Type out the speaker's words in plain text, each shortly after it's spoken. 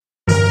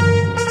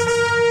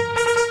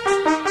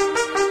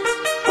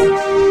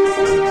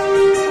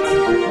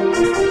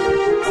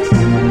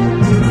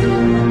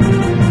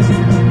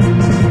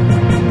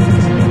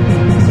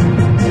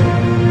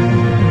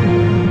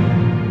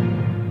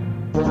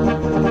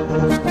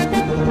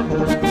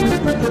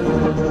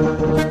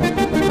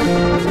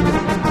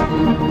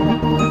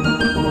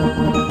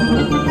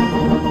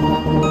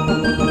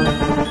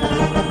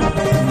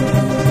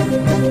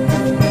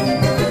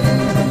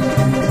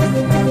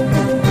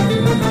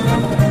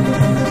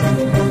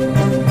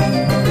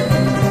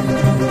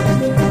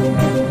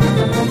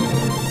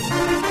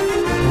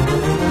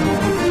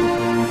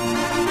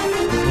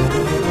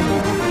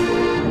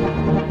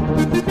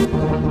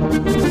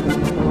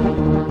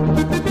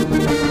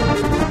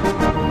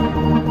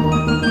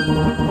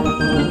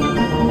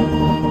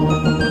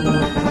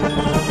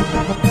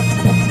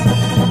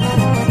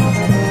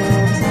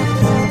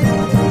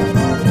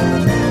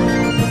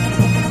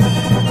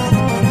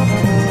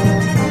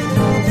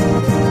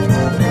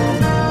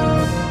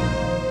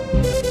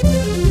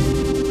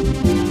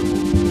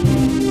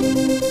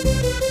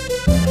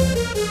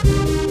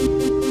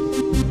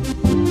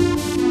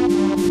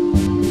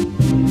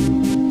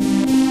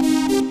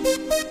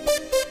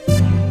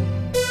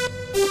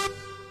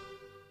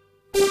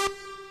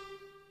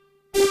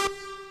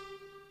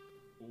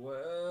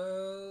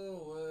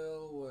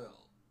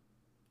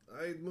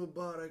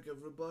Friday,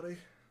 everybody.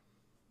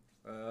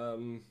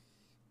 Um,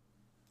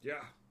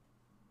 yeah.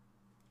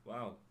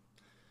 Wow.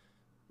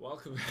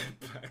 Welcome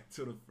back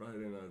to the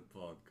Friday Night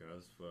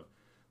Podcast for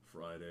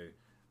Friday,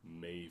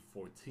 May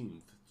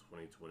 14th,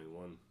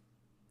 2021.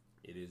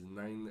 It is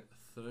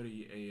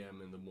 9:30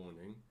 a.m. in the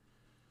morning.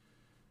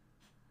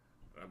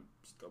 I'm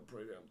still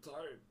pretty damn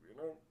tired, you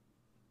know?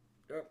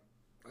 Yep,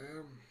 I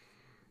am.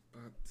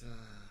 But,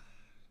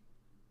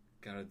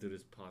 gotta do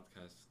this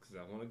podcast because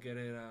I want to get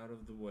it out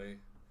of the way.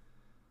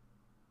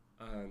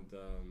 And,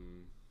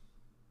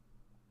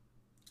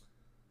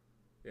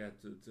 yeah,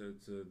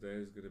 today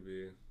is gonna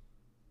be.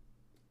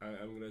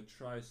 I'm gonna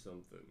try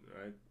something,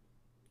 right?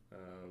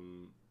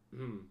 Um,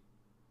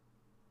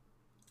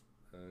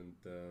 and,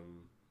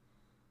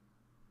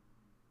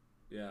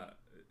 yeah,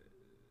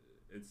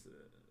 it's.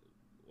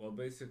 Well,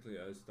 basically,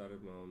 I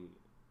started my own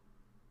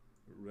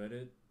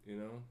Reddit, you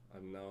know?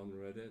 I'm now on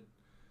Reddit.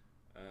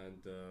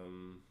 And,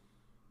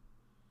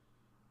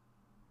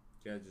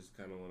 yeah, just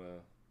kind of want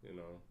to,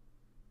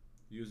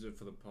 use it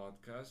for the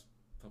podcast,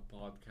 for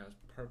podcast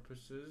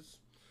purposes.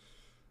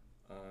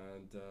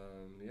 And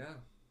yeah,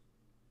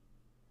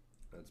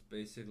 that's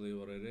basically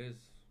what it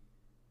is.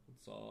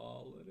 That's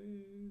all it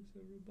is,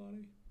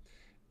 everybody.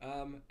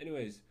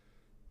 Anyways,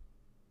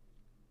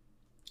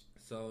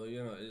 so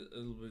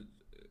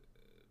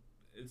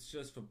it's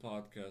just for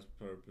podcast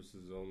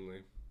purposes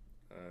only,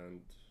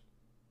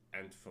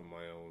 and for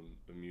my own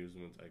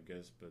amusement, I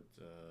guess. But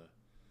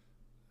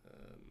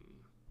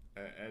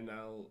and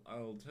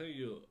I'll tell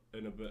you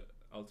in a bit.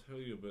 I'll tell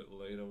you a bit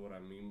later what I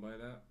mean by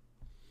that.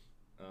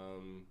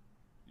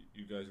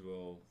 You guys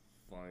will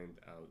find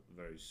out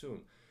very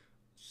soon.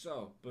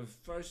 So, but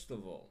first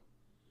of all,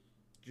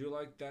 do you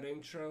like that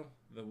intro?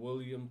 The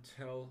William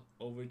Tell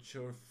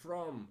Overture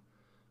from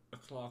A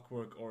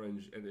Clockwork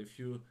Orange. And if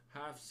you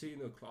have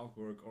seen A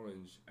Clockwork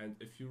Orange, and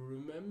if you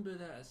remember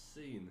that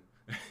scene,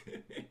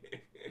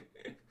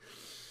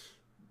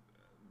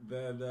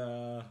 then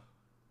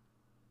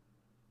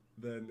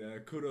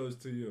kudos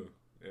to you.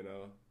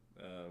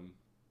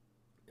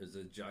 It's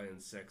a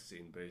giant sex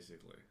scene,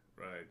 basically,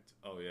 right?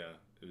 Oh yeah,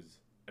 it was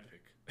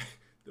epic.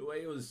 The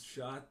way it was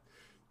shot,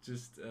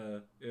 just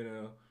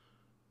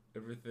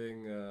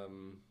everything.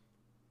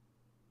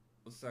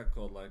 What's that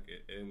called? Like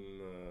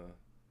in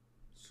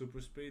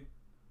super speed.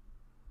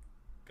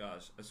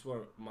 Gosh, I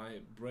swear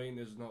my brain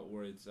is not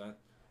where it's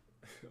at.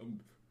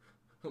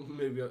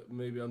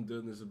 maybe I'm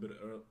doing this a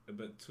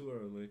bit too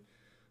early,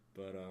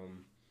 but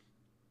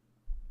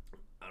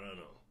I don't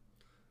know.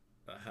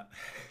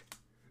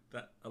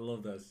 That I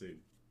love that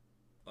scene.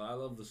 I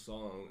love the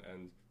song,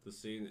 and the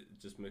scene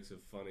just makes it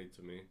funny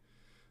to me.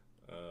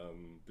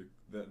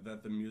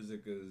 That the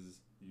music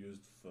is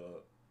used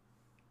for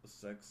a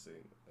sex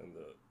scene, and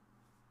the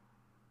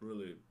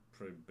really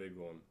pretty big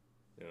one,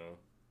 you know.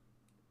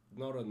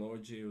 Not an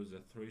orgy, it was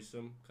a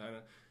threesome, kind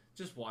of.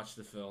 Just watch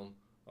the film,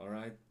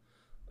 alright?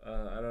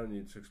 I don't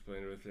need to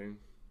explain everything.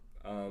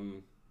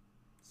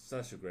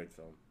 Such a great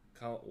film.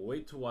 Can't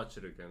wait to watch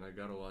it again. I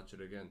gotta watch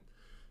it again.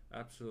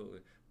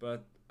 Absolutely.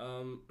 But,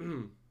 oh,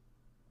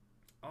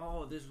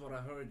 this is what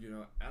I heard,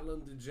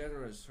 Ellen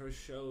DeGeneres, her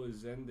show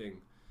is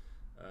ending.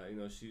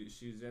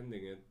 She's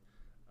ending it.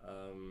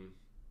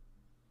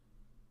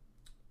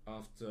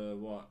 After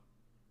what?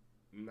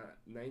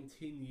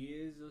 19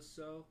 years or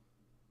so?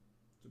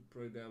 It's a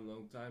pretty damn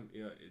long time.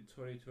 In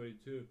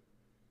 2022.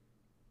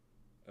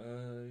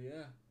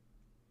 Yeah.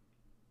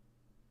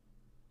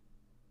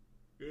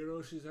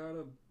 She's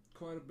had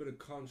quite a bit of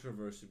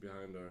controversy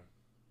behind her.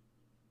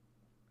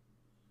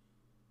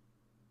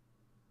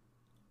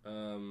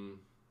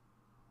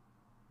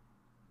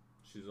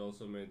 She's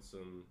also made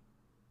some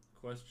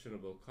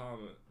questionable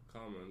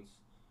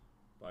comments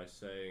by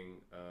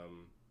saying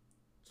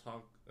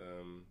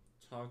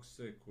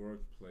toxic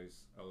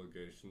workplace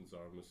allegations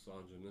are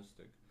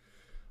misogynistic.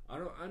 I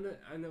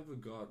never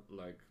got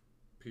like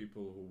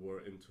people who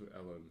were into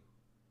Ellen.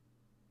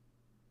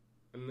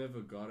 I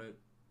never got it.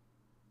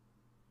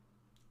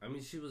 I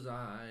mean, she was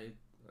alright,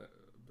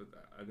 but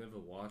I never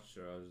watched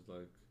her. I was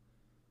like,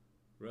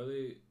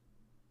 really?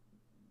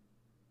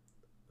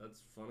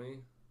 That's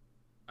funny.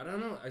 I don't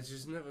know. I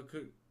just never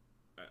could.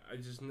 I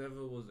just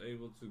never was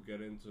able to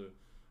get into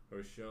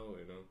her show,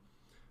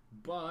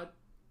 But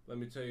let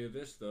me tell you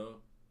this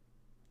though.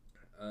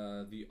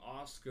 The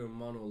Oscar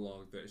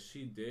monologue that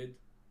she did,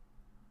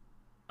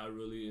 I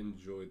really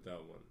enjoyed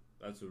that one.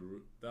 That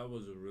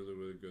was a really,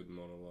 really good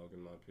monologue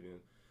in my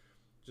opinion.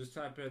 Just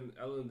type in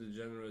Ellen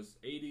DeGeneres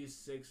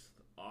 86th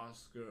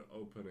Oscar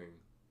opening.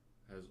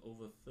 Has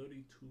over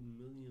 32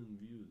 million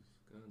views.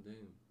 God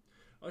damn.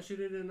 Oh, she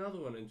did another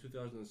one in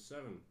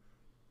 2007.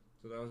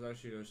 So that was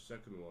actually her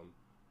second one.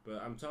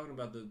 But I'm talking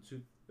about the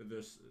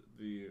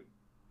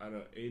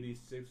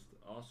 86th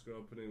Oscar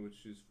opening,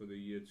 which is for the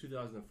year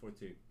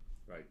 2014.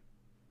 Right.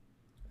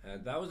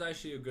 And that was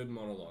actually a good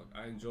monologue.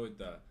 I enjoyed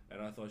that,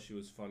 and I thought she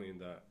was funny in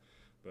that.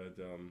 But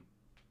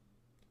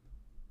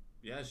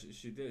yeah,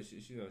 she did.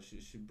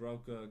 She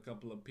broke a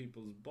couple of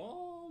people's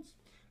balls,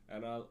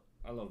 and I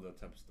love that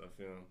type of stuff.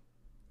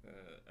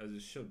 as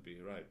it should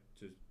be, right?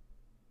 Just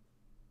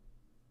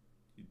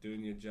you're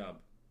doing your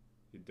job,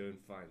 you're doing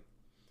fine.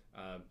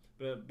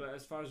 But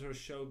as far as her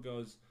show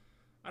goes,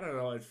 I don't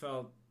know. It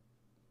felt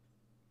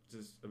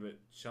just a bit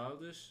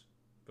childish,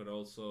 but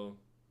also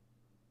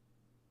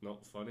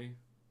not funny.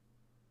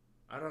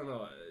 I don't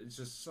know. It's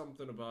just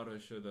something about her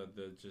show that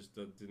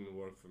didn't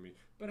work for me.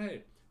 But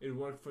hey, it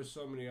worked for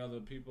so many other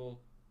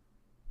people.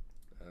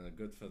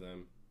 Good for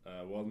them.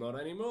 Well, not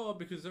anymore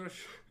because her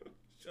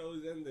show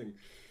is ending.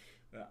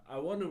 I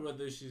wonder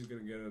whether she's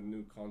gonna get a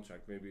new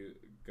contract. Maybe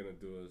gonna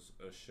do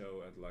a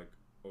show at like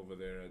over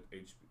there at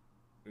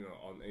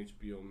on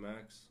HBO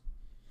Max.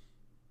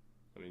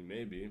 I mean,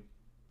 maybe.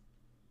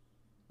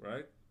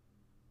 Right?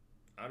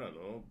 I don't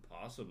know.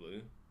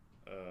 Possibly.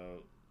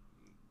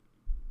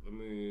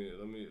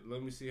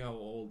 Let me see how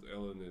old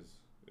Ellen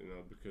is.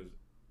 Because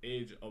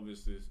age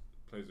obviously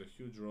plays a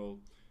huge role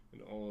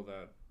in all of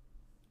that.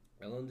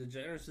 Ellen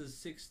DeGeneres is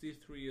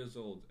 63 years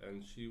old,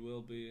 and she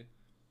will be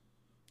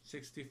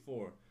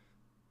 64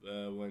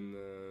 when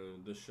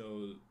the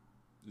show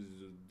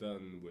is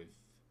done with.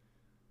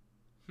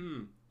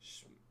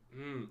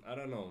 I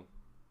don't know.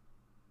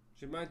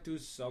 She might do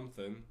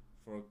something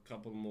for a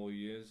couple more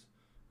years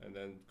and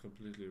then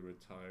completely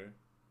retire.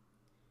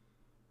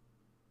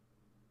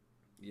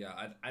 Yeah,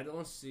 I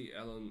don't see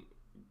Ellen,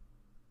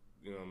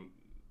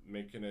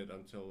 making it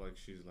until like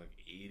she's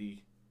like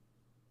 80.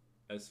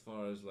 As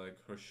far as like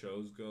her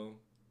shows go,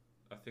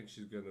 I think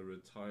she's gonna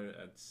retire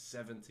at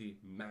 70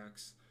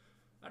 max.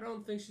 I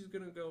don't think she's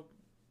gonna go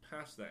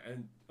past that.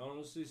 And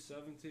honestly,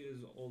 70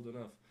 is old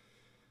enough.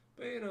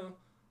 But I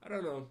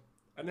don't know.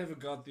 I never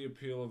got the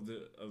appeal of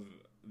the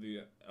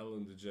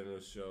Ellen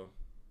DeGeneres show.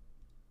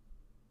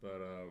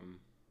 But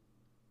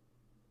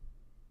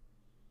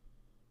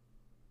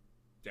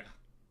yeah,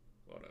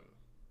 whatever.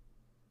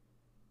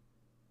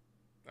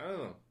 I don't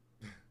know.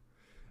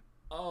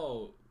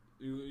 Oh,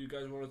 you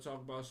guys want to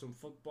talk about some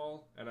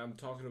football? And I'm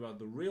talking about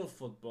the real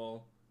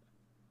football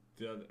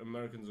that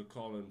Americans are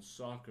calling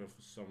soccer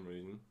for some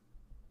reason.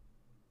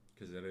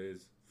 Because it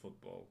is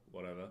football,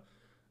 whatever.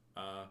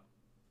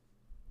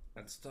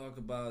 Let's talk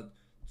about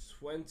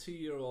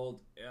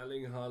 20-year-old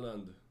Erling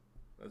Haaland.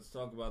 Let's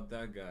talk about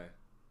that guy.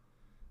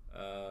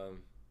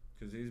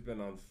 Because he's been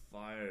on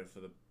fire for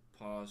the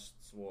past,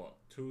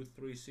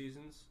 2-3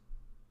 seasons?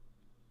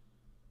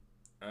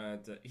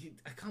 And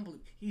I can't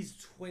believe he's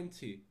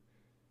 20.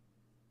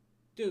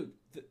 Dude,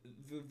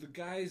 the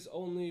guy's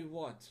only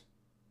what?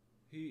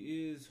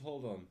 He is,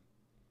 hold on.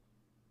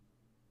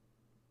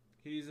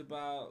 He's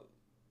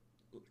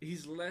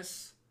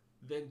less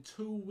than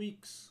 2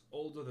 weeks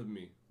older than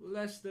me.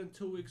 Less than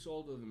 2 weeks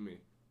older than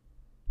me.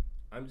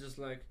 I'm just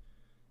like,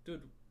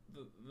 dude,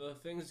 the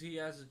things he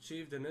has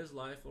achieved in his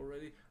life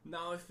already,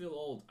 now I feel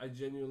old. I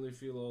genuinely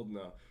feel old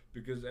now.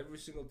 Because every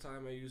single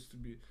time I used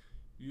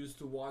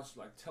to watch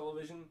like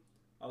television,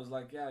 I was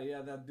like,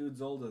 yeah, that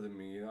dude's older than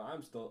me. I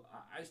still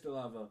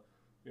have a,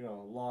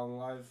 long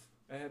life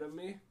ahead of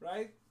me,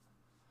 right?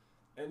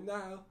 And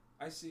now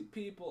I see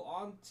people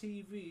on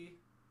TV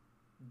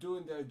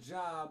doing their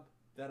job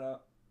that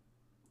are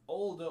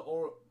older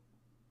or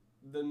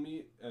than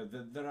me,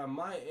 that are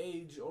my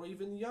age or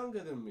even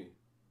younger than me.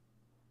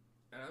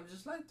 And I'm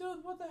just like,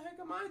 dude, what the heck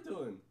am I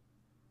doing?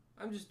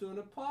 I'm just doing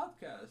a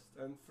podcast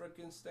and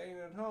freaking staying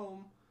at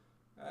home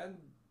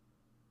and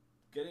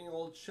getting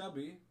all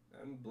chubby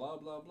and blah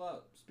blah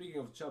blah. Speaking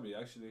of chubby,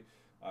 actually,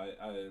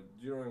 I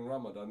during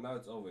Ramadan, now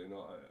it's over,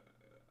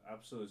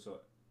 absolutely.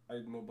 So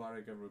Eid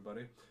Mubarak,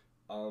 everybody.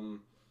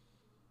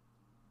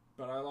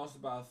 But I lost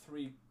about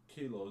 3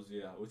 kilos,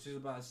 which is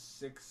about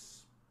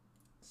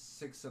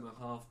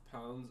 6.5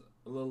 pounds,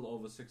 a little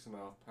over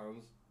 6.5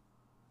 pounds,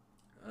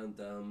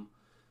 and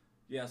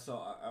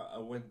so I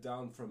went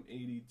down from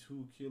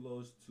 82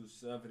 kilos to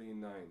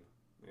 79,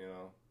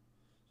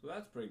 so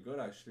that's pretty good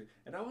actually,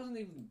 and I wasn't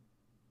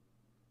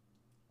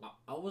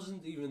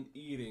even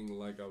eating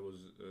like I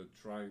was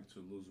trying to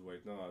lose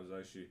weight. No, I was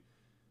actually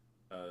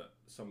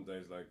some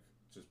days like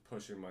just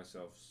pushing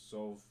myself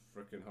so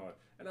freaking hard,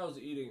 and I was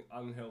eating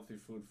unhealthy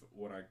food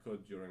when I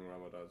could during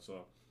Ramadan.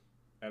 So,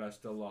 and I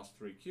still lost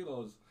 3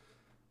 kilos.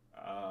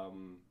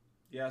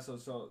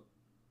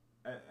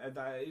 And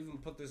I even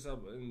put this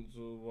up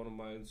into one of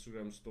my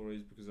Instagram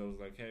stories because I was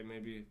like, hey,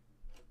 maybe,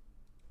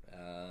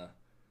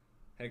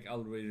 heck,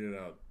 I'll read it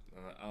out.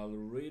 I'll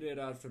read it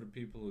out for the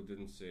people who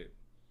didn't see it.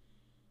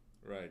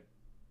 Right.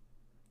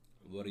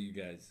 What are you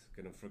guys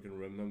gonna freaking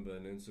remember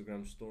an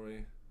Instagram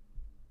story?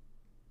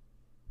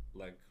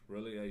 Like,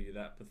 really? Are you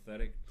that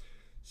pathetic?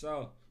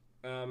 So,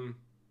 now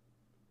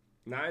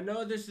I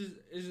know this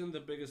isn't the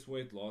biggest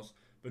weight loss,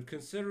 but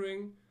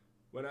considering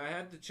when I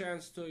had the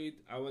chance to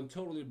eat, I went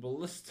totally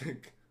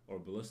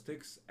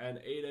ballistics,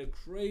 and ate a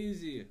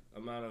crazy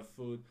amount of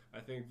food. I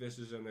think this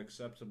is an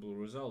acceptable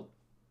result.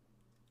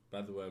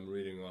 By the way, I'm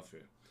reading off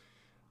here.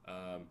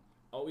 And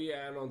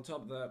on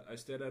top of that, I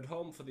stayed at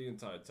home for the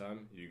entire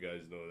time. You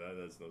guys know that.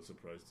 That's no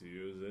surprise to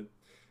you, is it?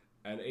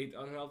 And ate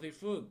unhealthy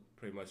food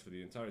pretty much for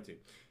the entirety.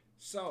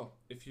 So,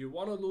 if you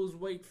want to lose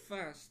weight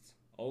fast,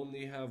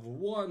 only have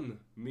one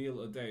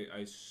meal a day,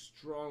 I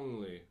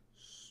strongly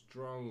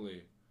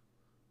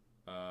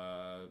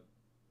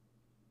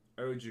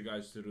urge you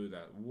guys to do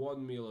that.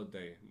 One meal a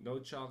day. No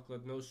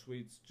chocolate, no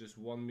sweets, just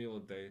one meal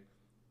a day.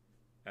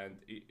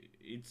 And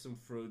eat some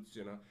fruits,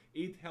 you know.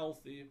 Eat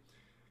healthy.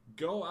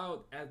 Go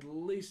out at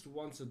least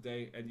once a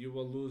day, and you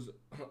will lose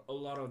a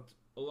lot of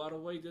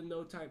weight in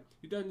no time.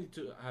 You don't need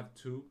to have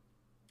two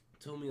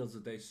meals a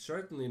day.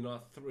 Certainly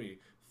not three.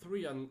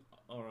 Three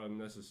are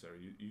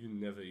unnecessary. You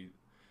never eat,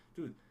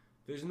 dude.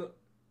 There's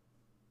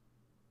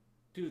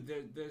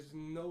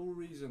no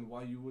reason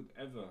why you would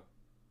ever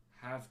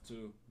have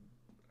to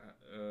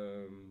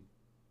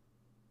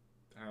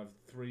have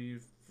three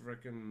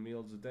freaking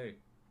meals a day.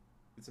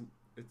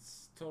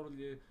 It's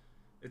totally,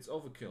 it's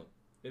overkill.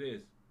 It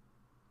is,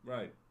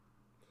 right?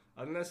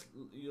 Unless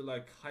you're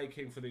like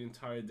hiking for the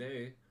entire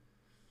day,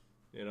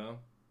 you know,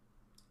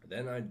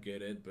 then I'd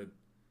get it. But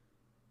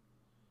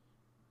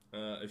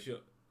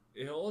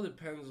it all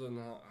depends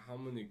on how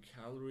many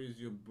calories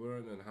you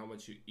burn and how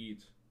much you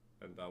eat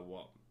at that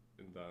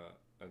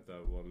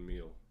one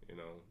meal. You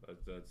know,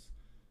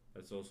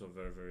 that's also a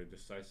very, very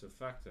decisive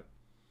factor.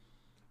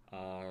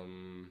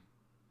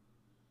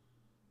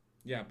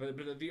 Yeah, but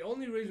the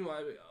only reason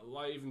why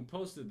I even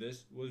posted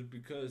this was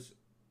because,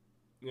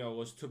 you know,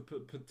 was to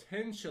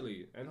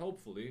potentially and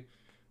hopefully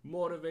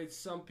motivate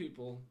some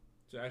people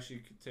to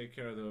actually take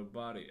care of their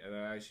body, and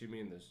I actually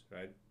mean this,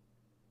 right?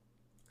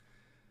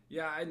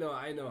 Yeah, I know.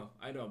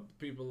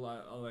 People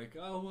are like,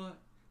 oh,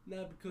 what?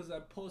 No, because I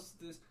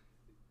posted this.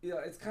 You know,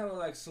 it's kind of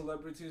like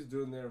celebrities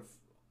doing their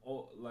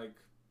like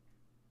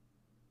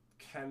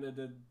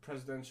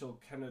presidential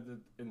candidate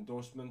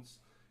endorsements,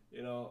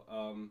 you know,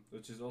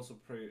 which is also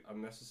pretty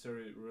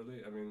unnecessary,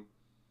 really. I mean,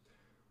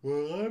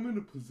 well, I'm in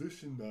a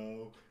position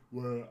now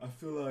where I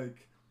feel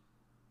like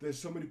there's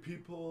so many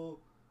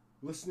people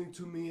listening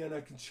to me and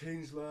I can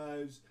change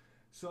lives,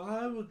 so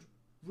I would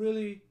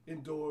really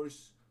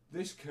endorse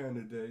this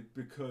candidate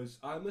because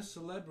I'm a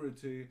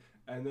celebrity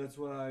and that's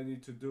what I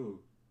need to do,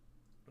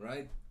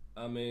 right?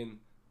 I mean,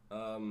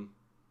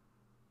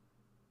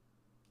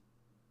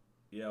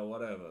 yeah,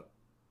 whatever,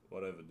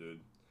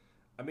 dude.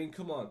 I mean,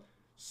 come on.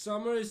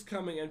 Summer is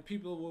coming and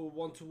people will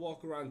want to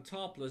walk around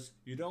topless.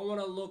 You don't want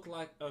to look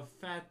like a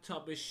fat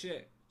tub of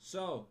shit.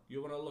 So,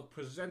 you want to look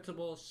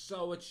presentable.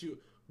 So, what you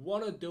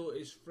want to do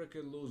is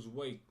freaking lose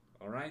weight.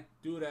 Alright?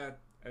 Do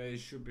that and it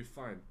should be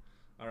fine.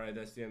 Alright,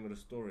 that's the end of the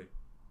story.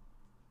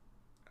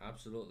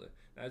 Absolutely.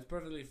 Now, it's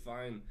perfectly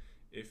fine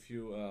if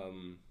you,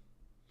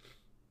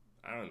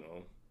 I don't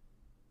know,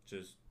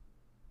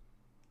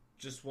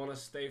 just want to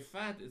stay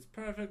fat. It's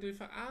perfectly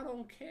fine. I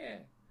don't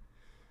care.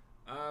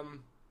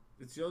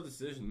 It's your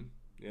decision,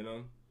 you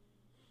know.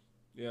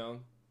 You know,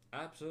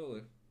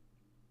 absolutely.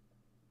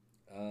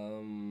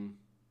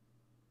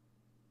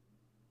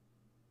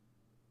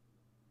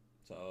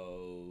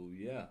 So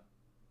yeah.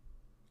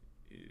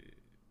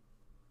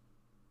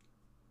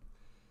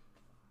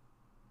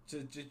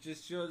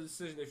 Just your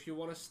decision. If you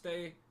want to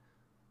stay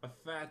a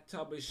fat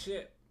tub of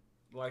shit,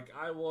 like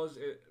I was,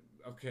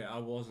 okay, I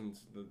wasn't.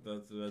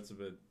 That's a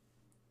bit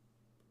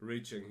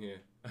reaching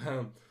here.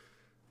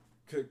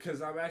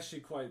 Because I'm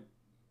actually quite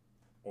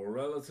or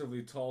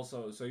relatively tall,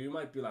 so you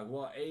might be like,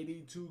 what,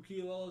 82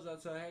 kilos?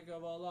 That's a heck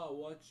of a lot.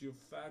 What, you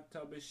fat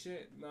tub of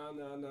shit?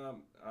 No.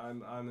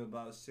 I'm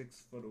about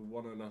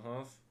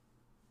 6'1.5".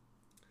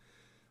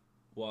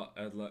 What,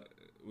 at like,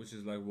 which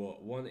is like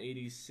what,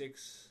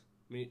 186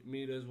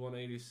 meters,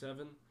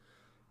 187.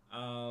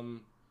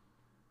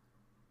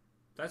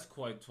 That's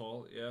quite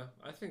tall. Yeah,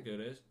 I think it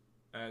is.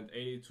 And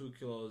 82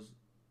 kilos.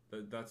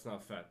 That's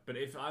not fat. But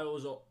if I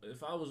was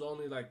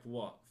only like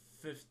what,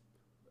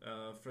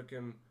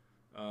 freaking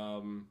I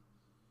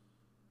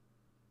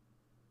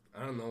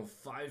don't know,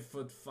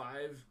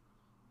 5'5"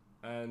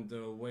 and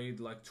weighed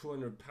like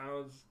 200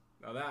 pounds.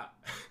 Now that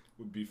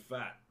would be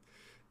fat.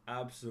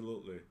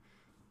 Absolutely.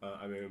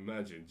 I mean,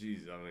 imagine,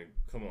 geez. I mean,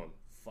 come on,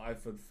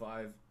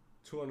 5'5",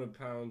 200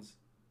 pounds.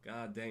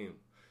 God damn.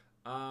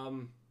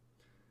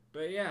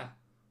 But yeah.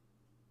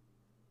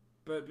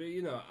 But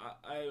you know,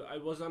 I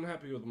was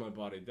unhappy with my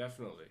body,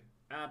 definitely,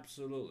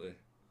 absolutely,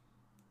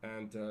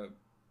 and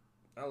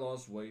I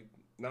lost weight.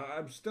 Now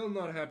I'm still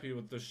not happy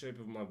with the shape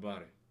of my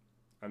body.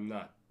 I'm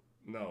not.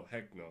 No,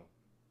 heck no.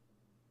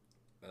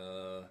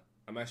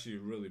 I'm actually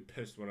really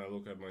pissed when I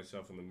look at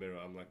myself in the mirror.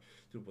 I'm like,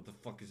 dude, what the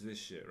fuck is this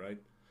shit, right?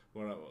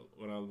 When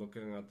I'm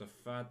looking at the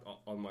fat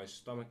on my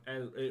stomach,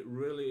 and it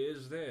really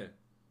is there.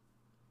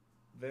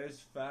 There's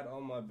fat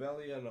on my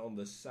belly and on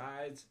the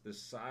sides. The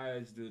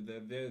sides, dude,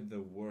 they're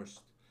the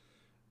worst.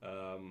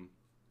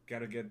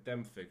 Gotta get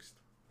them fixed.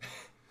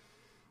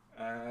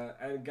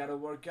 And gotta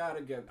work out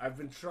again. I've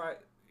been trying.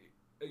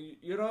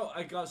 You know,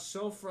 I got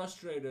so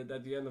frustrated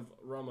at the end of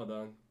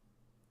Ramadan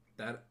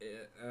that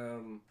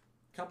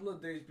couple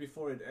of days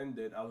before it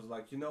ended, I was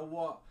like, you know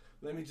what?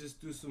 Let me just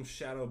do some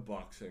shadow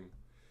boxing.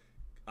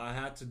 I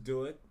had to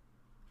do it.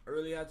 I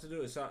really had to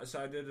do it. So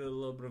I did a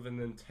little bit of an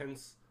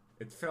intense.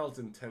 It felt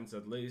intense,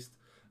 at least.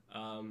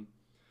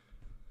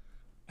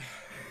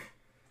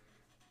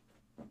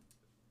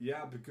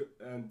 yeah, because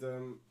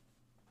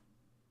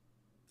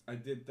I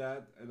did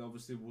that, and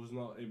obviously was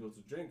not able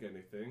to drink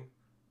anything.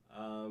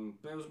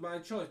 But it was my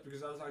choice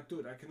because I was like,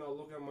 dude, I cannot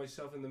look at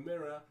myself in the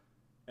mirror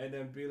and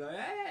then be like,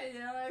 hey,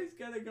 it's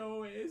gonna go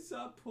away at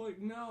some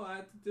point. No, I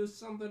had to do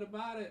something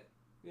about it,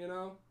 you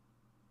know?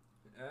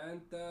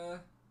 And,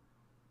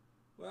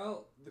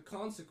 well, the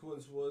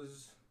consequence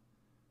was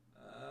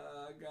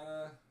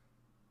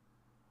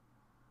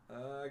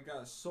I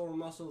got sore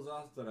muscles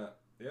after that.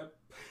 Yep.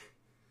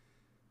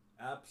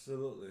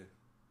 Absolutely.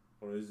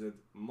 Or is it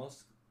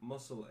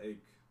muscle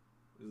ache?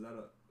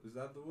 Is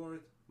that the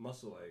word?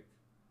 Muscle ache.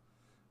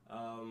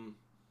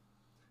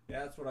 Yeah,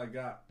 that's what I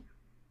got.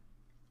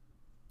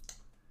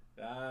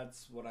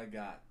 That's what I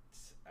got.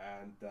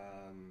 And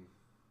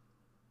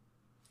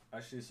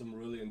actually some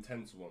really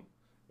intense one.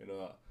 You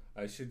know,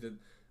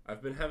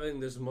 I've been having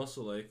this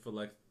muscle ache for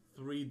like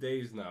 3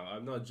 days now.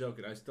 I'm not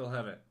joking. I still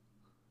have it.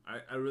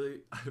 I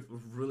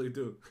really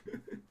do.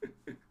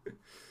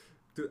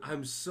 Dude,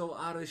 I'm so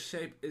out of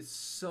shape. It's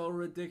so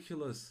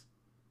ridiculous.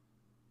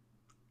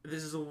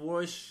 This is the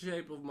worst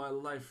shape of my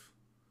life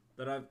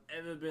that I've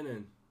ever been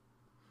in.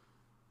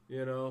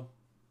 You know,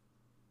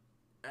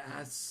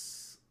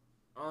 that's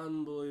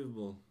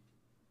unbelievable.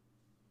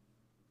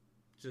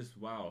 Just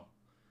wow.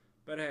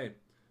 But hey,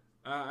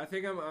 I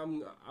think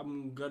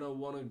I'm gonna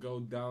want to go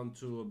down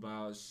to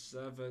about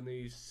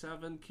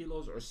 77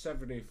 kilos or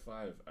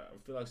 75. I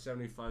feel like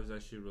 75 is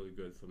actually really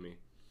good for me.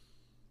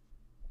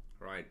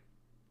 Right.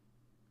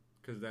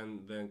 Because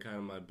then kind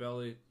of my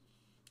belly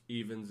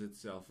evens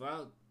itself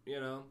out, you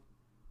know.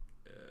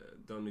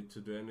 Don't need to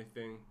do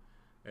anything,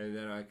 and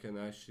then I can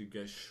actually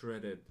get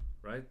shredded,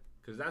 right?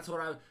 Because that's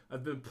what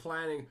I've been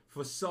planning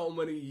for so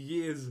many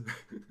years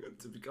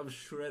to become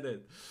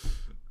shredded,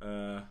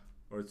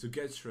 or to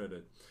get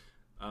shredded.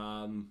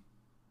 I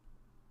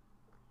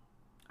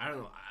don't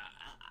know.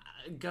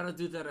 I gotta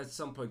do that at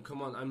some point.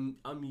 Come on,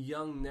 I'm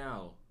young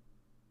now,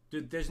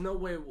 dude. There's no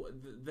way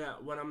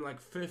that when I'm like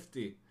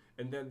 50,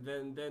 and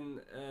then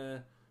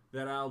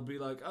that I'll be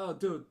like, oh,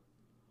 dude,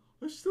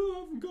 I still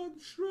haven't gotten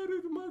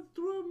shredded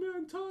throughout my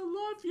entire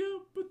life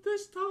yet, but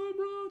this time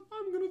around,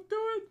 I'm gonna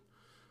do it.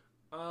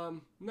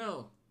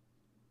 No.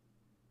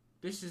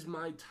 This is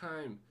my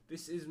time.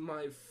 This is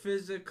my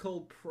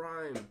physical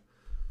prime.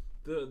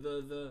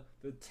 The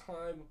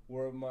time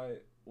where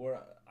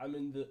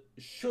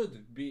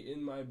should be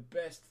in my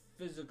best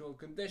physical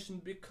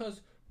condition,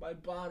 because my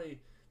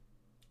body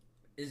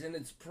is in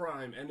its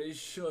prime and it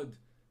should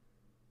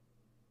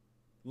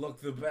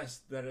look the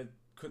best that it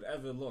could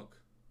ever look.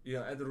 You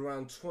know, at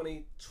around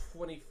 20,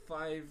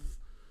 25,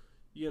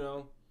 you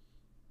know,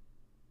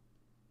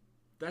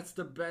 that's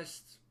the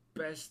best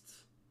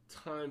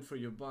time for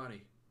your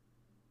body.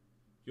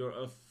 You're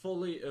a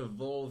fully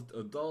evolved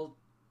adult,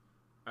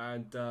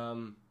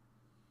 and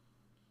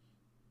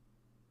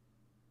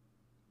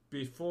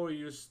before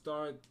you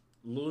start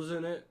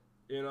losing it,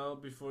 you know,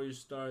 before you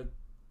start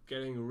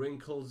getting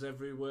wrinkles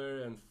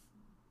everywhere and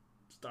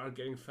start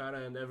getting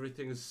fatter and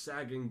everything is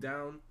sagging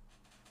down,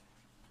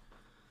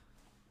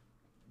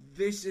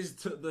 this is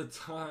the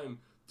time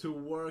to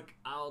work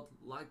out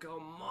like a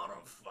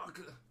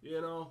motherfucker,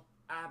 you know?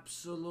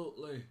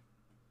 Absolutely.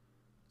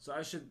 So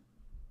I should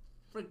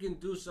freaking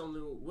do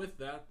something with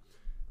that.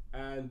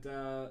 And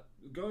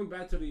going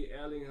back to the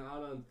Erling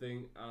Haaland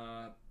thing,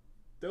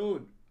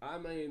 dude, I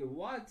mean,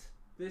 what?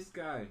 This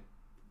guy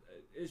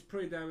is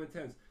pretty damn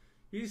intense.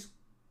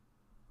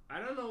 I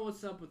don't know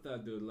what's up with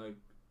that dude. Like,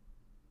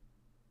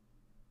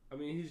 I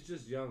mean, he's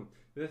just young.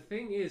 The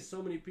thing is,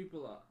 so many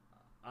people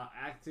are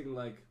acting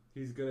like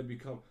he's gonna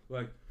become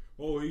like,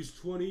 oh, he's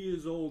 20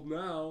 years old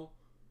now,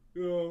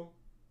 you know.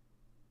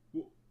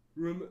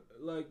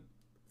 Like,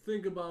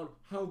 think about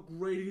how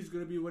great he's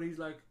gonna be when he's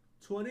like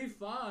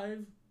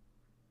 25.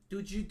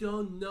 Dude, you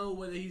don't know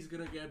whether he's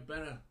gonna get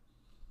better.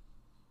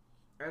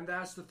 And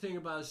that's the thing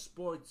about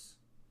sports.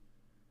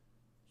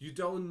 You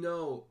don't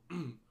know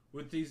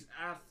with these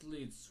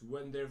athletes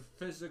what their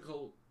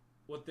physical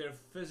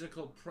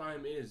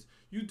prime is.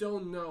 You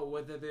don't know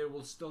whether they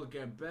will still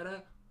get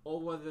better or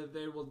whether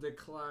they will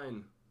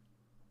decline.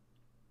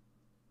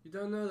 You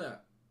don't know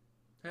that.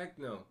 Heck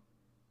no.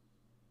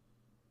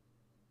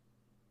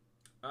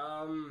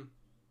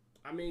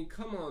 I mean,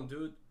 come on,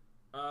 dude.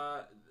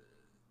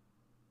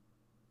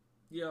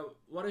 You know,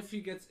 what if he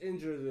gets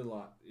injured a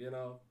lot, you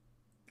know?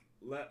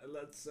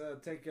 Let's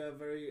take a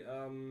very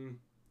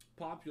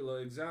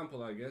popular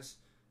example, I guess.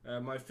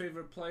 My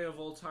favorite player of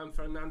all time,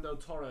 Fernando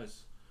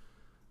Torres.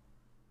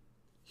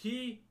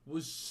 He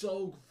was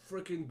so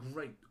freaking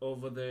great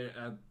over there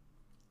at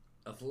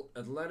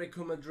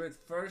Atletico Madrid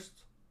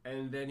first,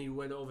 and then he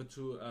went over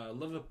to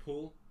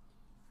Liverpool.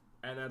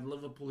 And at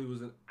Liverpool, he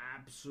was an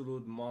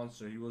absolute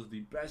monster. He was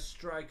the best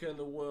striker in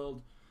the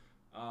world.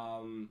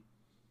 And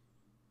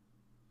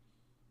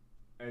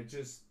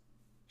just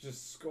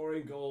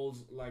scoring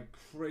goals like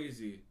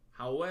crazy.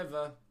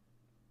 However,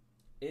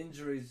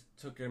 injuries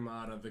took him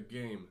out of the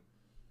game.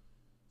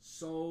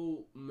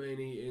 So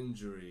many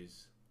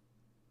injuries.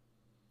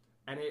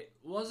 And it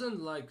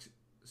wasn't like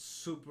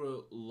super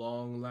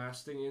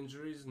long-lasting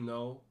injuries.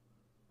 No.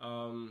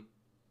 Um,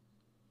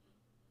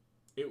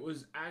 it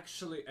was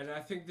actually, and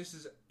I think this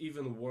is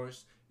even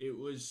worse, it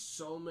was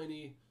so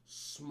many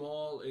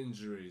small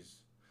injuries.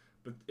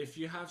 But if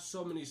you have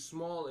so many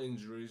small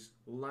injuries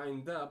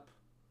lined up,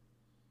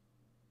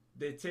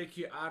 they take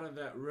you out of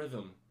that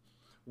rhythm.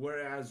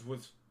 Whereas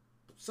with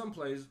some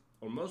plays,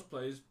 or most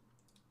plays,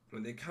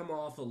 when they come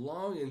off a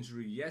long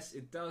injury, yes,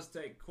 it does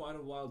take quite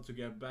a while to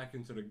get back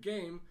into the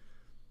game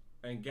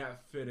and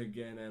get fit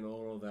again and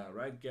all of that,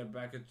 right? Get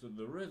back into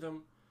the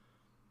rhythm.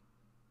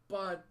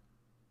 But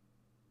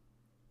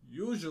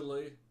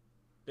usually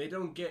they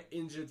don't get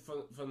injured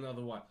for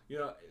another while. You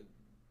know,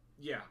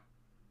 yeah.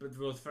 But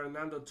with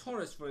Fernando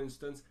Torres, for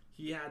instance,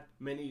 he had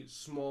many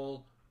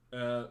small.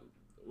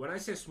 When I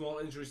say small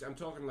injuries, I'm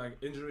talking like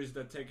injuries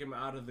that take him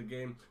out of the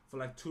game for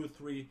like 2,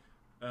 3,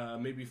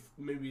 maybe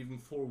even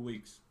 4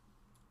 weeks,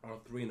 or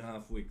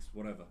 3.5 weeks,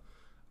 whatever.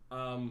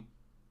 And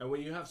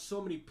when you have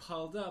so many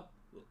piled up,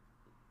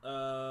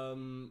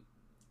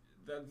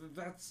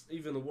 that's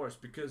even worse,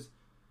 because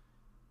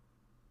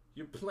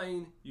you're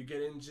playing, you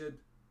get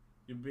injured,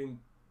 you've been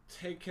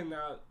taken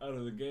out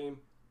of the game,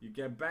 you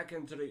get back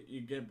into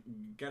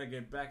gotta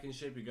get back in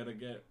shape, you gotta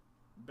get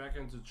back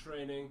into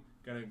training,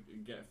 gotta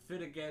get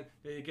fit again,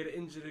 then you get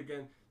injured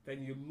again,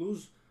 then you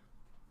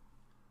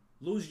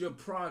lose your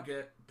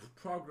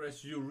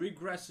progress, you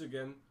regress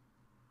again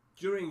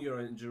during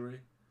your injury,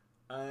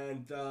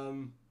 and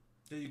then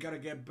you gotta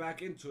get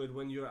back into it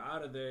when you're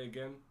out of there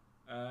again,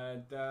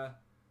 and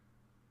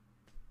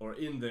or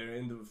in there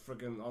in the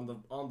freaking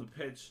on the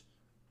pitch,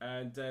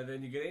 and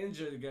then you get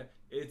injured again.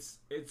 It's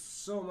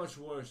so much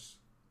worse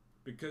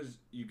because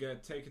you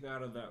get taken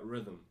out of that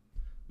rhythm.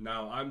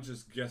 Now I'm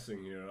just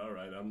guessing here. All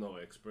right, I'm no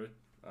expert.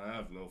 I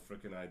have no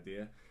freaking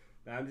idea.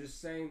 Now, I'm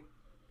just saying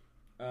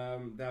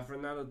that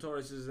Fernando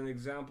Torres is an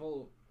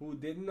example who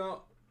did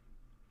not,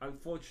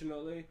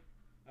 unfortunately,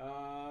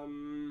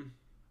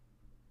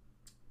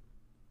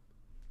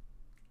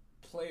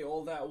 play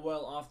all that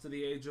well after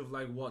the age of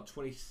like what,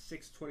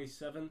 26,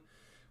 27,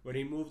 when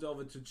he moved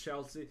over to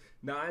Chelsea.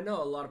 Now I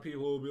know a lot of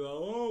people will be like,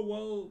 oh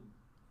well,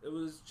 it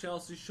was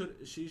Chelsea,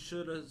 she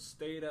should have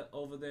stayed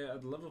over there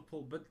at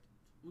Liverpool. But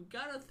we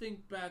gotta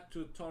think back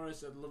to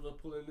Torres at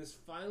Liverpool. In his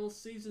final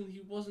season,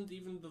 he wasn't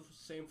even the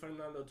same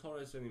Fernando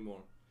Torres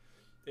anymore.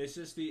 It's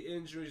just the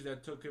injuries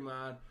that took him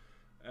out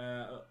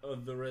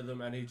of the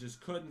rhythm, and he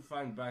just couldn't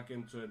find back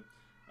into it.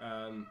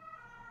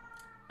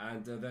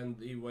 And then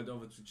he went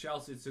over to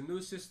Chelsea. It's a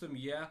new system,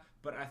 yeah,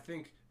 but I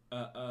think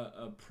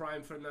a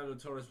prime Fernando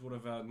Torres would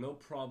have had no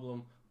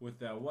problem with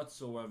that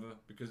whatsoever,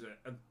 because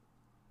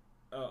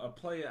a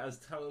player as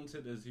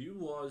talented as he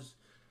was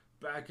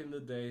back in the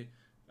day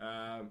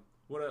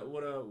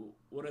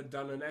would have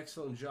done an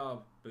excellent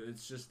job. But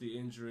it's just the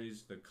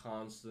injuries, the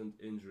constant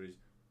injuries.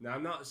 Now,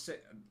 I'm not saying,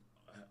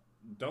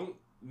 don't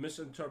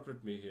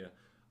misinterpret me here.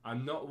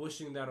 I'm not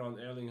wishing that on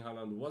Erling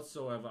Haaland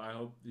whatsoever. I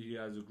hope he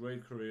has a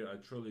great career. I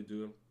truly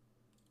do.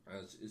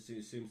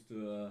 He seems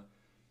to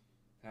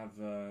have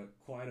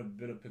quite a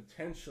bit of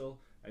potential,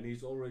 and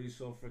he's already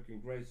so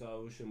freaking great. So I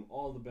wish him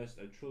all the best.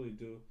 I truly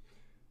do.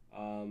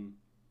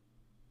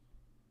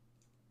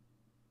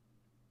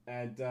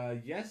 And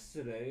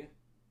yesterday,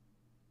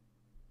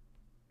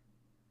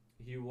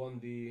 he won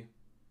the,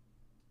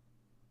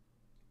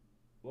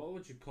 what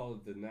would you call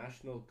it? The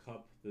National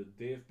Cup, the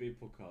DFB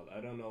Pokal.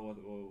 I don't know what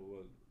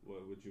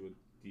would you would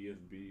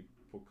DFB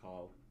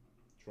Pokal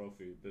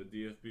trophy, the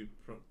DFB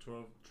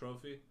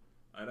trophy.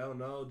 I don't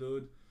know,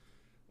 dude.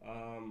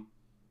 I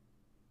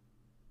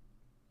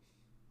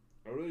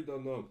really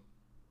don't know.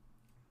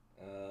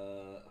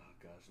 Oh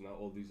gosh, now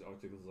all these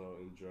articles are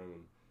in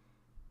German.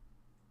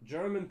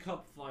 German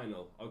Cup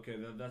final. Okay,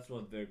 that's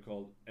what they're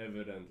called,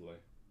 evidently,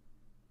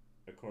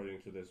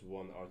 according to this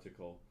one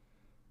article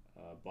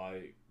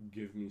by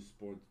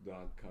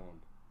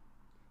GiveMeSport.com.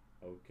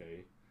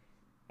 Okay.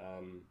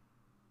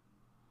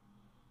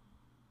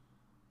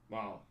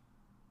 Wow.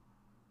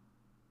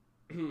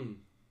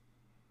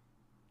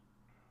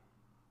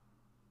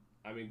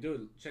 I mean,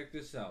 dude, check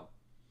this out.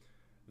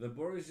 The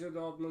Borussia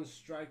Dortmund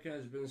striker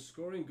has been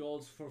scoring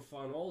goals for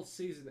fun all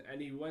season,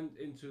 and he went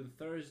into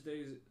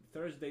Thursday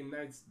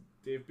night's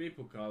DFB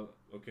Pokal,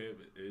 okay,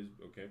 is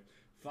okay,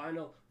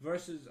 final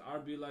versus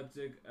RB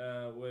Leipzig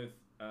with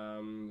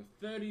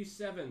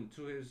 37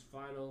 to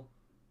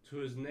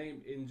his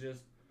name in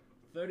just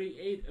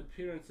 38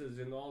 appearances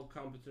in all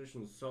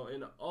competitions. So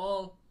in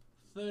all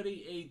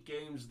 38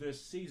 games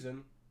this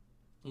season,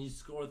 he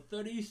scored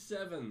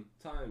 37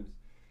 times.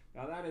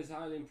 Now that is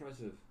highly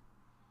impressive.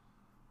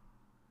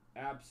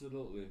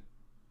 Absolutely.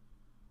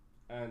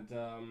 And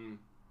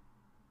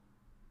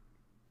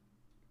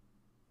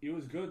he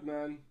was good,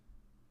 man.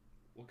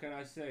 What can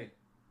I say?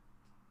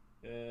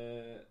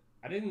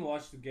 I didn't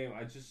watch the game.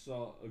 I just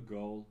saw a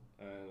goal,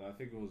 and I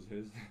think it was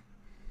his.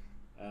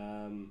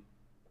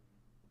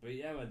 But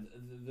yeah, man,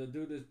 the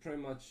dude is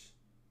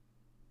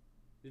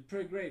he's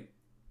pretty great.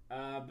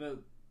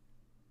 But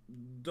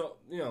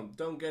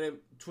don't get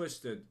it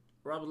twisted.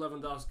 Robert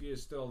Lewandowski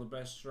is still the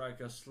best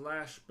striker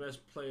slash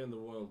best player in the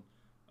world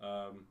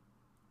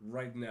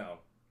right now.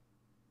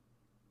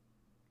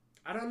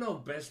 I don't know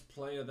best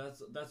player.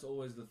 That's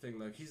always the thing.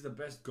 Like he's the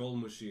best goal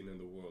machine in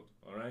the world.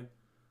 All right,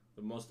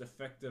 the most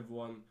effective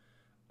one,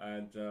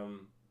 and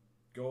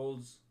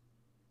goals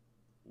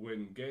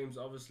win games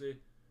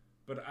obviously.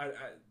 But I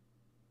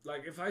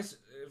like if I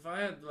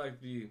had like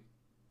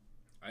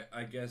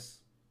I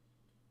guess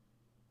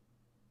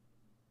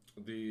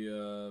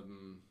the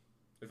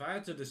if I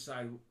had to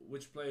decide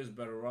which player is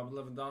better, Robert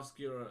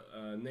Lewandowski or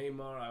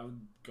Neymar, I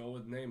would go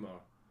with Neymar.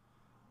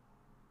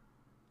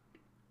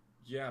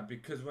 Yeah,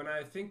 because when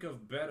I think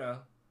of better,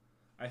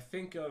 I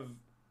think a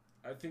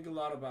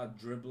lot about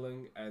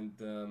dribbling and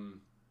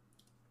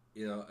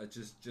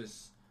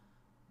just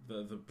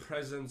the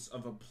presence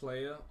of a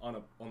player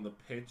on the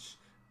pitch,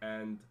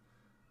 and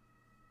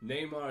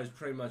Neymar is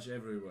pretty much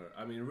everywhere.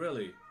 I mean,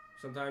 really,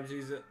 sometimes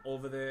he's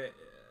over there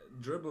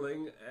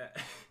dribbling.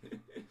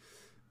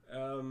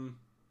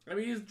 I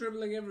mean, he's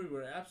dribbling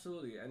everywhere,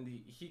 absolutely, and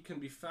he can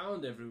be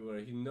found everywhere.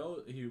 He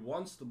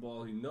wants the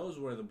ball. He knows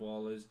where the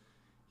ball is.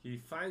 He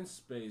finds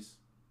space.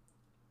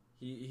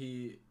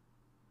 He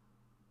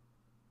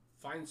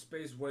finds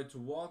space where to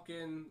walk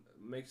in,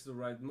 makes the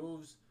right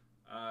moves,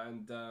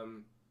 and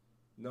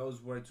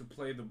knows where to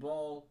play the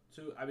ball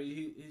too. I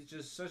mean, he's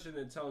just such an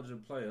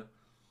intelligent player.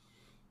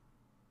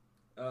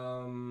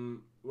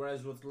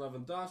 Whereas with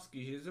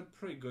Lewandowski, he's a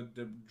pretty good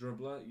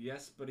dribbler,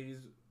 yes, but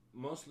he's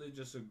mostly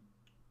just a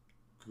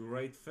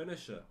great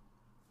finisher.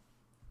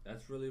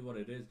 That's really what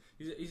it is.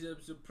 He's a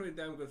pretty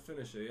damn good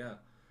finisher, yeah.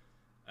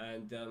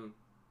 And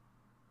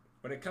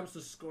when it comes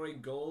to scoring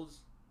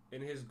goals,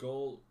 in his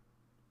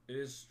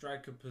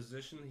striker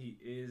position, he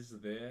is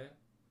there,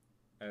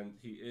 and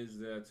he is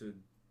there to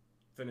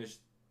finish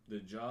the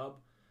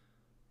job.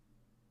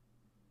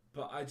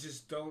 But I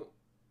just don't.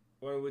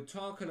 When we're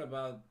talking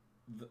about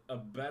a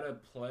better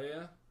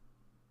player,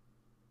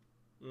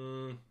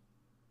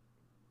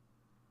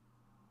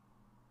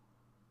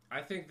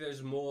 I think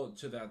there's more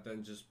to that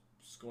than just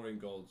scoring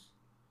goals,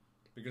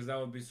 because that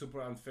would be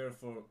super unfair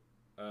for.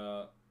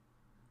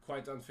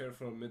 Quite unfair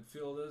for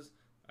midfielders,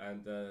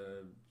 and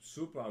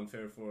super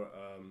unfair for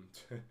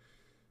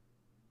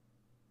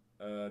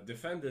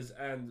defenders,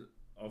 and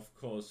of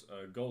course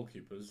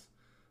goalkeepers.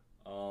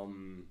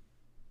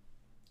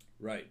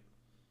 Right.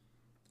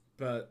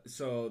 But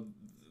so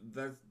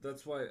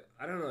that's why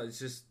I don't know. It's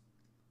just,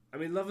 I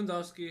mean,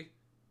 Lewandowski.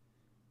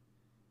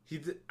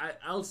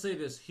 I'll say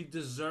this: he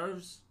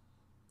deserves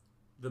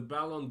the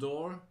Ballon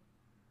d'Or.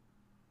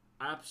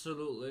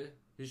 Absolutely,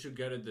 he should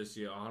get it this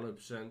year,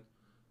 100%.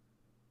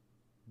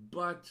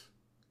 But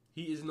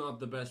he is not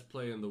the best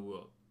player in the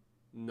world.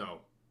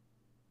 No,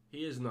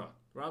 he is not.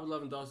 Robert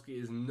Lewandowski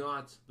is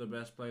not the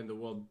best player in the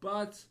world,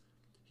 but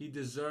he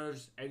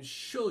deserves and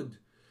should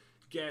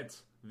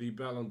get the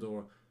Ballon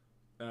d'Or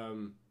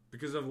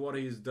because of what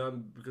he's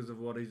done, because of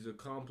what he's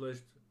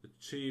accomplished,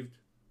 achieved,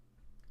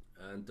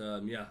 and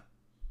yeah,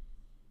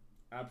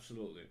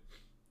 absolutely.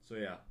 So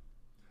yeah,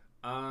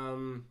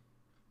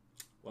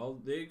 well,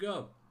 there you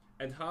go.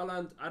 And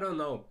Haaland, I don't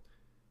know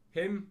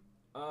him.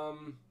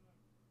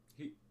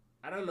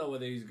 I don't know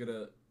whether he's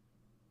gonna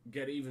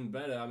get even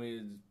better. I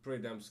mean, it's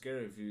pretty damn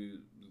scary if he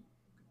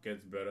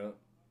gets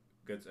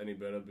any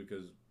better,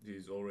 because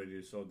he's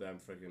already so damn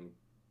freaking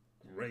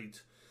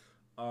great.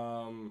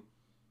 I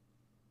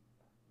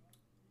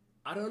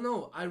don't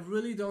know. I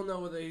really don't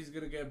know whether he's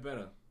gonna get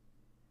better.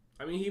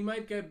 I mean, he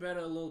might get better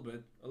a little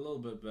bit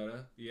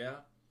better,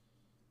 yeah.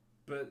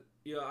 But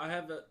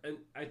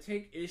I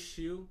take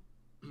issue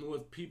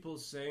with people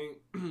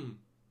saying,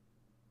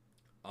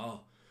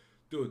 "Oh,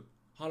 dude,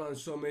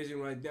 Haaland's so amazing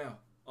right now.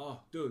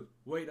 Oh, dude,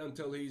 wait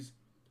until he's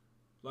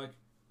like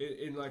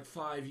in like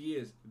 5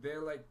 years."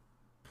 They're like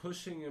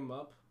pushing him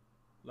up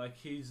like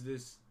he's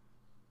this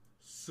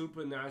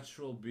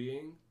supernatural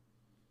being,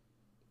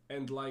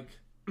 and like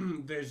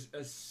there's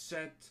a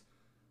set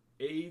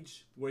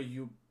age where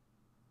you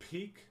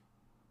peak,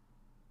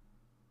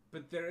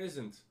 but there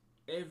isn't.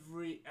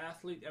 Every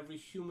athlete, every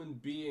human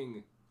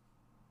being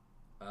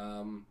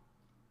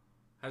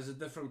has a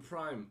different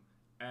prime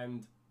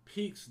and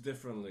peaks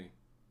differently.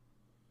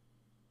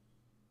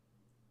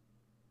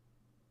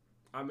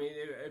 I mean,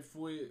 if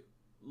we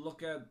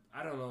look at,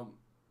 I don't know,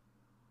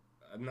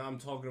 now I'm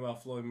talking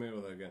about Floyd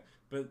Mayweather again,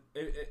 but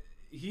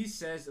he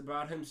says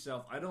about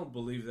himself, I don't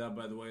believe that,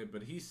 by the way,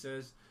 but he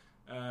says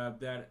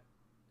that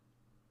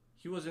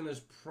he was in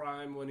his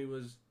prime when he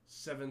was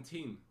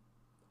 17.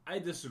 I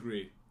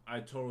disagree. I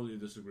totally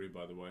disagree,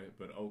 by the way,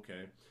 but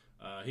okay.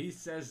 He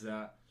says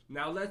that.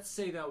 Now, let's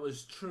say that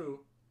was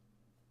true.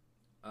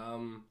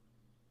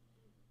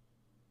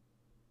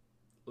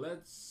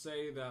 Let's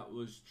say that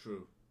was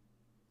true.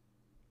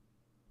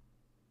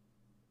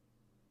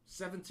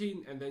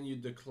 17 and then you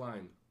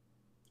decline.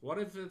 What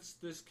if it's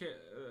the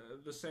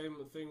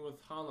same thing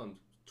with Haaland?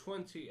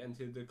 20 and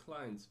he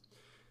declines.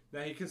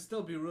 Now, he can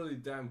still be really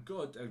damn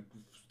good and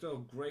still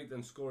great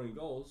and scoring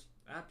goals.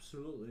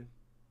 Absolutely.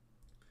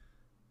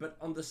 But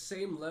on the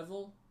same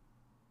level,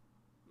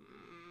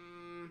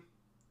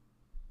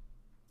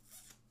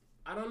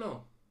 I don't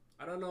know.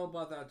 I don't know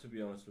about that, to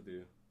be honest with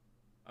you.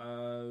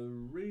 I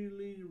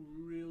really,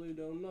 really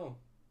don't know.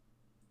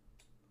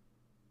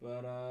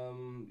 But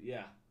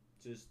yeah,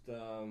 just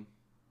dude,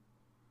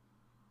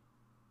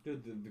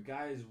 the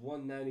guy is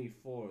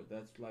 194.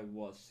 That's like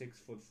what,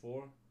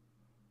 6'4"?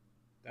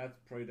 That's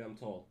pretty damn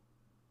tall.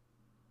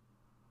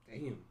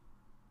 Damn.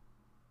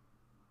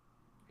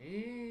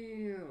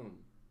 Damn.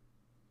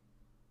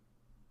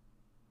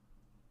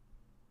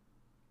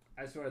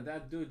 I swear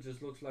that dude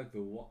just looks like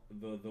the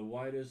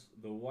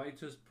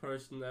whitest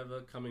person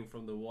ever, coming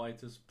from the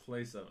whitest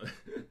place ever.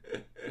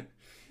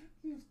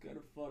 It's kind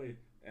of funny.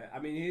 I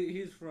mean,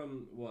 he's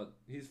from what?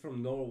 He's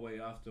from Norway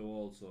after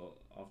all, so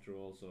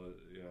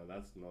you know,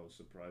 that's no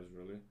surprise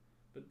really.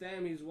 But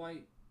damn, he's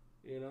white,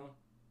 you know.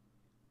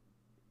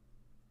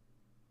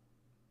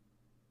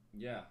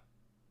 Yeah.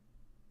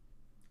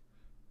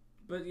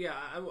 But yeah,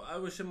 I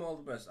wish him all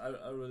the best.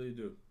 I really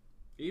do.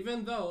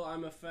 Even though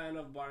I'm a fan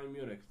of Bayern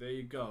Munich, there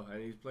you go,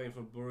 and he's playing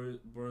for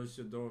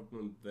Borussia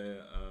Dortmund,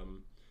 the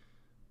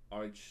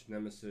arch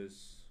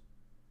nemesis,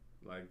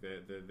 like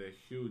the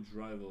huge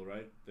rival,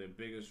 right? The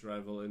biggest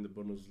rival in the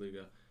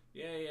Bundesliga.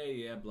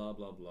 Yeah, blah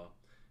blah blah.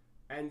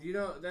 And you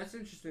know that's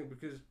interesting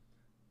because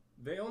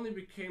they only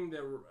became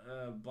their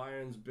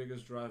Bayern's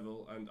biggest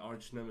rival and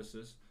arch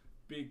nemesis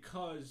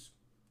because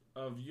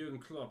of Jurgen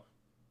Klopp,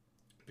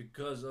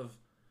 because of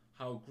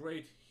how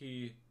great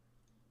he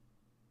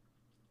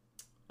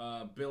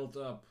built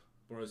up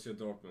Borussia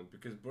Dortmund.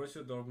 Because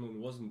Borussia Dortmund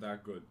wasn't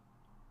that good.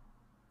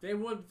 They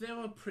were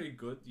pretty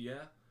good,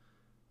 yeah,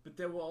 but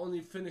they were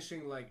only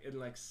finishing like in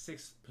like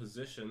sixth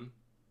position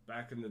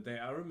back in the day.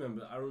 I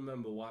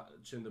remember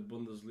watching the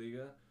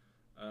Bundesliga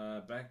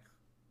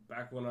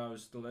back when I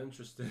was still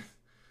interested.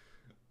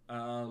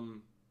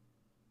 um,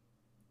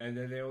 and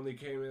then they only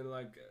came in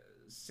like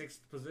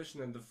sixth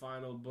position in the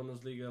final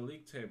Bundesliga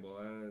league table,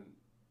 and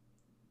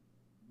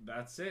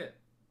that's it.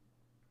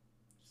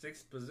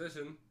 Sixth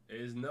position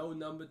is no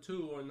number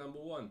two or number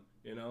one.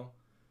 You know,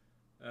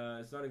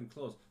 it's not even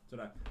close to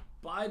that.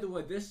 By the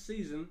way, this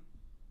season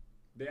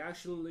they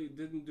actually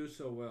didn't do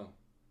so well.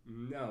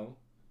 No,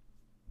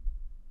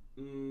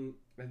 and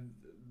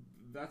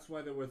that's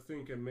why they were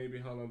thinking maybe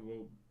Haaland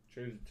will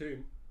change the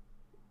team.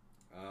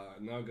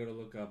 Now I gotta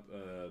look up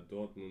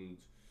Dortmund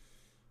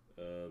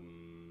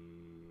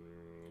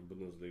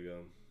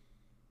Bundesliga.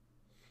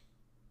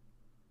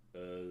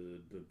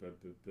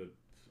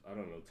 I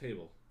don't know,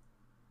 table.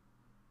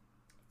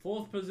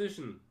 Fourth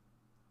position.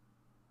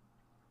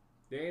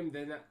 Damn,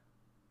 they're not.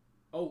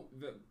 Oh,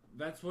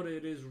 that's what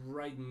it is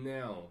right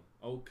now.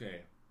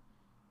 Okay.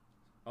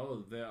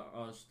 Oh, there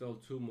are still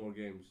two more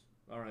games.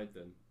 Alright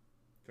then.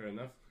 Fair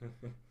enough.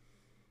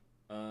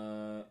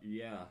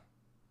 Yeah.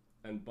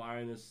 And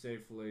Bayern is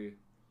safely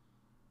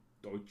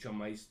Deutscher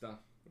Meister,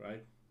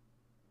 right?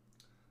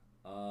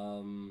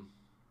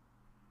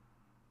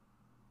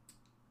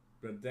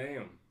 But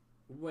damn.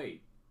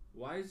 Wait.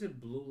 Why is it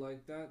blue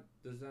like that?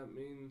 Does that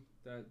mean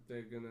that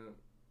they're gonna...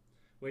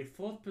 Wait,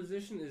 fourth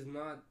position is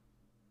not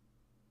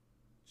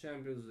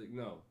Champions League.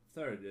 No,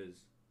 third is.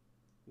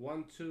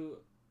 1, 2,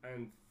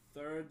 and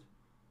third.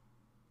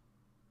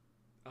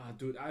 Ah,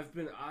 dude, I've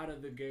been out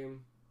of the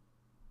game.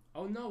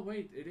 Oh no,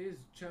 wait, it is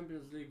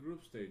Champions League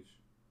group stage.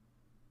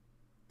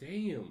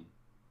 Damn.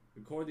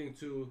 According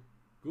to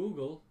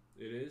Google,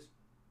 it is.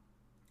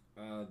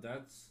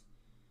 That's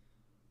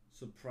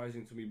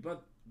surprising to me.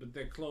 But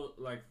they're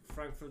like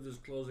Frankfurt is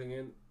closing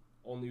in,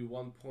 only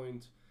 1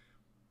 point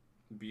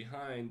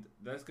behind.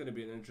 That's gonna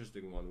be an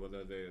interesting one,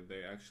 whether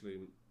they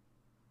actually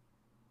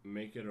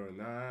make it or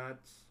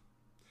not.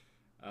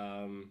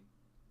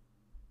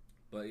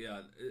 But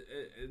yeah,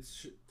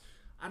 it's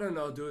I don't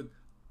know, dude.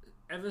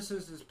 Ever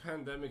since this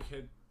pandemic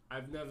hit,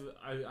 I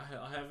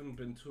haven't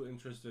been too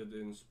interested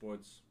in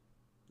sports.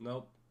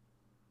 Nope.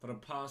 For the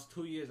past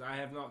 2 years, I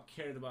have not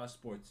cared about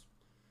sports,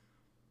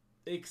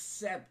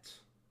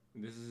 except,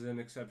 this is an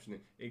exception,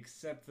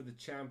 except for the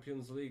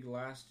Champions League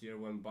last year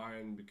when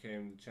Bayern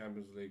became the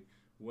Champions League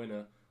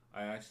winner.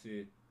 I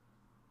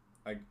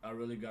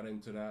really got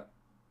into that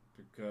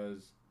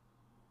because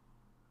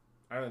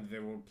I don't know, they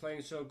were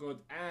playing so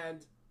good,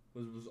 and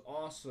what was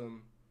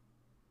awesome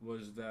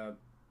was that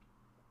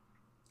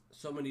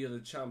so many of the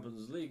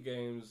Champions League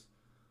games,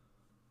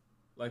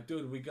 like,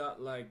 dude, we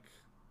got like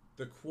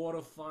the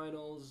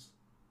quarterfinals,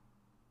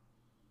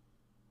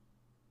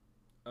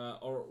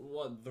 or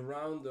what, the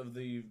round of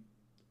the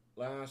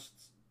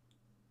last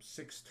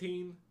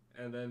 16,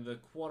 and then the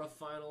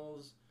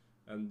quarterfinals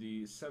and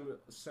the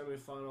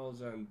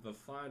semifinals and the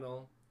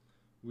final,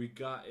 we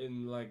got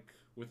in like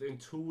within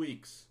 2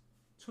 weeks.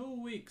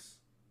 2 weeks,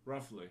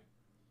 roughly.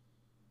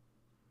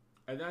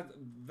 And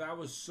that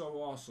was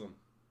so awesome.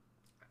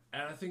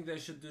 And I think they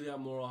should do that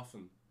more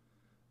often.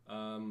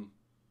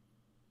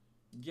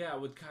 Yeah,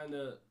 it would kind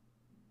of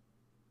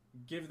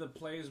give the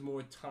players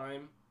more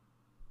time,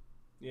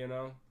 you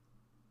know.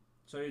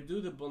 So you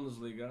do the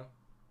Bundesliga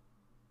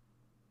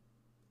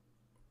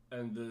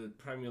and the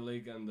Premier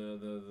League and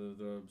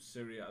the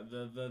Serie A,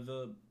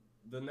 the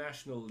the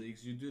national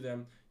leagues. You do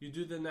them. You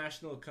do the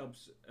national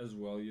cups as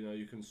well. You know,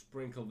 you can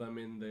sprinkle them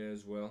in there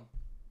as well.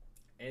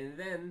 And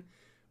then,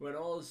 when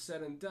all is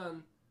said and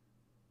done,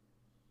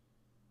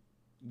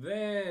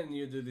 then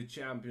you do the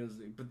Champions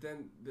League. But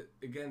then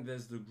again,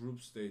 there's the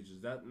group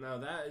stages. That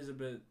is a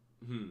bit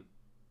because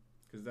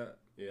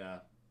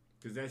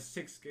because there's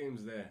 6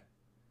 games there.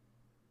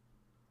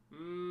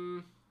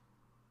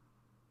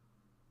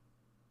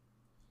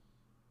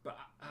 But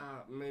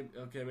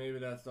maybe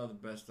that's not the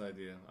best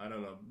idea. I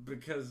don't know,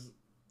 because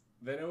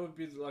then it would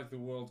be like the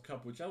World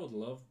Cup, which I would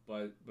love,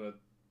 but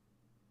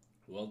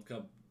World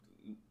Cup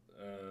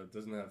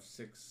doesn't have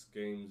 6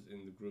 games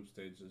in the group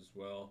stage as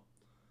well.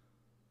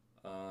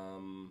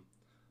 All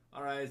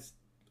right,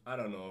 I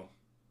don't know,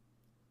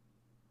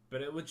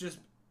 but it would just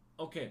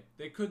okay.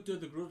 They could do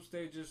the group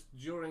stages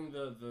during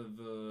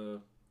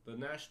the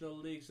national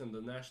leagues and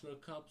the national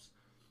cups,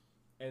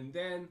 and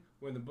then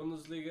when the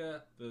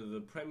Bundesliga,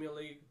 the Premier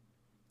League,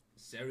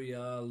 Serie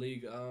A,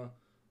 Liga,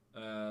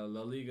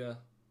 La Liga,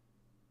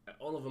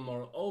 all of them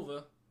are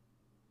over,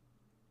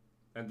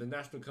 and the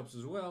national cups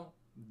as well,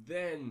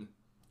 then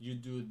you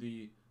do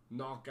the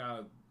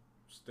knockout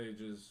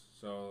stages.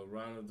 So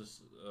round of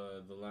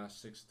the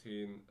last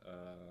 16,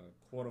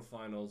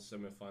 quarterfinals,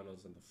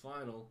 semifinals, and the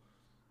final,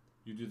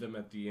 you do them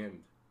at the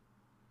end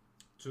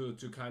to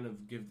kind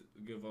of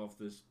give off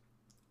this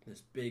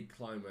big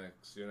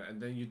climax, you know, and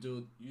then you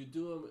do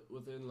them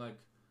within like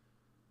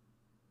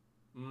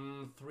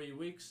 3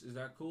 weeks. Is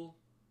that cool?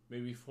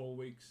 Maybe 4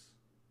 weeks.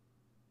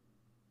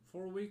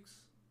 4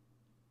 weeks.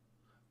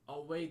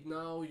 Oh wait,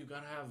 no, you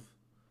gotta have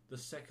the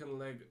second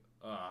leg.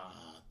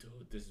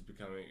 Dude, this is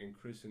becoming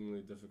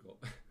increasingly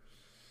difficult.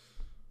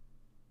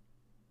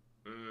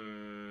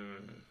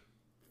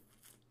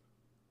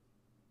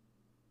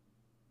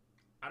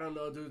 I don't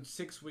know, dude.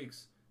 6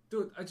 weeks,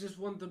 dude. I just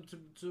want them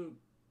to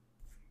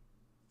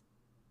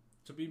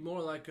be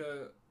more like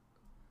a.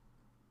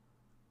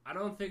 I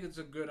don't think it's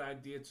a good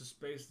idea to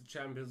space the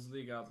Champions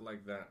League out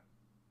like that.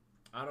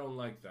 I don't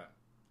like that.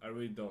 I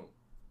really don't.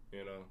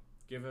 You know,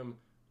 give him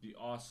the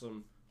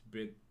awesome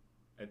bit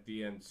at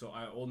the end, so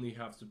I only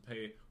have to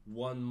pay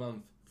 1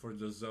 month for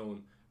the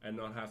zone and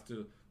not have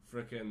to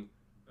frickin'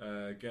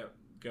 get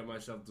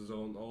myself the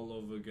zone all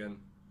over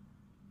again.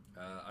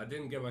 I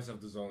didn't get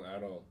myself the zone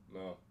at all.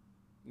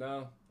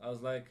 No. I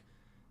was like,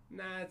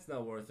 nah, it's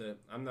not worth it.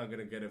 I'm not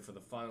gonna get it for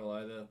the final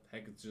either.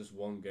 Heck, it's just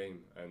 1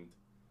 game and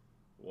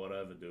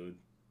whatever, dude.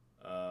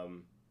 I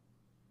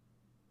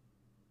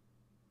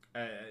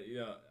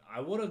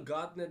would have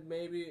gotten it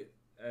maybe,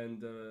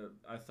 and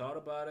I thought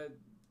about it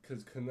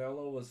because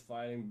Canelo was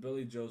fighting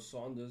Billy Joe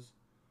Saunders,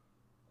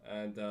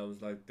 and I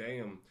was like,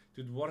 damn,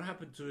 dude, what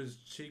happened to his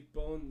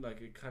cheekbone?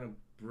 Like, it kind of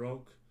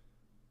broke.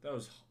 That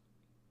was,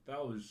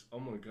 oh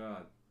my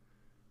god.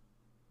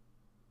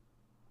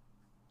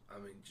 I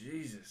mean,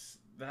 Jesus,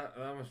 that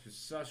must be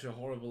such a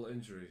horrible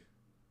injury,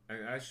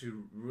 and actually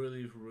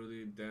really,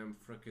 really damn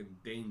freaking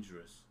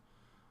dangerous.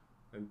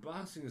 And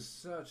boxing is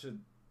such a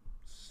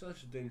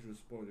dangerous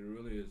sport. It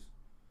really is.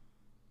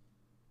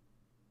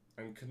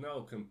 And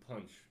Canelo can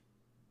punch.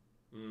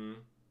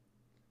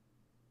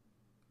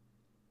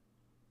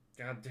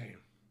 God damn.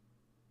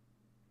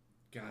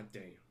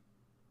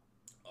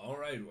 All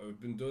right,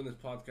 we've been doing this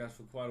podcast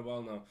for quite a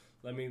while now.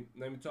 Let me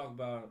talk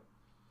about.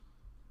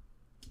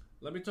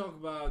 Let me talk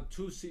about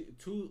two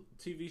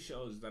TV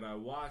shows that I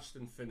watched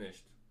and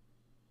finished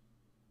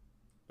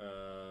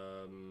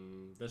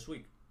this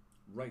week.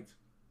 Right.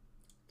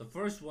 The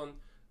first one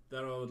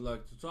that I would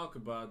like to talk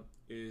about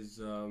is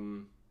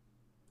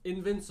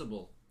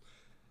Invincible.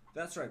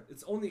 That's right.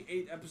 It's only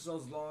 8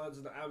 episodes long. It's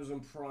an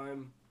Amazon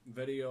Prime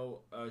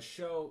Video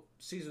show,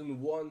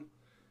 season 1,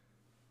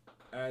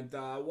 and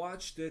I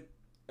watched it,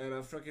 and I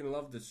freaking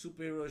loved it.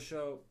 Superhero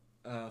show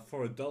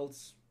for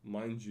adults,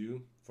 mind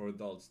you, for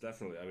adults,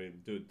 definitely. I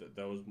mean, dude,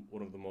 that was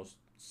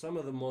some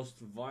of the most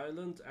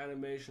violent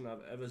animation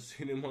I've ever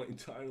seen in my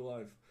entire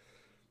life.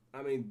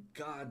 I mean,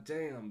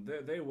 goddamn,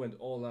 they went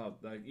all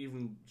out, like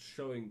even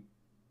showing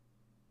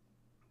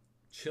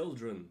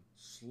children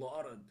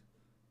slaughtered,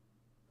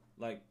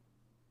 like,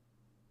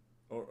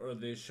 or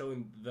they're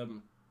showing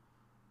them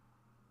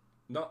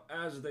not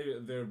as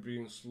they're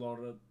being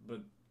slaughtered,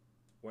 but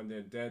when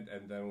they're dead,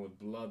 and then with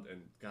blood,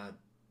 and god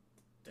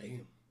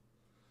damn.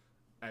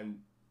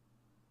 And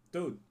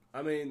dude,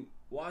 I mean,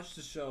 watch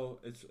the show.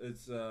 It's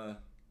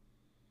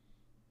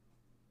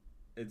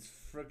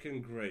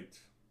freaking great.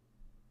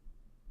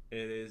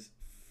 It is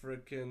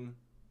freaking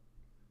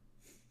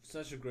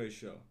such a great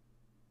show.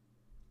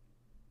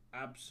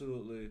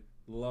 Absolutely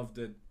loved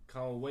it.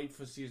 Can't wait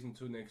for season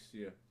 2 next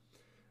year.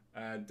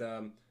 And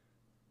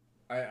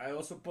I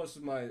also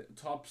posted my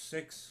top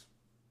 6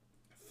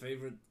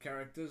 favorite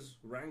characters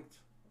ranked.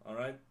 All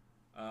right.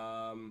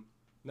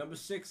 Number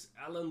 6,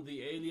 Alan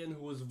the Alien,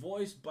 who was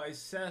voiced by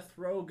Seth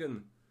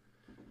Rogen.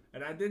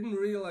 And I didn't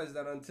realize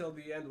that until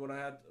the end when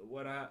I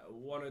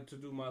wanted to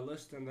do my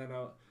list, and then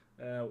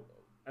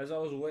as I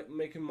was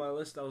making my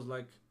list, I was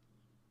like,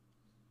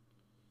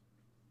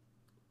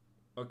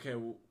 okay,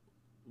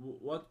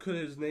 what could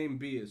his name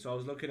be? So I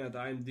was looking at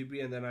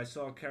IMDb, and then I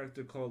saw a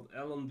character called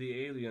Ellen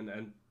the Alien,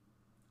 and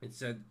it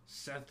said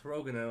Seth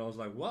Rogen, and I was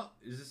like, "What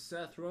is this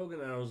Seth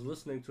Rogen?" And I was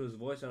listening to his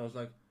voice, and I was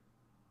like,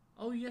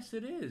 "Oh yes,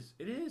 it is.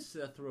 It is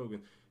Seth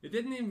Rogen." It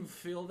didn't even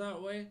feel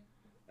that way.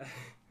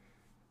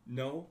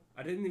 No,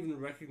 I didn't even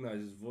recognize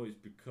his voice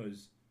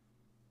because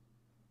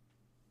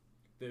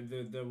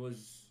there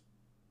was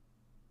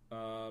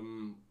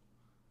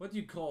what do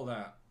you call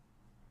that?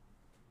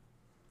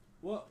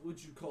 What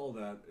would you call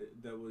that?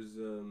 There was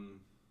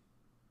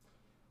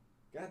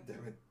God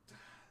damn it,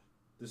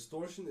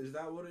 distortion. Is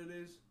that what it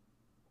is?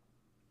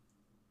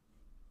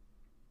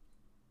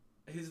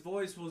 His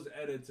voice was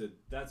edited.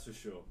 That's for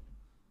sure.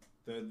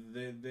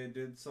 They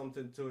did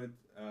something to it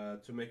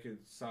to make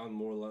it sound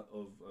more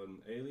of an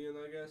alien,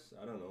 I guess.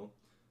 I don't know.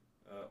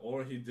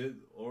 Or he did,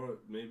 or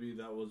maybe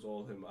that was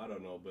all him. I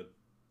don't know, but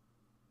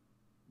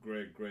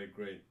great, great,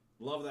 great.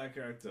 Love that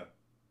character.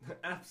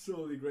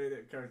 Absolutely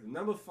great character.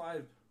 Number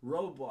 5,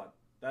 Robot.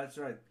 That's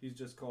right. He's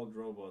just called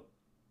Robot.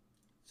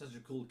 Such a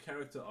cool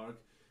character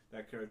arc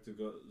that character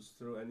goes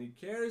through, and he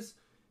cares.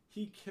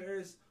 He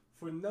cares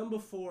for number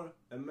 4,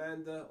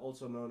 Amanda,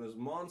 also known as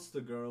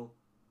Monster Girl.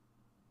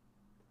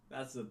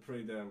 That's a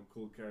pretty damn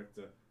cool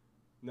character.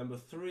 Number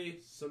 3,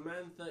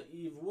 Samantha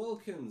Eve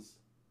Wilkins.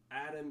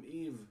 Adam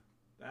Eve.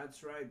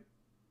 That's right.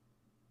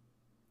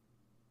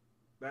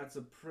 That's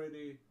a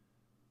pretty...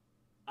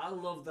 I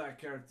love that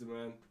character,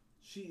 man.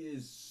 She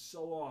is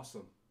so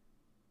awesome.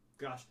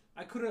 Gosh,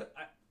 I could have...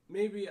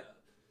 Maybe...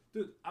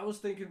 Dude, I was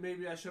thinking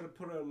maybe I should have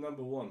put her at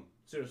number 1.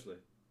 Seriously.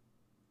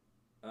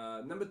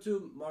 Number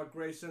 2, Mark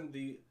Grayson,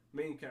 the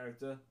main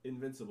character,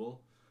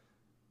 Invincible.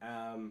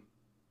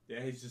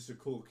 Yeah, he's just a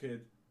cool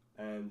kid.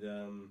 And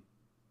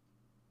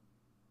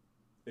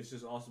it's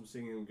just awesome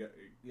seeing him get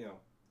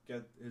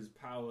his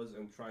powers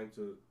and trying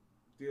to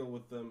deal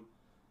with them.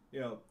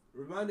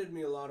 Reminded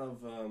me a lot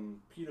of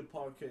Peter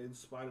Parker in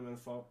Spider-Man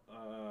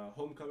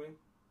Homecoming.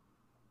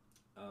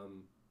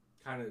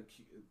 Kind of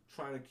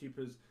trying to keep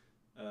his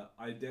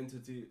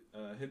identity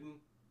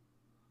hidden,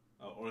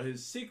 or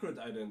his secret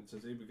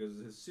identity, because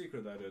his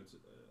secret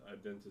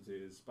identity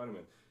is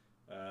Spider-Man.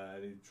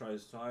 And he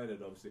tries to hide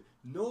it, obviously.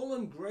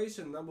 Nolan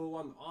Grayson, number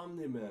 1,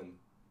 Omni-Man,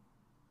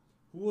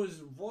 who was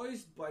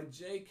voiced by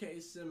J.K.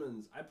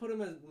 Simmons. I put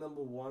him at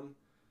number 1.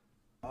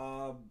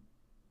 I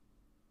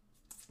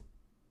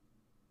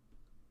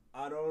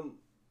don't...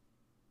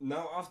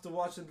 Now, after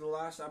watching the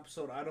last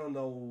episode, I don't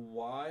know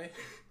why.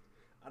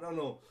 I don't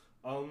know.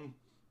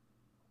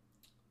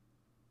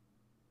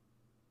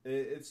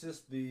 It's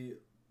just the...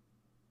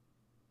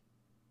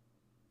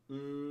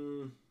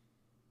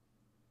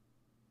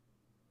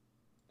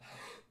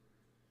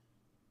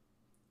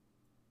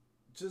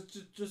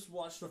 Just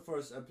watch the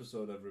first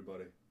episode,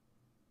 everybody.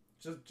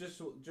 Just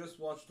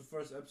watch the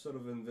first episode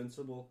of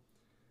Invincible,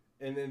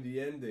 and then the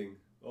ending.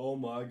 Oh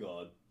my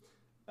god.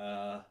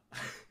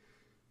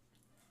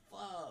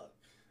 Fuck.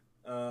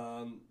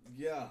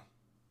 Yeah.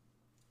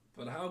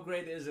 But how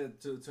great is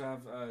it to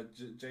have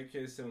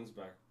J.K. Simmons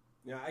back?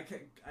 Yeah, I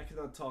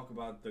cannot talk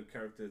about the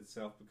character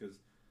itself because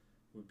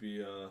it would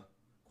be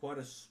quite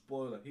a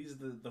spoiler. He's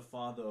the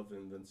father of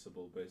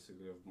Invincible,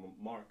 basically, of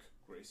Mark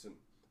Grayson,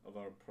 of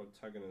our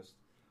protagonist.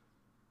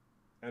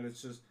 And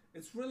it's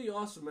really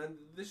awesome, man.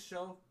 This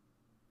show,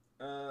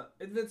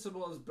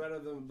 Invincible is better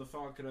than The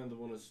Falcon and the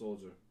Winter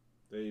Soldier.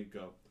 There you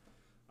go.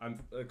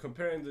 I'm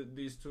comparing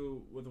these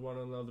two with one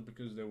another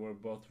because they were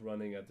both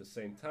running at the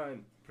same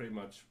time, pretty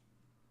much.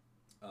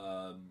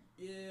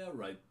 Yeah,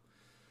 right.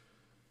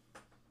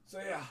 So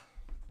yeah.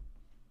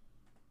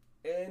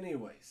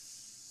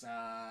 Anyways,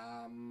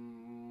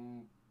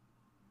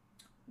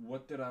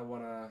 what did I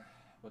wanna?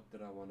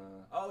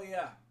 Oh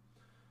yeah.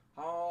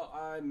 How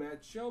I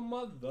Met Your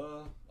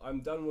Mother.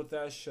 I'm done with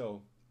that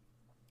show.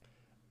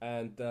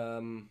 And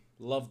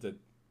loved it.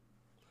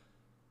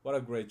 What a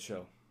great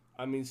show.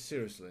 I mean,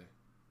 seriously.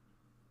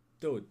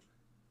 Dude.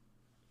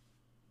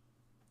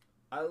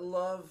 I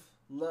love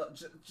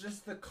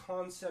just the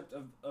concept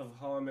of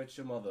How I Met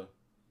Your Mother.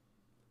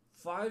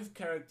 5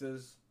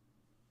 characters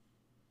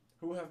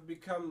who have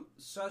become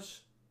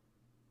such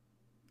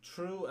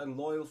true and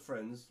loyal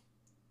friends.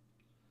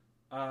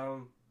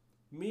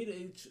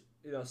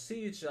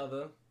 See each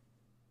other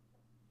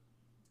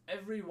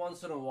every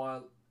once in a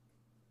while,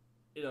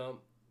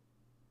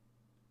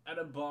 at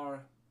a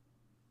bar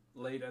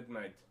late at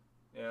night,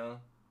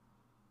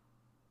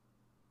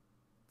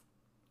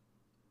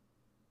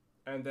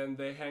 and then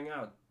they hang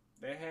out.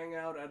 They hang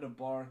out at a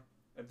bar,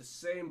 at the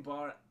same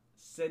bar,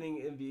 sitting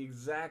in the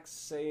exact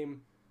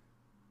same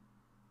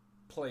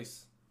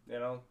place,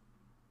 at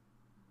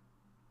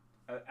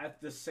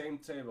the same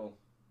table,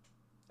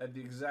 at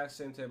the exact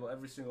same table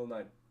every single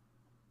night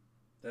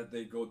that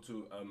they go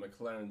to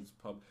McLaren's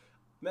pub.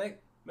 Man,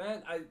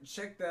 I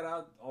checked that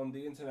out on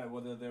the internet,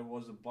 whether there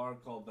was a bar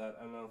called that,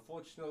 and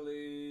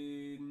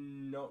unfortunately,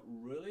 not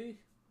really.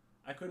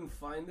 I couldn't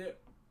find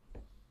it.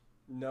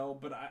 No,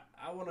 but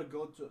I want to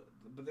go to...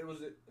 But it was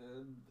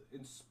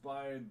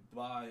inspired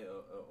by...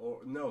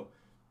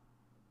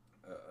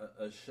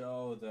 a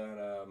show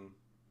that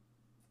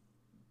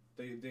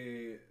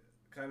they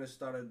kind of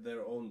started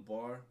their own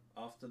bar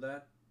after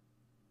that.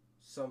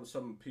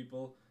 Some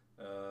people,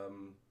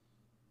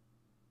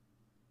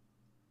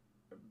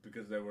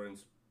 because they were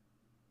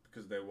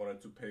because they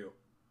wanted to pay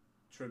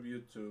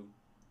tribute to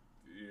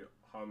the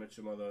How I Met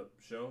Your Mother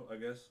show, I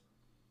guess.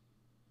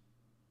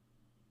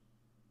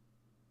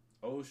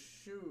 Oh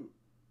shoot!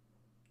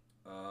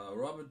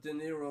 Robert De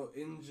Niro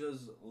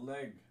injures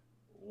leg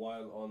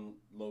while on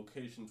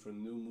location for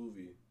new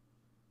movie.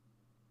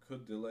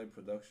 Could delay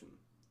production.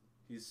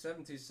 He's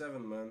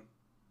 77, man.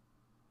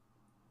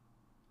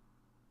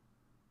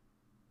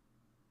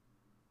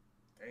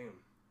 Damn.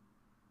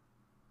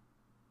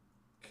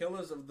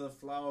 Killers of the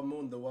Flower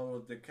Moon, the one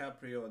with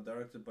DiCaprio and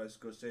directed by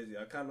Scorsese.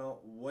 I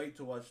cannot wait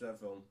to watch that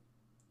film.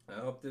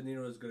 I hope De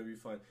Niro is going to be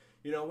fine.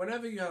 You know,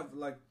 whenever you have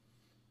like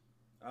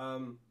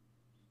an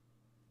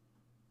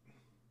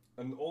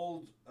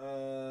old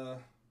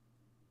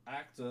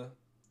actor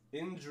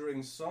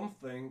injuring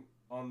something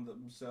on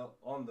them,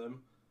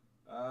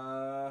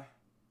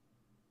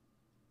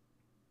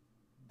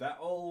 that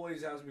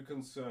always has me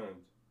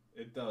concerned.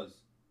 It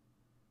does,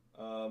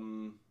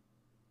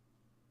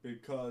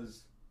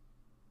 because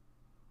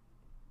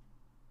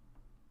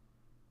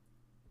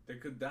they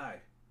could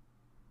die,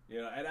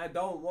 you know, and I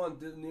don't want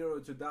De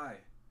Niro to die.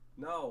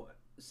 No,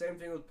 same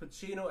thing with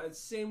Pacino, and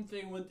same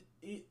thing with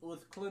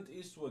Clint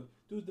Eastwood.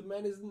 Dude, the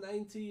man is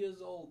 90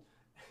 years old,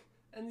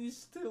 and he's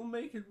still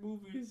making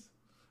movies.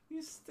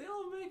 He's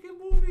still making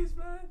movies,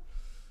 man.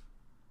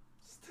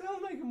 Still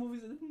making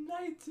movies at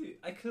 90.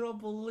 I cannot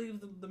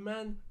believe the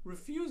man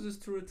refuses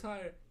to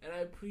retire, and I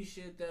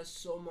appreciate that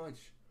so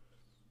much.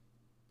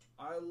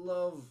 I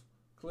love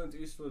Clint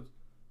Eastwood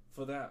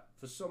for that,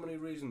 for so many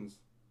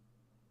reasons.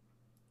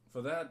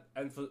 For that,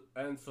 and for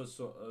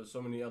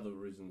so many other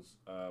reasons.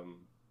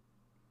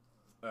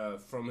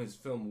 From his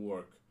film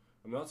work.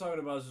 I'm not talking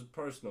about his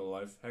personal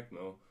life. Heck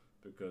no,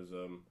 because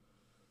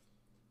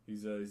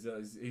he's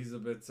a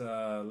bit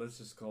let's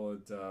just call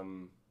it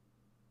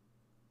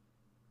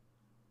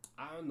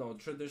I don't know,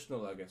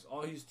 traditional, I guess.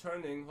 Oh, he's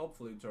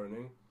hopefully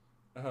turning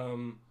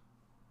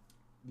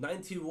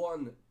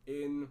 91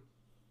 in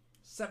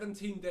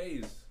 17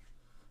 days.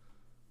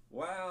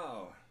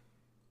 Wow,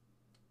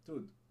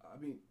 dude. I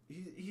mean,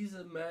 he's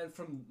a man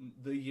from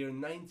the year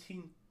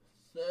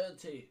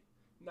 1930.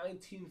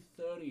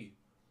 1930.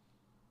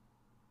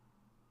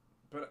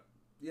 But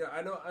yeah,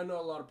 I know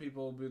a lot of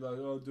people will be like,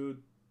 "Oh,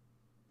 dude,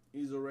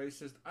 he's a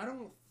racist." I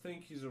don't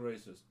think he's a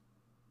racist.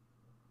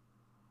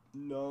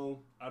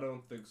 No, I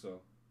don't think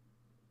so.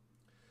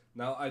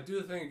 Now, I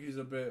do think he's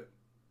a bit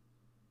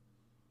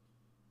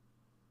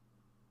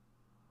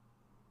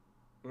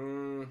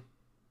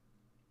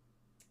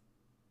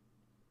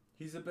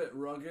he's a bit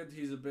rugged,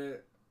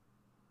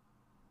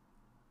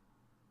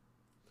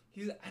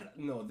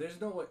 no,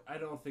 there's no way. I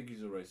don't think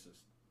he's a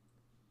racist.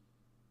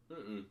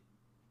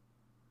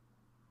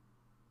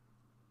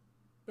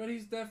 But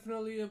he's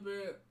definitely a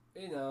bit,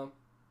 you know,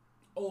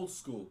 old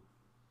school.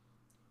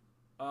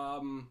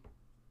 A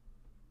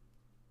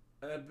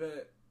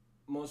bit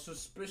more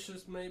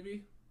suspicious,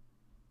 maybe.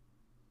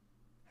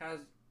 Has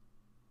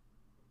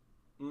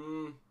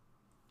some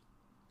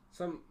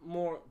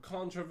more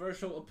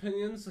controversial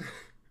opinions.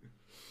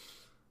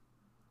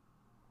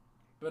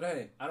 But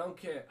hey, I don't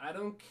care. I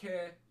don't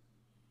care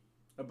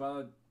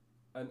about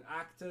an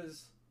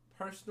actor's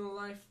personal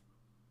life.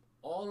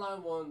 All I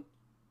want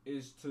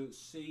is to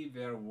see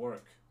their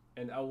work,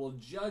 and I will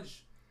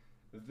judge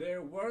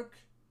their work,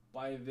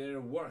 by their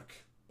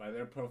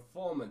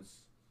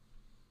performance.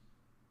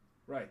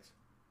 Right.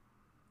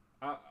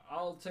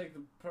 I'll take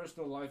the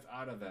personal life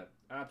out of that.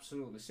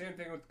 Absolutely. Same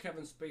thing with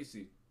Kevin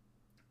Spacey.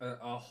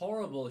 A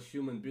horrible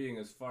human being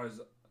as far as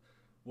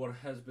what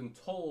has been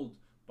told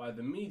by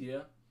the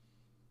media.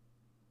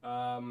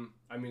 I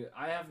mean,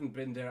 I haven't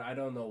been there. I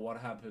don't know what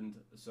happened,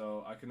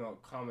 so I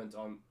cannot comment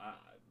on.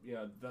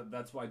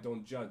 That's why I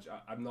don't judge.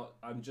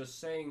 I'm just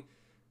saying,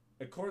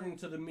 according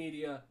to the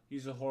media,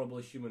 he's a horrible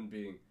human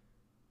being.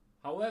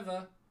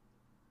 However,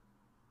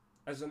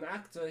 as an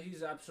actor,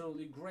 he's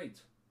absolutely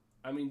great.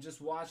 I mean, just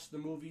watch the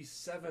movie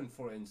Seven,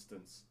 for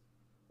instance,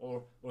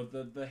 or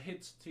the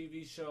hit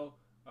TV show,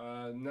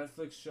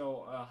 Netflix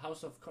show,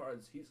 House of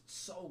Cards. He's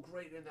so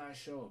great in that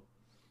show.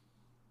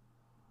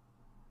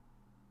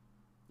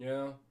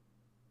 Yeah,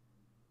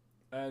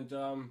 and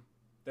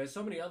there's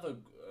so many other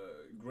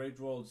great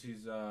roles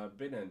he's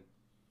been in.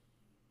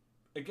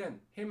 Again,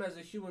 him as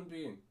a human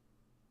being,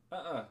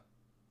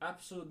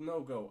 absolute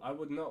no-go. I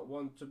would not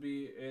want to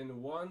be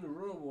in one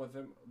room with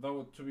him.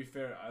 Though, to be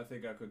fair, I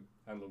think I could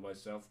handle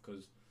myself,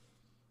 because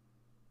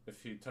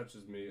if he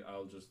touches me,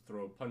 I'll just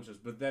throw punches.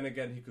 But then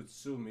again, he could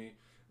sue me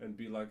and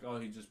be like, "Oh,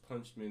 he just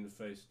punched me in the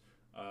face."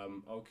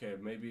 Okay,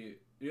 maybe,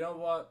 you know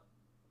what?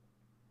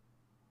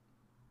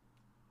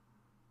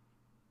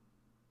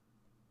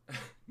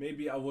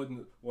 Maybe I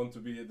wouldn't want to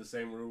be in the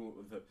same room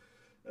with him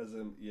as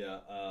him. Yeah,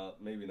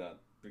 maybe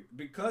not.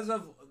 Because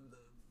of,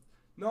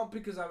 not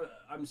because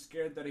I'm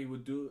scared that he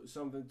would do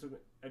something to me,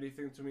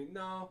 anything to me.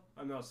 No,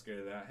 I'm not scared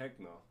of that. Heck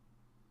no.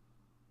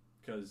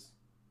 Because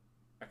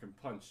I can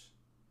punch.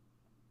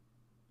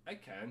 I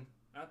can,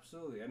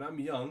 absolutely. And I'm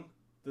young.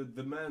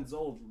 The man's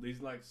old. He's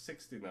like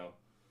 60 now.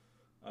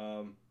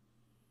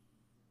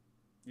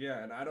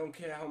 Yeah, and I don't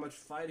care how much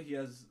fight he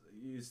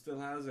still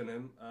has in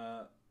him.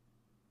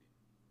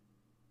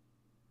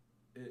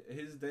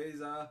 His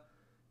days are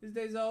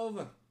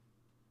over.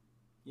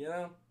 You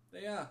know,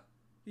 they are.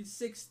 He's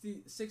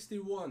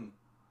 61.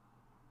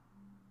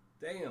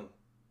 Damn.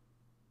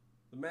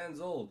 The man's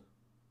old.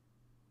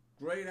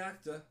 Great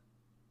actor.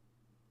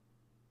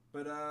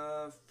 But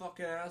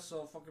fucking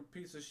asshole, fucking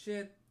piece of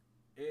shit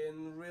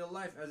in real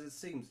life, as it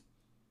seems.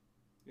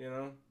 You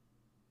know?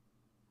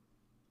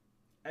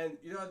 And,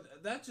 you know,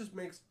 that just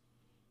makes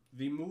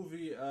the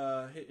movie,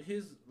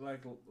 his,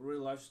 like,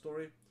 real life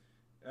story,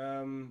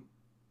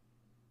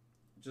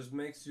 just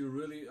makes you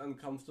really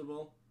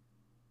uncomfortable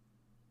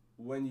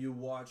when you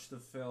watch the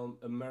film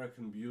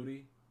American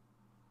Beauty.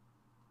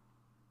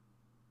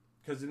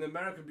 Because in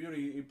American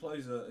Beauty, he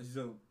plays a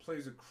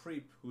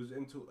creep who's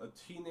into a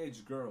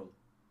teenage girl.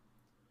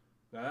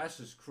 Now that's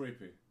just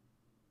creepy.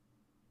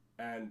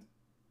 And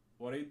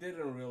what he did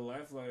in real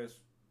life, like, is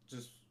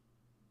just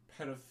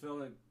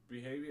pedophilic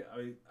behavior. I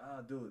mean,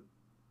 dude.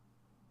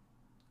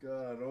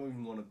 God, I don't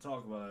even want to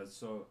talk about it. It's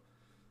so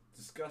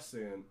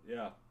disgusting. And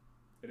yeah,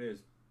 it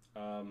is.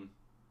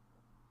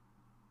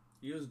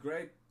 He was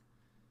great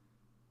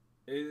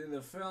in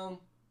the film,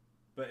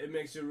 but it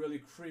makes you really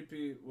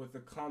creepy with the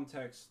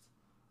context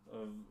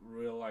of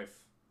real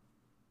life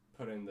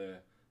put in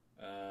there.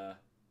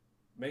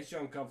 Makes you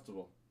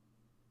uncomfortable.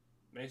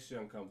 Makes you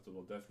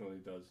uncomfortable, definitely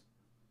does.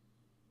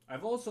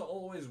 I've also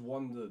always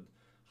wondered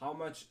how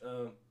much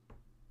a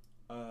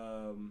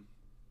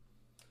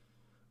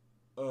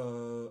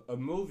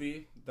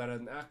movie that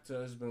an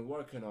actor has been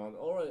working on,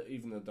 or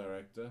even a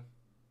director,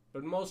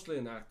 but mostly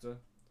an actor,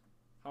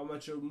 how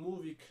much a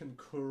movie can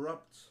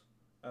corrupt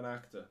an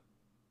actor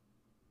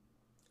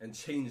and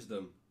change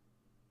them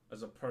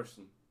as a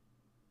person.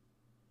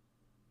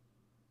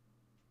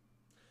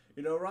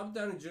 You know, Robert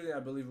Downey Jr., I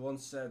believe,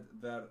 once said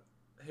that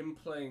him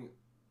playing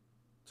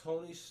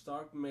Tony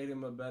Stark made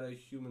him a better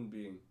human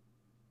being.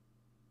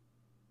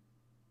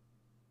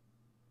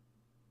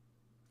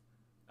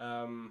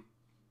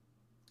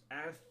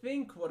 I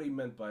think what he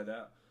meant by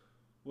that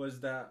was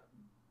that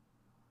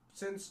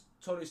since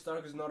Tony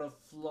Stark is not a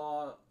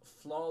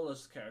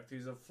flawless character,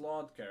 he's a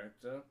flawed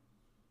character,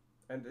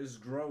 and is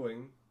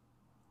growing,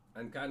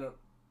 and kind of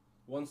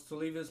wants to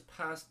leave his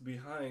past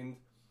behind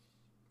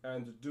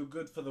and do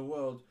good for the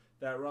world,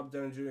 that Rob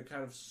Downey Jr.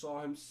 kind of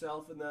saw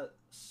himself in that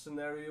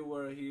scenario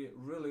where he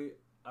really,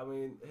 I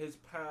mean, his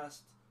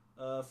past,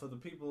 for the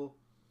people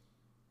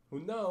who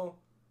know,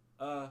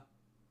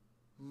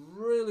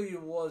 really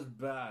was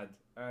bad.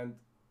 And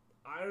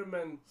Iron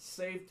Man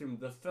saved him,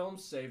 the film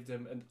saved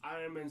him, and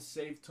Iron Man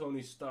saved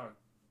Tony Stark.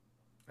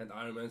 And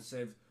Iron Man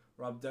saved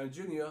Rob Downey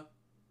Jr.,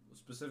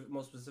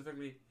 more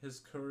specifically, his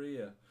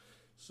career.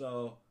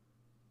 So,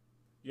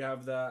 you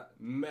have that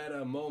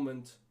meta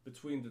moment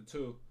between the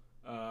two.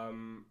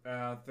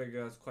 I think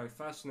that's quite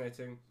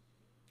fascinating.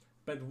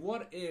 But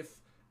what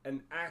if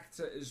an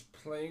actor is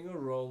playing a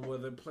role where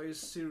they play a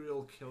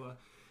serial killer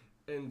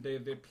and they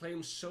play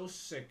him so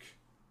sick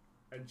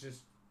and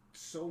just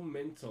so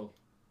mental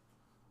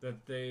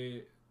that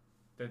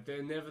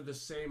they're never the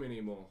same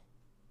anymore?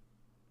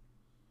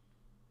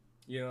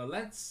 You know,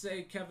 let's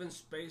say Kevin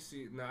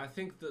Spacey. Now, I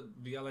think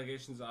that the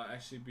allegations are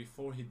actually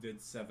before he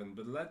did Seven,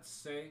 but let's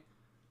say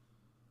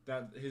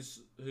that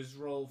his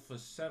role for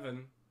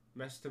Seven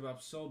messed him up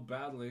so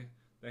badly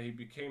that he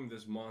became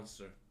this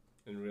monster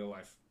in real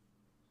life.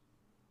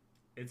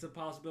 It's a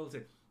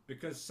possibility,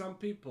 because some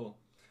people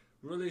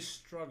really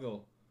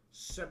struggle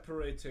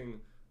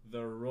separating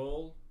their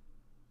role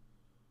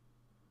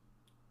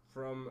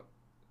from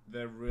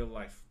their real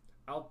life.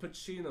 Al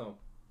Pacino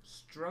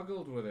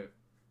struggled with it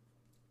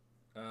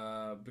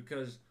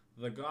because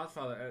The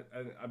Godfather,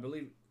 and I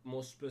believe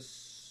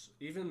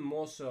even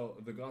more so,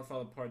 The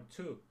Godfather Part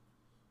 2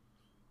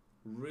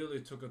 really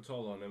took a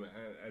toll on him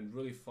and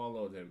really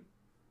followed him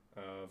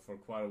for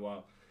quite a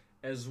while,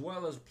 as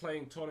well as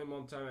playing Tony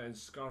Montana in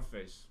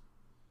Scarface.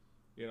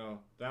 You know,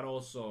 that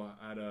also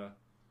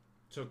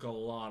took a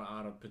lot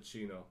out of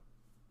Pacino,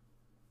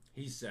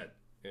 he said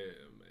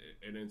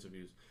in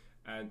interviews.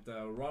 And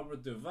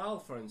Robert Duvall,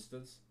 for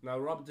instance. Now,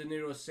 Robert De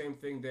Niro, same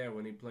thing there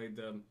when he played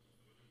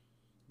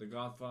the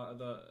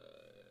Godfather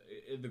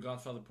in The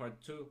Godfather Part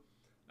 2.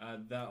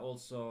 That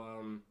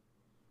also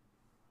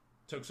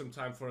took some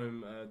time for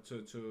him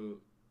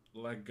to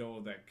let go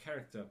of that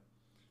character.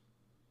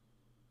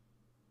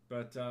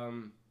 But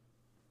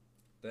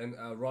then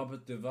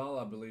Robert Duvall,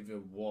 I believe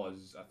it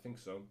was, I think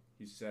so,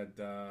 he said,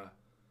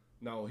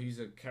 no, he's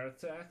a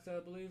character actor,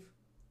 I believe.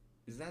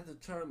 Is that the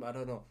term? I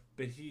don't know.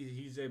 But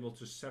he's able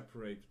to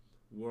separate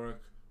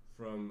work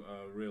from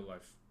real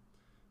life.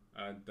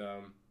 And,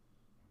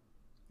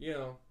 you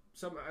know,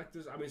 some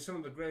actors, I mean, some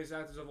of the greatest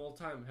actors of all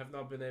time have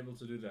not been able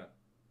to do that.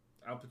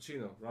 Al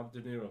Pacino, Robert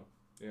De Niro,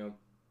 you know,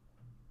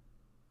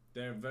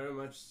 they're very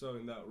much so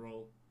in that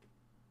role.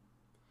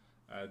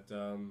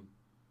 And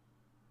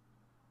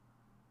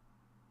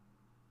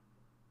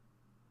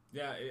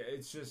yeah,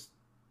 it's just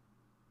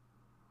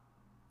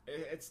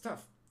it's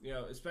tough, you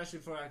know, especially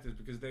for actors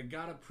because they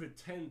gotta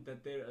pretend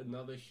that they're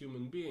another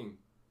human being,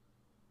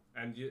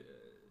 and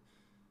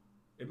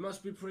it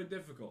must be pretty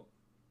difficult.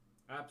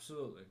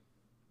 Absolutely.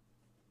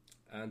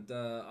 And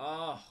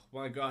oh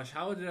my gosh,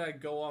 how did I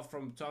go off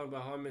from talking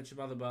about How I Met Your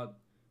Mother? About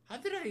how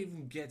did I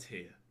even get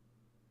here?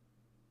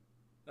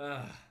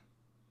 Uh,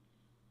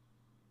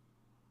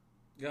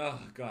 oh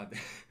God,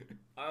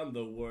 I'm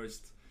the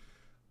worst.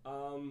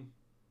 Um,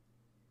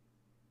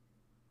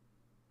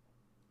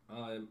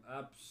 I'm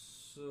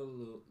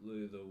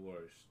absolutely the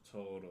worst.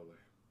 Totally.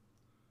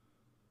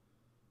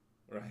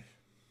 Right.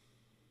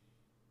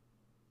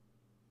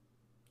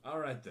 All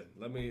right then.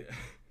 Let me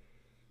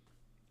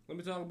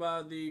talk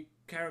about the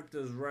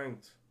characters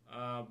ranked.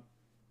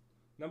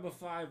 Number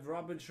five,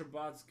 Robin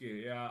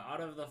Scherbatsky. Yeah,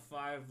 out of the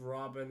five,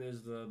 Robin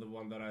is the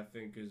one that I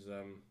think is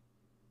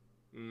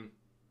mm,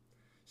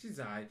 she's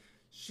high.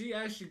 She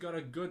actually got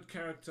a good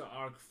character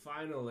arc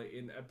finally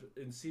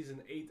in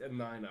season 8 and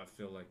 9. I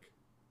feel like,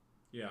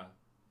 yeah,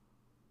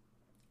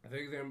 I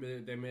think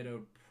they made a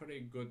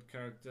pretty good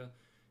character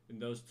in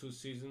those 2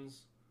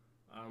 seasons.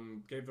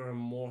 Gave her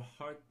more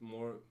heart,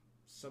 more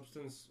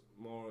substance,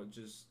 more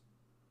just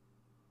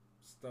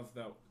stuff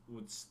that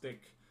would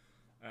stick,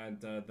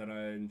 and that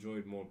I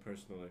enjoyed more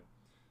personally.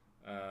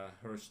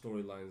 Her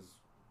storylines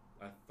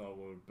I thought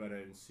were better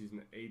in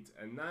season 8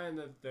 and 9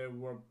 than they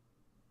were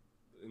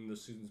in the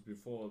seasons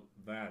before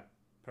that.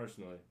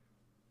 Personally,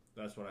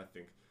 that's what I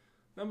think.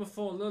 Number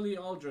 4, Lily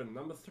Aldrin.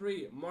 Number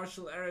 3,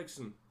 Marshall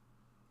Erickson.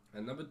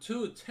 And number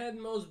 2, Ted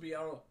Mosby,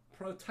 our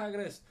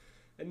protagonist.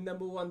 And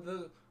number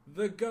 1,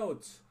 the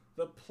GOAT,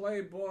 the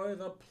playboy,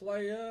 the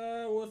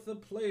player with the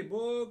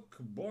playbook,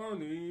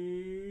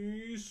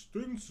 Barney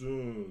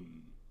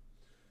Stinson.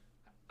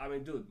 I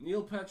mean, dude,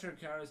 Neil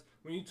Patrick Harris.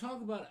 When you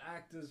talk about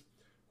actors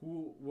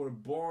who were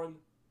born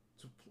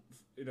to,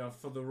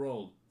 for the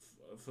role,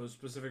 for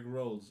specific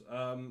roles,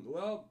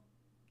 well,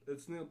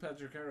 it's Neil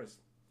Patrick Harris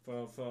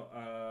for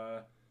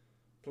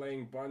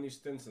playing Barney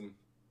Stinson.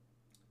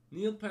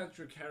 Neil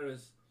Patrick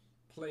Harris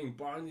playing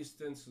Barney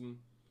Stinson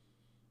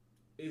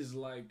is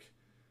like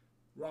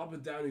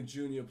Robert Downey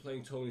Jr.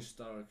 playing Tony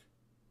Stark,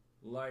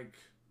 like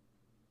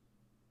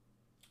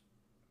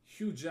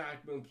Hugh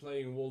Jackman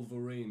playing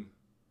Wolverine,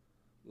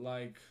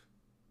 like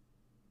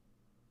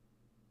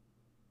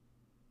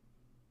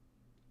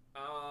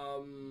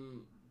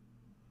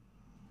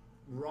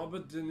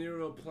Robert De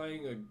Niro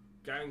playing a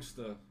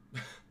gangster,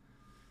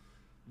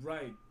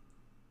 right?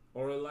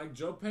 Or like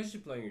Joe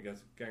Pesci playing a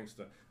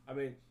gangster. I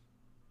mean,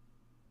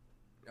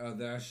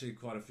 there are actually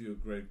quite a few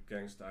great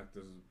gangster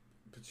actors.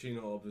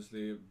 Pacino,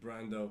 obviously,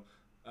 Brando,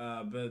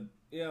 but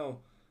you know,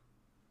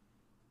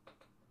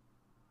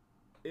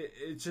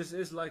 it just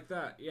is like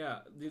that. Yeah,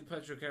 Neil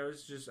Patrick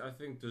Harris just I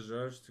think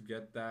deserves to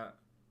get that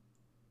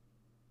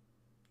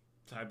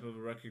type of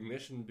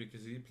recognition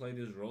because he played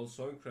his role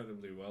so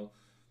incredibly well.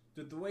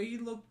 The way he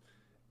looked,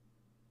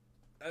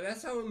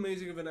 that's how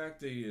amazing of an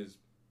actor he is.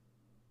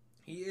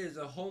 He is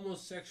a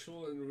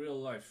homosexual in real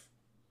life,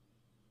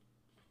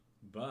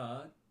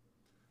 but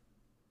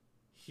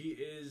he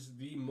is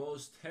the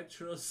most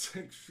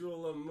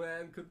heterosexual a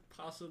man could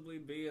possibly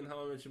be in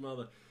How I Met Your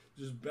Mother.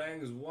 Just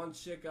bangs one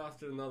chick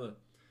after another,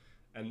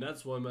 and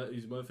that's why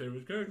he's my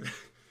favorite character.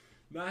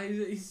 Nah,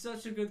 he's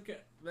such a good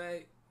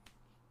man.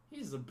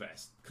 He's the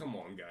best. Come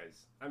on,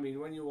 guys. I mean,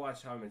 when you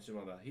watch How I Met Your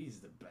Mother, he's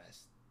the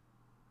best.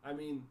 I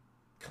mean,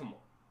 come on.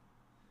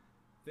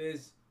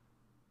 There's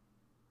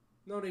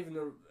not even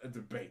a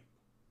debate.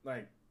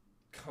 Like,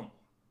 come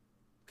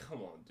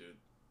on, dude.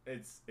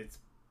 It's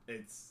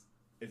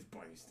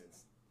Barney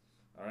Stinson.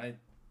 All right.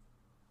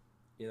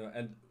 You know,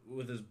 and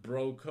with his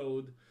bro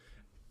code,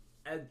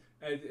 and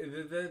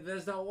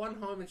there's that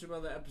one How I Met Your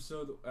Mother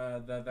episode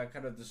that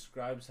kind of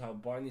describes how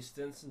Barney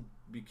Stinson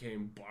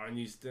became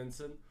Barney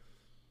Stinson,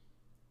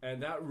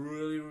 and that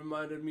really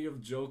reminded me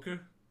of Joker.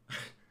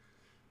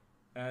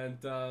 And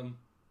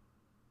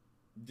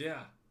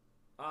yeah,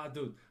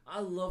 dude,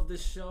 I love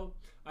this show.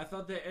 I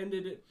thought they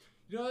ended it.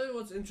 You know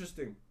what's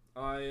interesting?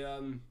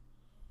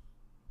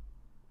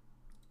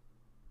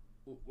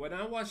 When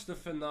I watched the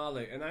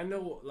finale, and I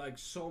know like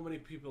so many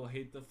people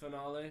hate the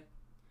finale.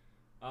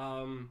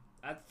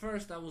 At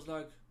first I was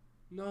like,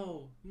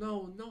 no,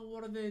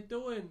 what are they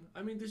doing?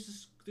 I mean, this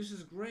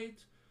is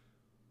great,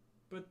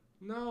 but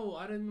no,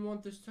 I didn't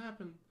want this to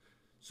happen.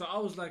 So I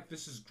was like,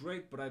 this is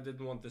great, but I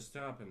didn't want this to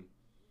happen.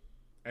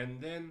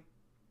 And then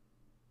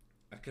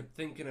I kept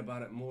thinking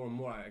about it more and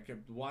more. I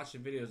kept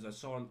watching videos. I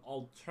saw an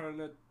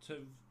alternate.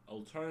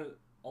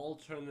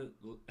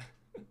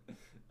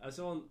 I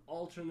saw an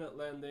alternate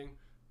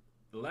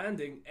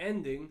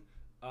ending,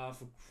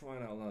 for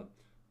crying out loud,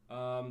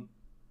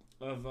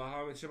 of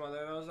How I Met Your Mother,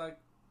 and I was like,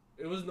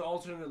 it was an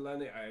alternate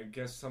landing. I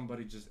guess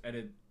somebody just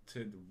edited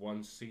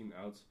one scene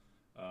out,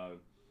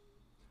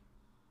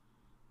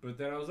 but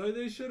then I was like,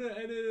 they should have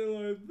edited it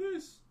like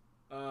this,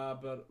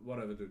 but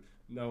whatever, dude.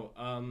 No,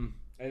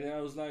 and then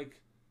I was like,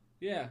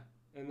 yeah,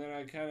 and then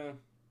I kind of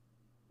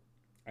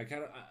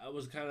I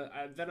was kind of,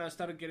 then I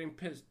started getting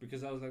pissed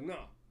because I was like, no,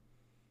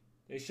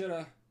 they should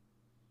have,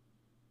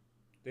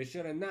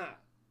 not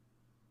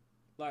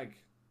like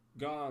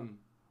gone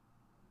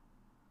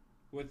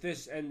with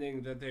this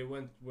ending that they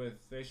went with.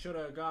 They should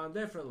have gone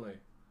differently.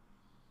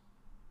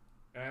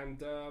 And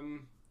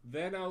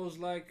then I was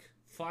like,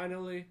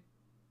 finally,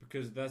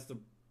 because that's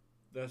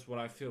what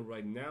I feel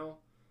right now.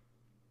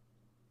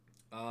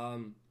 I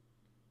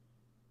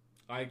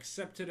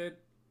accepted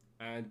it,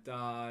 and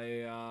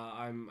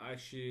I'm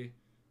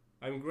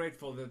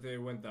grateful that they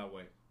went that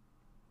way.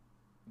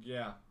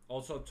 Yeah.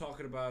 Also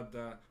talking about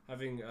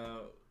having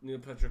Neil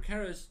Patrick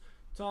Harris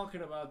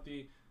talking about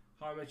the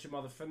How I Met Your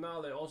Mother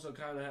finale also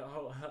kind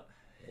of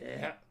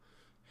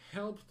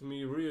helped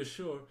me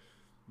reassure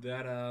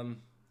that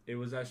it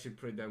was actually a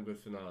pretty damn good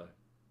finale.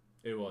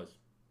 It was.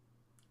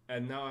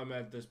 And now I'm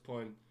at this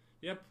point.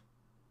 Yep.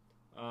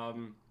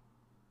 Um,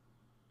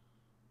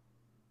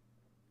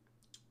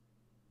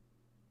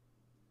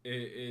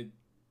 it,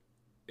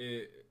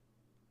 it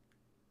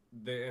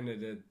they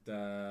ended it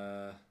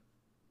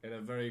in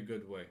a very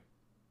good way.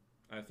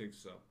 I think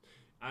so.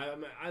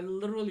 I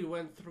literally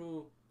went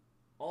through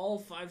all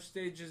 5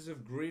 stages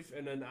of grief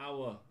in an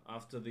hour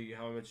after the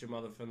How I Met Your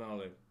Mother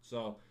finale.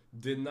 So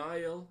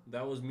denial,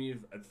 that was me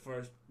at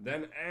first.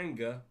 Then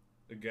anger,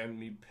 again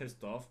me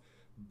pissed off.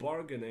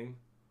 Bargaining.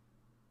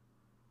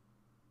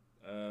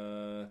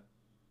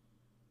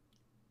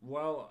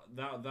 Well,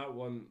 that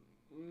one.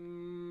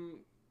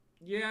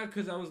 Yeah,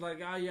 because I was like,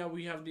 yeah,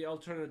 we have the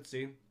alternate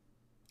scene.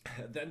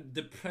 Then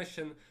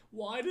depression.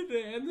 Why did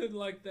it end it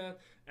like that?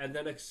 And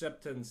then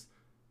acceptance.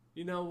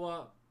 You know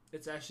what?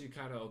 It's actually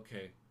kind of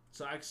okay.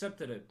 So I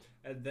accepted it,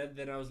 and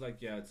then I was like,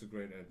 yeah, it's a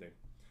great ending.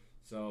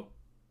 So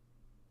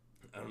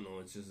I don't know.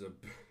 It's just a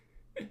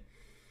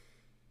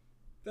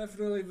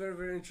definitely very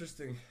very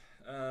interesting.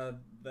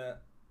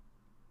 That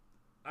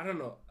I don't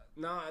know.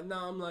 Now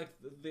I'm like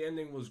the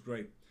ending was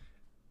great,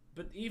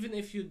 but even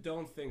if you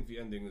don't think the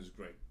ending is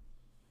great,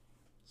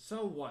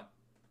 so what?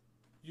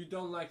 You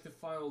don't like the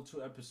final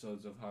 2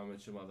 episodes of How I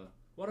Met Your Mother.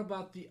 What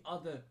about the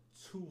other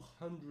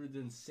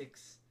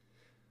 206?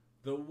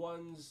 The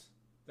ones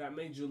that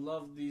made you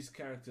love these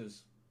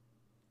characters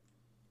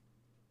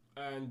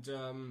and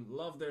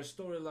love their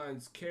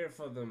storylines, care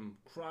for them,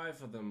 cry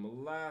for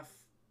them, laugh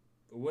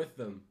with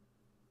them.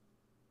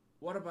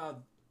 What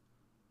about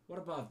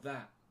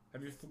that?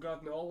 Have you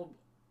forgotten all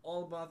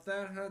about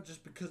that, huh?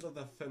 Just because of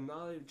the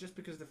finale, just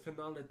because the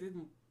finale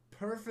didn't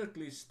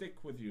perfectly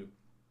stick with you.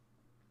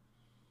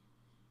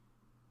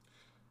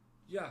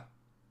 Yeah.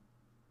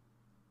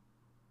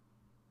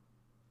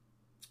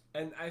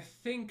 And I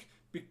think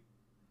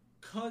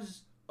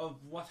because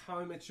of what How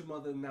I Met Your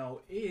Mother now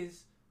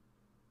is,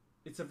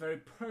 it's a very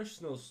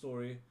personal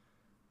story,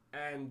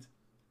 and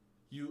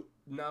you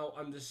now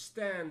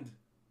understand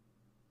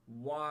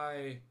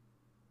why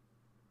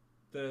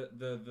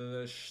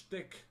the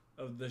shtick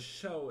of the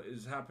show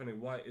is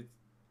happening, why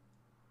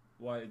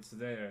it's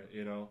there,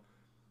 you know.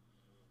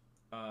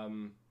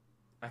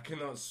 I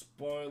cannot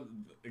spoil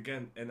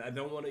again, and I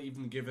don't want to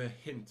even give a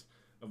hint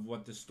of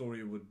what the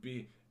story would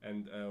be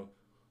and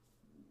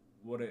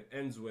what it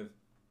ends with.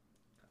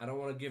 I don't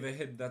want to give a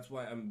hint. That's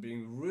why I'm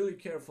being really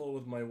careful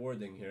with my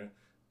wording here.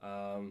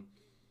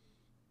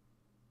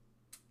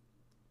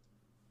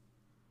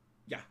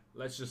 Yeah,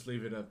 let's just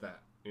leave it at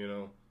that. You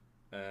know,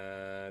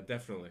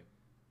 definitely.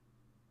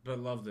 But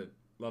loved it,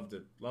 loved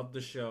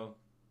the show.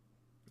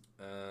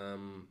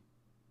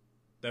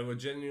 There were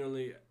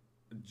genuinely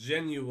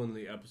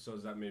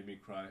episodes that made me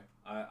cry.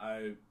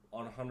 I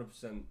on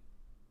 100%.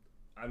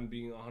 I'm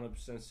being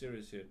 100%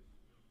 serious here,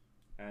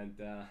 and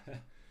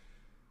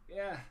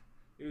yeah,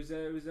 it was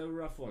a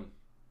rough one.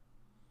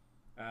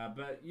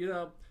 But you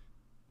know,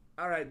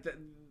 all right,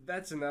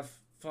 that's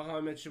enough for How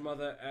I Met Your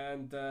Mother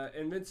and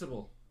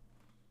Invincible.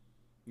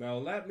 Now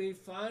let me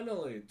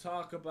finally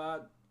talk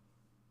about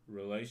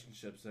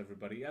relationships,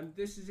 everybody, and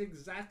this is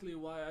exactly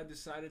why I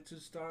decided to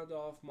start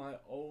off my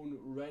own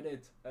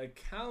Reddit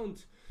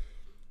account,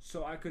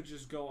 so I could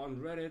just go on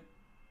Reddit,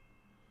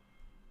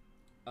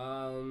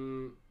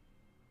 and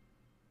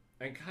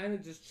kind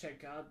of just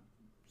check out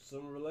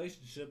some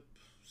relationship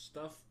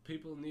stuff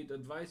people need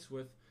advice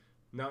with.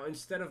 Now,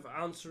 instead of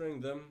answering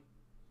them,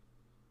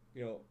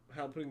 you know,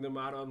 helping them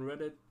out on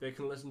Reddit, they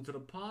can listen to the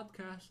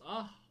podcast.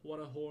 Ah, what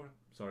a whore.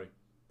 Sorry.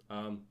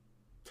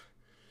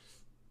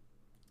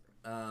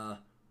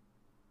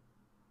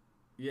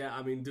 Yeah,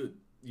 I mean, dude,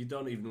 you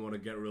don't even want to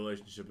get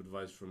relationship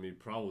advice from me.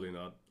 Probably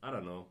not. I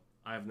don't know.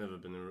 I've never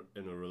been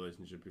in a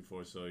relationship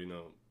before, so, you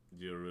know,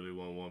 do you really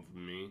want one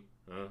from me?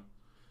 Huh?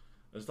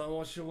 That's not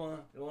what you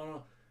want. You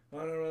want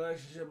a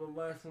relationship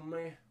advice from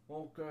me?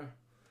 Okay,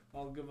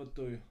 I'll give it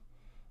to you.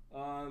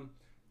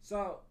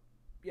 So,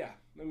 yeah,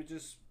 let me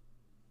just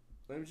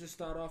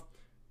start off.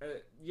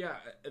 Yeah,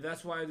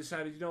 that's why I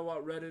decided, you know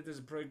what, Reddit is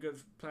a pretty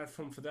good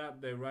platform for that.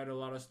 They write a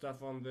lot of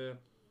stuff on there.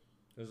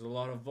 There's a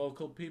lot of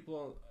vocal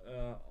people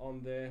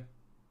on there.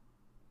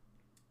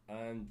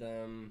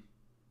 And,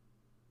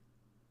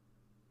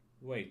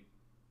 wait.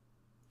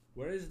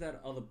 Where is that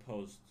other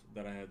post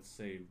that I had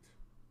saved?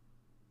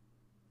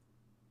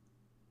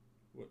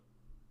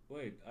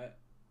 Wait,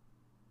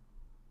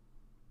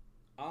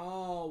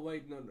 Oh,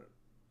 wait, no, no.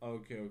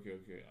 Okay, okay,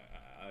 okay.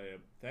 I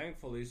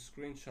thankfully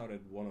screenshotted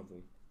one of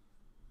them.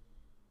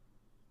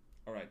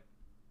 Alright.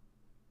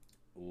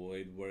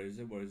 Wait, where is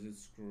it? Where is it?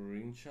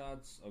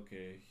 Screenshots?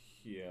 Okay,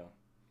 here.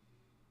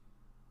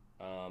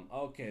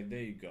 Okay, there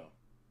you go.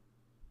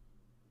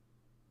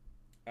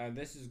 And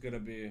this is gonna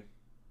be...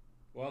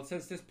 Well,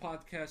 since this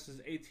podcast is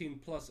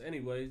 18 plus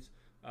anyways,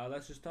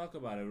 let's just talk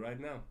about it right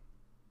now.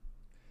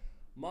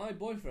 My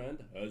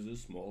boyfriend has a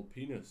small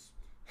penis.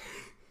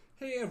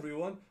 Hey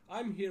everyone,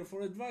 I'm here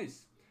for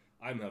advice.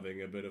 I'm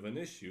having a bit of an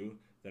issue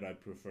that I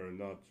prefer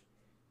not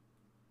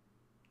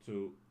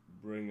to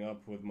bring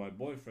up with my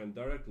boyfriend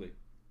directly.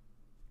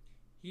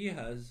 He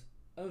has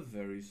a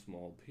very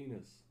small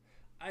penis.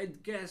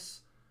 I'd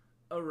guess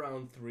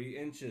around 3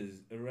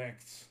 inches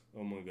erect.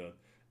 Oh my god.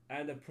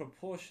 And a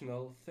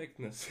proportional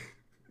thickness.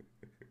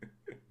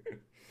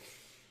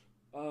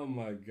 Oh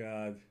my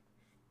god.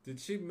 Did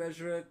she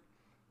measure it?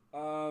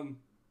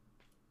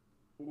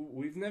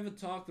 We've never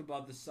talked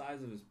about the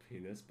size of his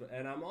penis,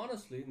 and I'm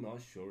honestly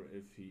not sure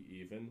if he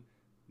even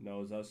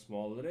knows how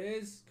small it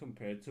is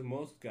compared to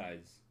most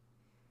guys.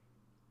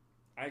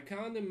 I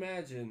can't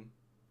imagine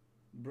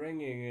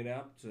bringing it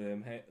up to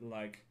him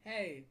like,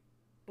 hey,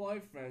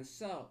 boyfriend,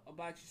 so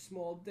about your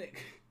small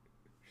dick.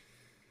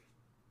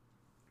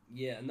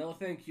 Yeah, no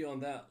thank you on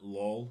that,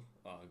 lol.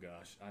 Oh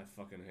gosh, I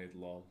fucking hate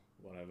lol.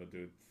 Whatever,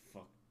 dude.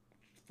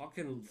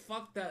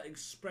 Fuck that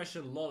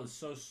expression, lol, is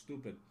so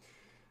stupid.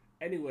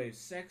 Anyway,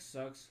 sex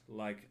sucks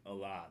like a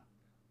lot.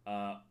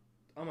 Oh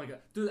my god,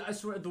 dude! I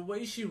swear, the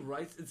way she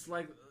writes, it's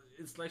like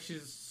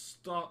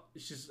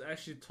she's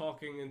actually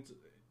talking into,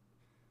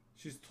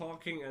 she's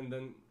talking and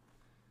then,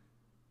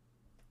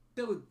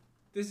 dude,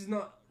 this is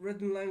not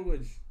written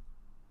language.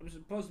 I'm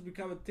supposed to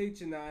become a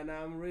teacher now, and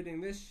I'm reading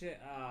this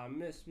shit.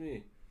 Miss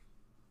me.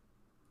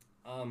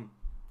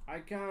 I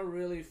can't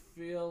really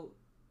feel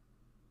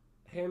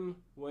him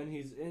when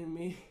he's in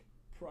me,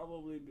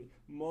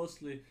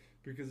 mostly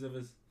because of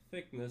his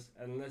thickness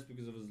and less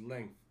because of his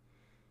length.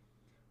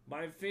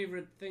 My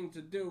favorite thing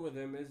to do with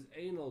him is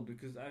anal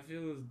because I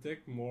feel his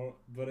dick more,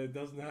 but it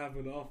doesn't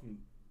happen often.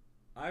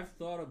 I've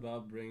thought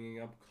about bringing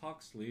up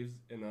cock sleeves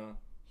in a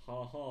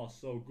haha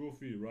so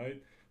goofy,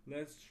 right?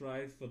 Let's try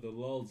it for the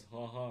lulz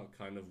haha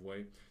kind of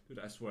way. Dude,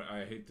 I swear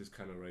I hate this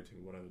kind of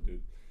writing, whatever,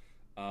 dude.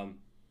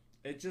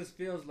 It just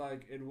feels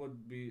like it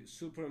would be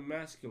super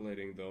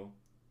emasculating though.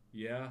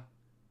 Yeah?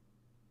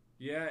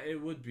 Yeah,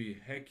 it would be.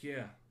 Heck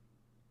yeah.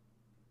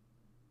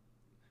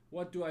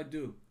 What do I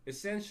do?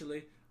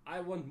 Essentially, I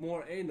want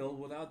more anal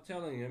without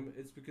telling him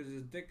it's because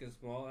his dick is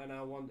small, and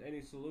I want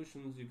any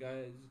solutions you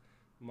guys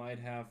might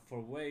have for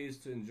ways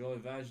to enjoy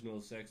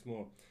vaginal sex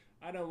more.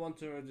 I don't want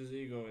to hurt his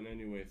ego in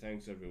any way.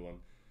 Thanks everyone.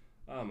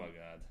 Oh my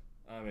god.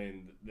 I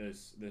mean,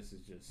 this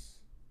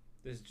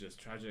is just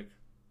tragic.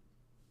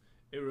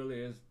 It really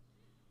is.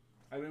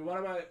 I mean, what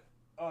am I...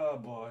 Oh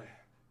boy.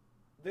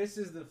 This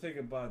is the thing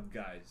about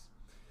guys.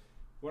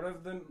 One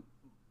of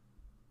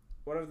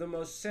the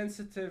most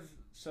sensitive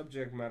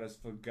subject matters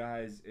for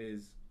guys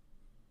is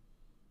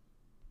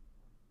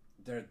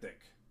their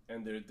dick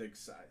and their dick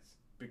size,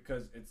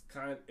 because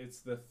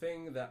it's the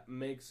thing that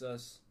makes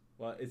us,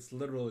 well, it's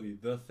literally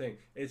the thing.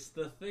 It's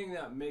the thing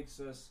that makes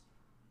us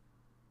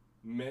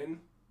men,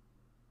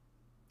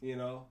 you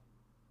know?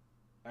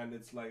 And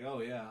it's like,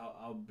 oh yeah,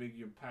 how big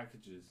your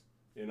package is,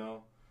 you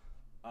know?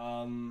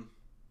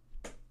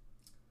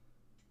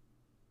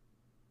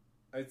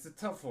 It's a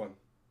tough one.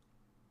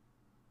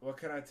 What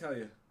can I tell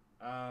you?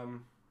 I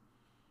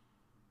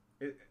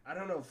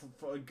don't know,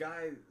 for a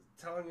guy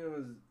telling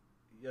him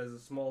he has a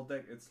small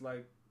dick, it's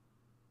like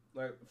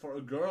for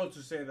a girl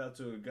to say that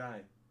to a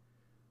guy.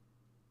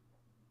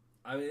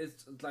 I mean,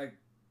 it's like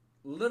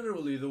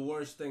literally the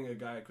worst thing a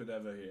guy could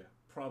ever hear,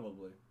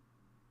 probably.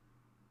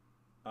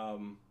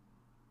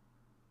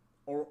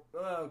 Or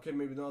okay,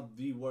 maybe not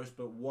the worst,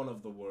 but one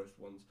of the worst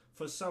ones.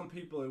 For some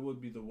people, it would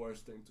be the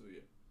worst thing to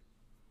hear.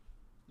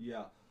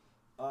 Yeah.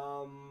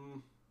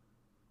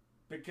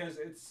 Because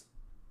it's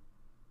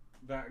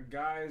that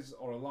guys,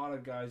 or a lot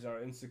of guys,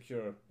 are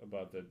insecure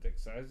about their dick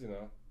size, you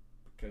know,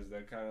 because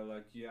they're kind of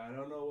like, yeah, I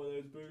don't know whether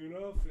it's big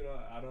enough, you know,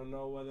 I don't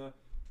know whether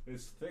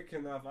it's thick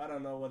enough, I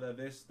don't know whether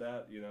this,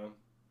 that, you know.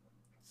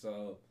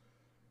 So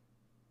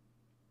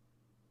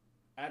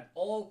at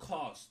all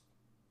cost,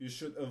 you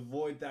should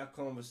avoid that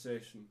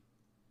conversation.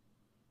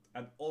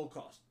 At all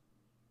cost.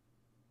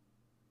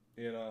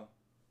 You know,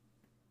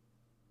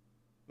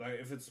 like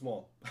if it's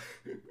small.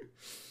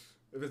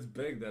 If it's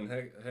big, then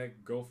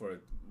heck, go for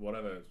it.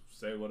 Whatever,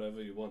 say whatever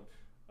you want.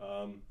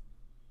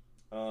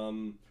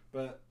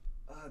 But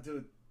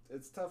dude,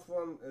 it's a tough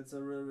one. It's a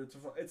really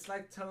tough one. It's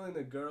like telling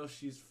a girl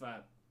she's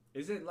fat.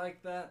 Is it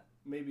like that?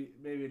 Maybe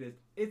it is.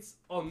 It's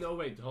oh no,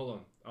 wait, hold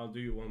on. I'll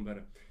do you one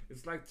better.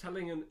 It's like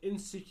telling an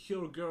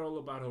insecure girl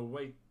about her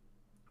weight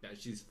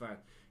that she's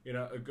fat. You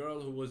know, a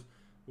girl who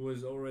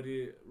was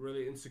already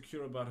really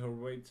insecure about her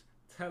weight,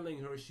 telling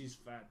her she's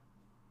fat.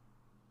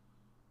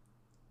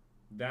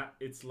 That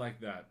it's like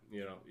that,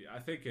 you know. I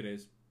think it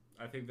is.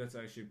 I think that's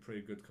actually a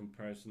pretty good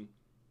comparison.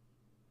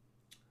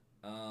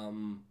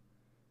 Um,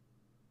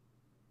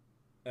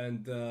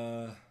 and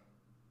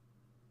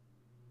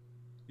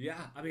yeah,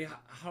 I mean,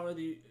 how are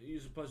you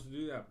supposed to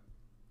do that?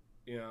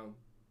 You know,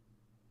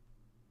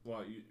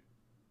 well,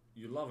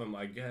 you love him,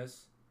 I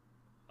guess.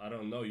 I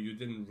don't know. You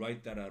didn't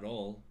write that at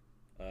all,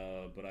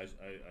 but I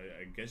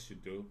guess you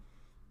do,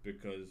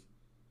 because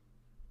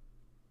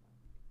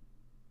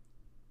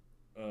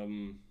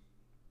um,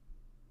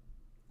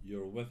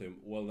 you're with him.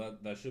 Well,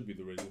 that should be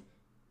the reason.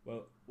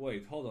 Well,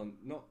 wait, hold on.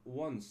 Not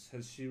once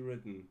has she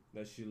written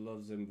that she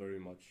loves him very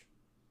much.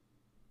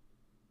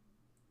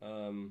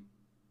 Um,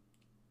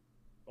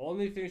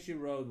 Only thing she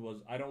wrote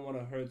was, "I don't want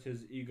to hurt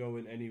his ego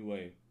in any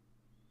way."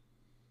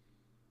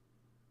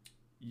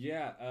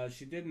 Yeah,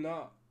 she did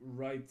not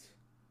write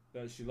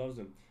that she loves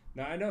him.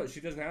 Now I know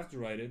she doesn't have to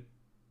write it.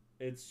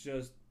 It's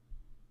just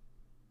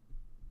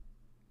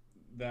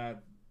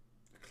that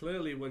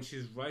clearly when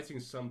she's writing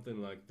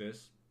something like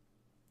this,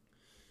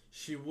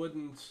 she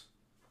wouldn't.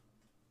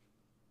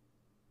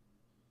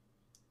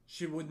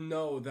 She would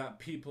know that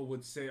people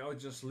would say, "Oh,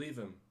 just leave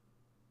him."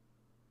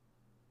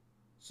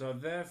 So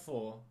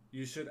therefore,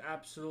 you should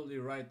absolutely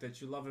write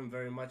that you love him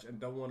very much and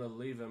don't want to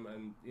leave him.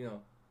 And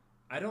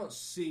I don't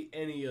see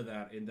any of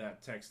that in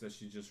that text that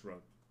she just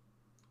wrote.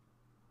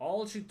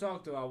 All she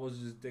talked about was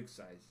his dick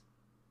size.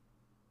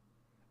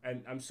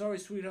 And I'm sorry,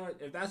 sweetheart,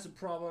 if that's a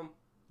problem,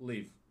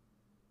 leave.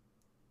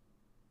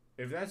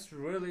 If that's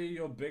really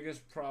your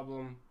biggest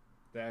problem,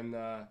 then,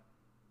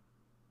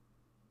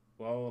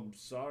 well, I'm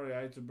sorry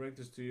I had to break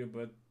this to you,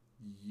 but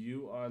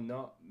you are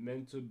not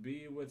meant to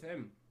be with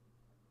him.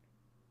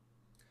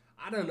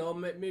 I don't know,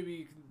 maybe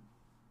you can,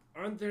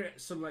 aren't there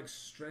some like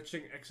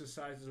stretching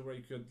exercises where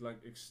you could like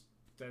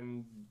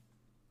extend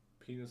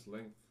penis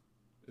length?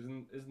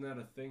 Isn't that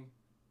a thing?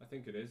 I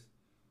think it is.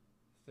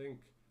 I think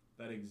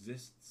that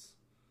exists.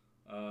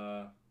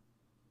 I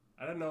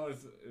don't know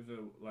if it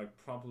like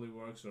properly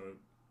works or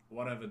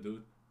whatever,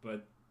 dude,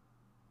 but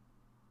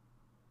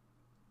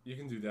you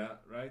can do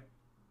that, right?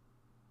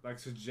 Like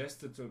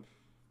suggest it to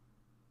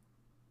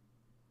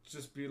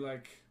just be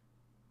like,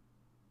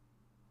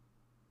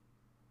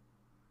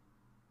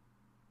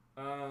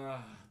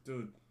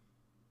 dude.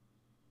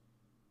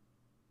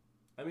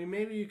 I mean,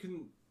 maybe you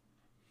can.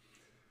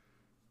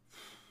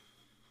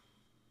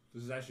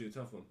 This is actually a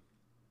tough one.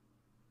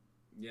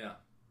 Yeah.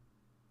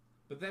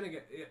 But then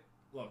again,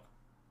 look,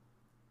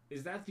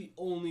 is that the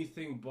only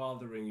thing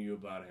bothering you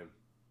about him?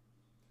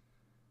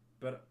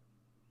 But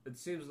it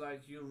seems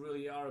like you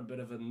really are a bit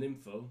of a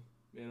nympho,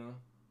 you know?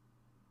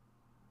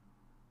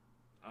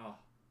 Ah,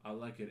 I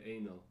like it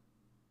anal.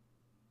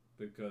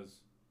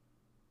 Because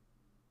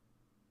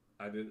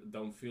I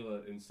don't feel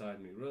it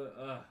inside me. Really,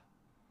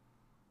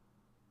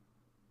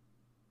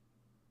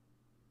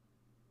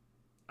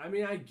 I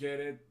mean, I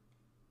get it.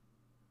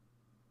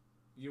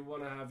 You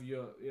want to have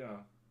you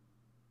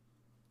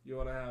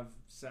want to have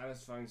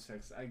satisfying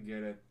sex. I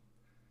get it.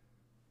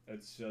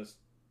 It's just,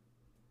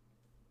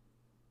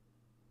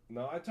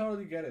 no, I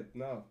totally get it.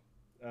 No,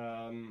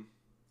 um,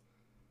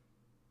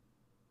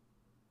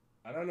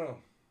 I don't know.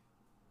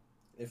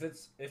 If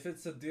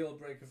it's a deal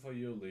breaker for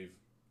you, leave.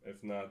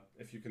 If not,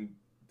 if you can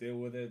deal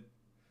with it,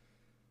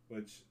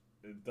 which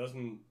it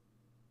doesn't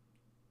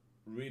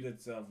read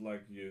itself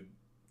like you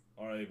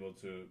are able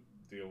to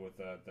deal with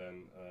that,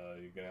 then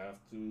you're gonna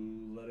have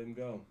to let him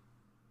go.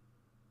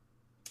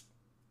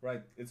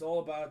 Right. It's all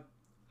about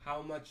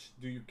how much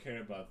do you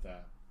care about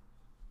that.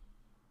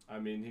 I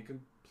mean, he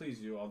can please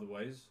you other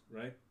ways,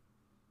 right?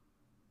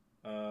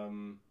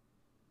 Um,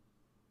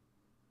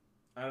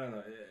 I don't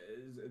know.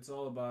 It's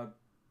all about,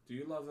 do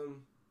you love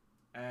him,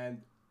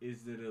 and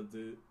is it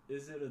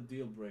a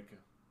deal breaker?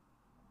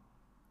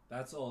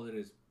 That's all it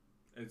is.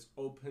 It's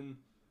open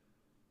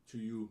to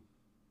you,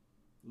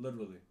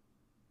 literally.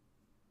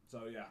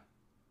 So yeah,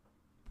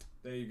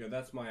 there you go.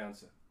 That's my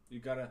answer.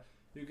 You gotta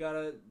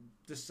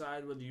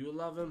decide whether you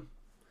love him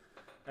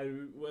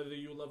and whether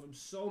you love him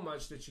so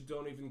much that you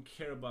don't even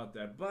care about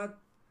that. But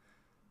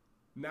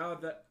now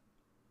that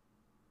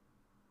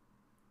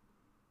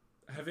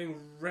having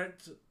read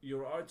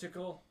your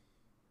article,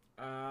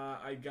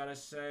 I gotta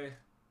say,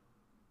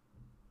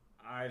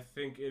 I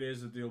think it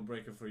is a deal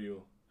breaker for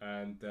you,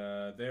 and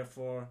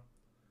therefore,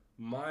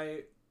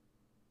 my,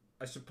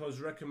 I suppose,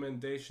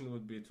 recommendation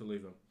would be to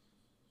leave him.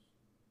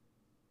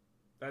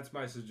 That's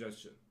my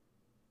suggestion.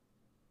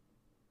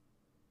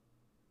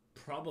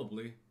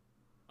 Probably,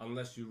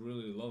 unless you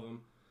really love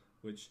him,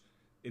 which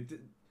it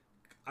did.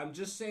 I'm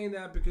just saying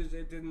that because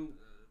it didn't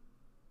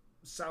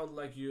sound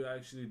like you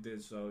actually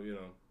did. So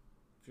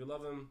if you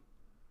love him,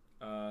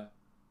 uh,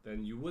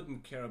 then you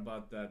wouldn't care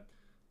about that,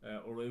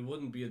 or it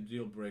wouldn't be a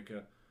deal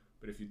breaker.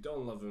 But if you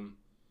don't love him,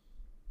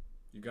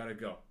 you gotta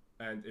go.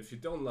 And if you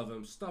don't love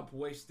him, stop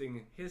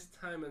wasting his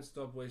time and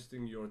stop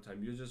wasting your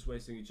time. You're just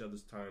wasting each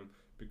other's time,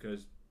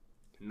 because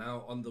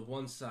now on the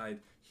one side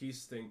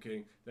he's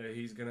thinking that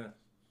he's gonna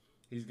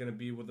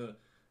be with that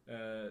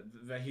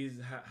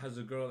has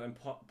a girl and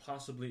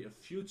possibly a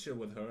future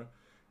with her,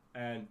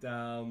 and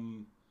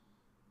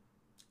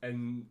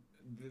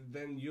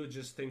then you're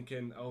just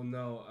thinking, oh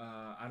no,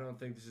 I don't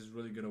think this is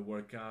really gonna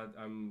work out.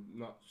 I'm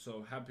not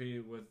so happy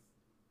with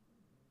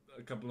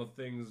a couple of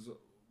things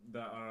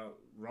that are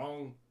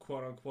wrong,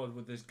 quote unquote,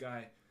 with this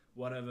guy,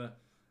 whatever.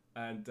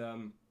 And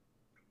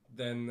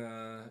then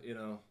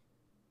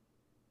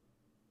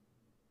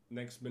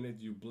next minute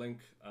you blink,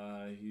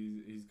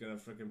 he's gonna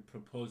freaking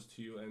propose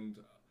to you and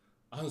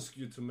ask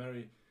you to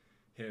marry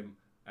him.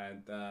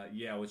 And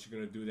yeah, what you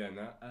gonna do then?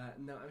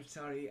 No, I'm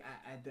sorry.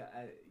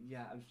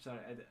 Yeah, I'm sorry.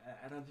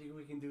 I don't think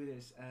we can do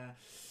this.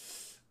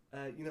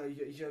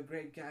 You're a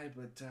great guy,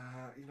 but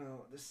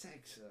the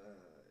sex,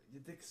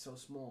 your dick's so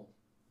small.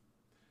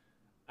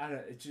 I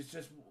don't. It's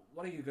just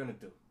what are you gonna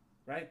do,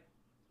 right?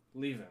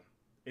 Leave him.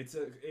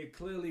 It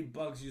clearly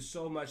bugs you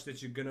so much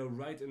that you're gonna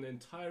write an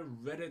entire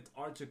Reddit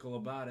article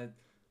about it.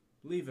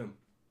 Leave him.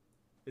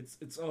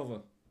 It's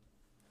over.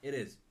 It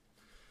is.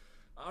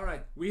 All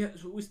right, we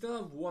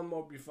still have one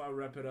more before I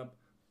wrap it up.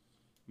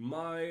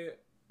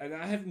 And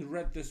I haven't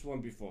read this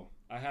one before.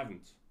 I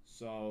haven't.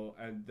 So,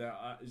 and there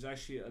is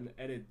actually an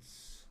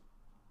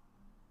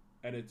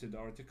edited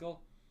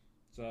article.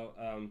 So,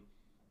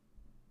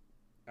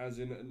 as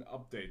in an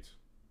update.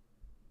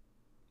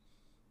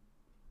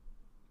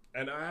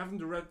 And I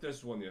haven't read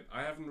this one yet.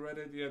 I haven't read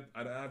it yet.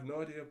 I have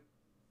no idea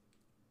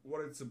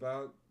what it's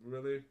about,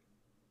 really.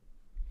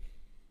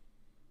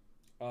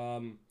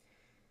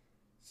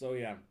 So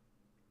yeah.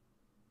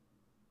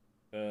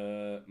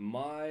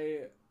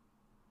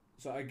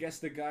 So I guess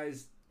the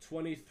guy's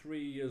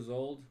 23 years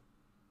old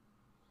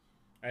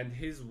and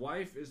his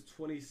wife is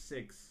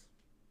 26.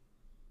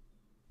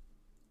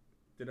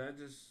 Did I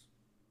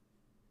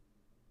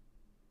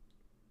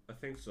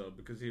think so,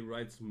 because he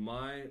writes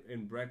my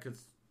in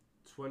brackets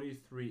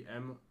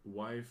 23M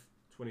wife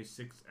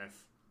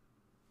 26F.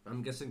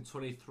 I'm guessing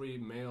 23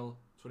 male,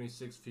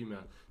 26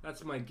 female.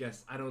 That's my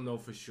guess. I don't know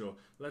for sure.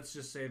 Let's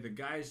just say the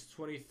guy's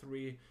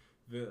 23,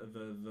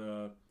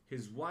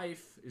 his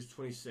wife is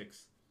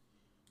 26.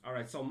 All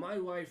right, so my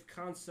wife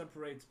can't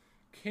separate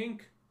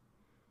kink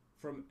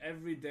from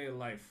everyday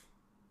life,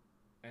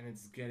 and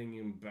it's getting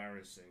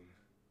embarrassing.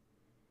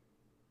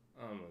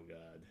 Oh my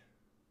god.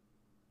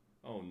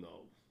 Oh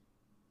no.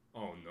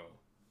 Oh no.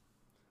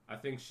 I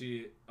think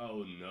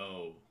oh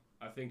no.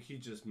 I think he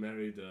just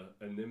married a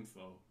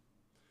nympho.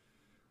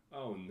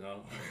 Oh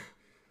no.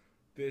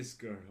 This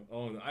girl.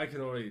 Oh no. I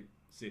can already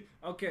see.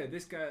 Okay,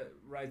 this guy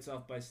writes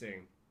off by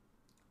saying,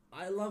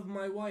 I love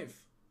my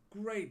wife.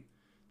 Great.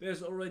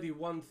 There's already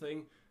one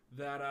thing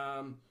that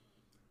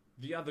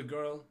the other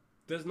girl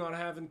does not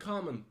have in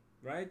common,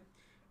 right?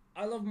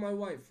 I love my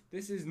wife.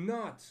 This is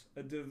not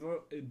a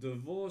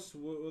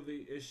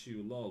divorce-worthy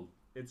issue, lol.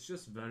 It's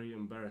just very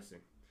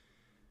embarrassing.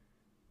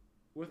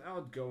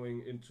 Without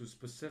going into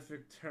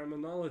specific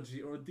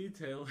terminology or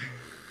detail,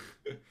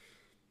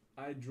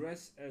 I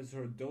dress as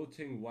her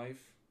doting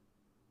wife.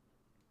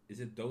 Is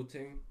it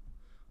doting?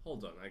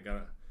 Hold on, I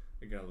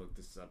gotta look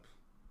this up.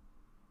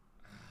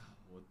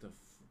 What the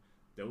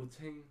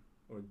doting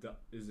or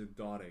is it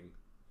dotting?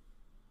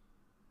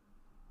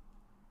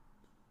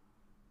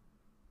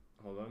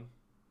 Hold on.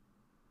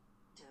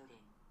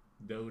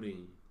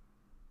 Doting.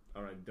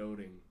 Alright,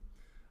 doting.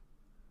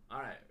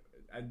 Alright,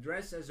 I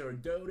dress as her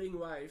doting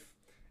wife,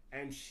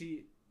 and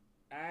she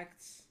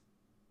acts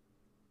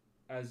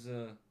as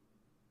a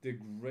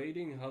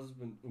degrading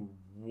husband.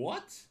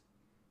 What?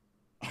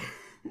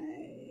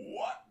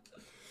 What?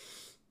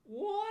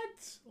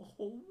 What?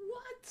 Oh,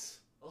 what?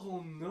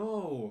 Oh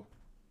no.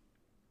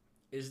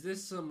 Is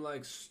this some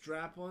like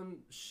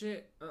strap-on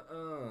shit?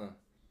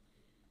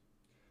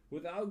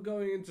 Without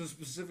going into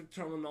specific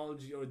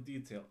terminology or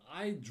detail,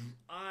 I,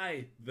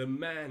 the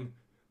man,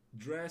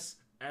 dress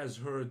as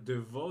her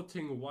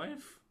devoting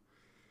wife,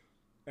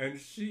 and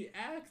she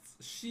acts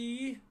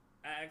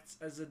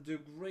as a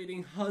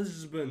degrading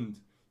husband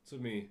to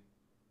me.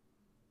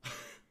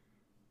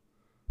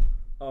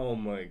 Oh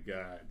my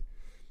god.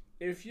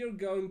 If you're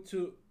going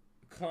to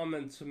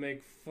comment to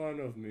make fun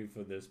of me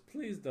for this,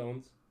 please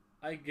don't.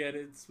 I get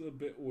it, it's a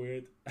bit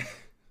weird.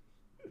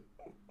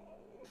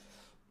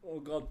 Oh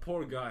god,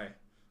 poor guy.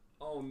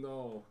 Oh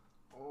no.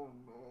 Oh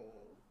no.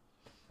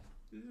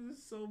 This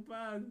is so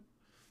bad.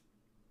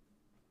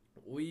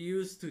 We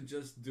used to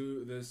just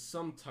do this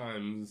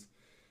sometimes,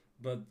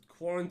 but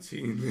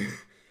quarantine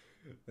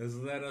has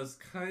let us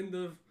kind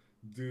of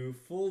do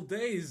full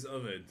days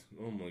of it.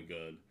 Oh my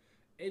god.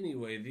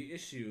 Anyway, the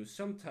issue,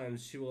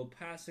 sometimes she will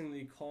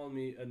passingly call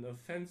me an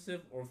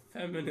offensive or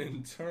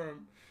feminine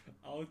term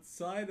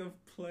outside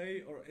of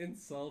play or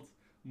insult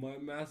my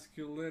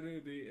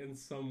masculinity in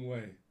some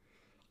way.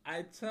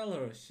 I tell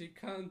her she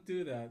can't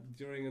do that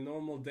during a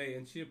normal day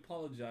and she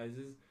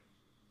apologizes,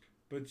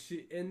 but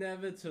she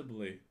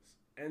inevitably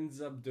ends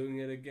up doing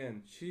it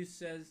again. She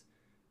says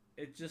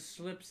it just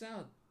slips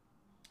out.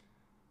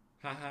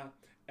 Haha.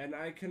 And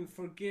I can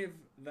forgive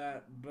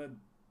that, but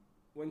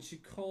when she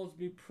calls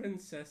me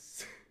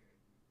princess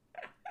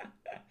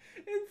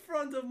in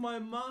front of my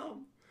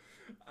mom,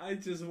 I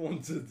just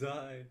want to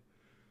die.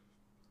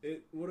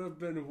 It would have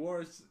been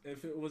worse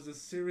if it was a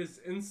serious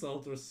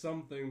insult or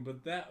something,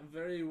 but that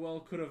very well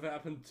could have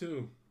happened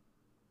too.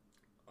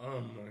 Oh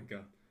my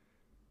god.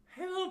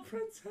 Hello,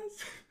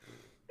 princess!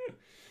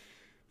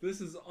 This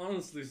has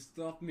honestly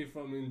stopped me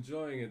from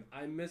enjoying it.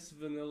 I miss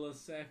vanilla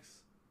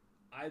sex.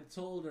 I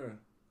told her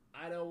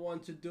I don't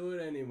want to do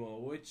it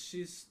anymore, which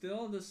she's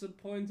still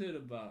disappointed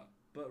about,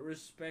 but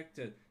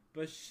respected.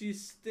 But she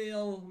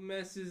still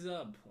messes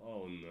up.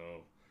 Oh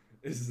no.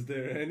 Is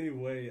there any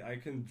way I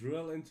can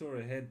drill into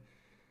her head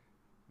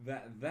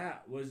that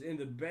that was in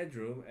the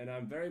bedroom and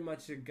I'm very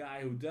much a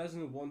guy who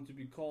doesn't want to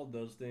be called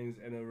those things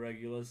in a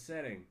regular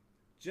setting?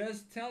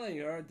 Just telling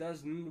her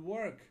doesn't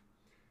work.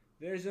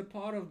 There's a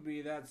part of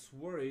me that's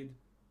worried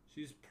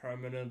she's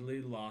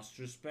permanently lost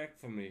respect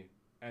for me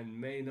and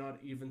may not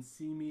even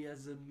see me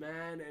as a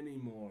man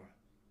anymore.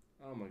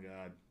 Oh my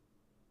god.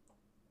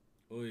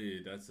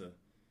 Oy, that's a.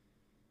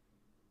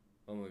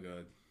 Oh my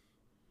god.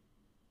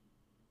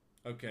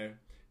 Okay.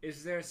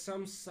 Is there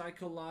some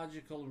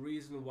psychological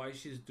reason why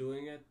she's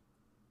doing it?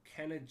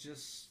 Can it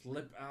just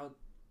slip out?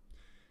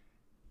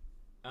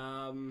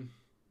 Um.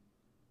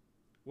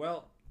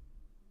 Well.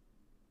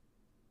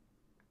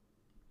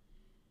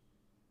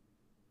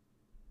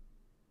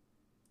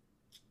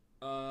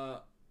 Uh.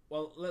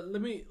 Well.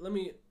 Let me.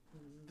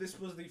 This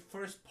was the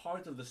first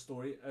part of the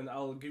story, and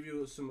I'll give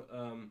you some.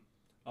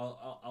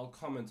 I'll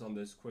comment on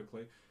this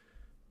quickly.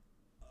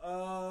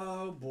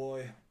 Oh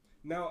boy.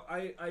 Now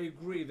I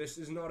agree. This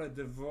is not a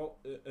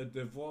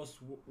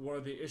divorce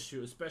worthy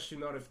issue, especially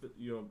not if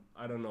you're,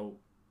 I don't know.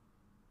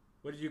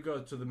 Where did you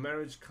go to the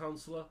marriage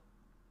counselor,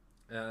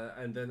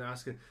 and then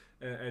asking,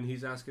 and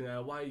he's asking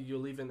why are you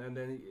leaving, and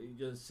then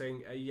you're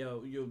saying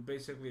you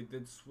basically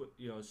did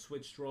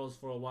switch roles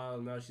for a while,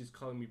 and now she's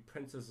calling me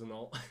princess and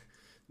all.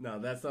 No,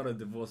 that's not a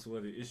divorce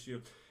worthy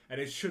issue, and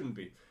it shouldn't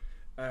be.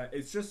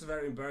 It's just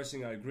very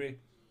embarrassing. I agree.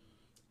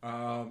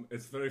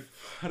 It's very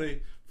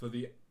funny for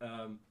the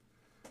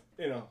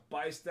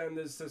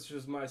bystanders such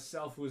as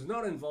myself who is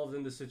not involved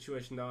in the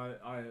situation. Now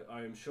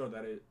I am sure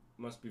that it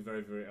must be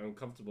very, very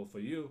uncomfortable for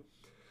you.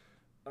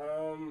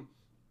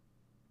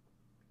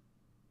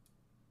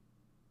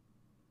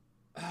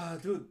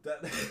 Dude,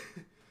 that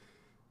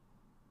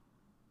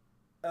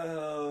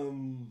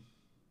um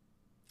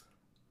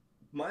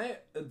my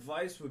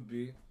advice would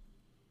be,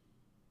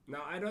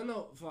 now I don't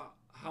know for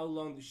how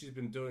long she's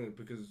been doing it,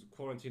 because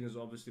quarantine has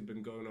obviously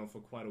been going on for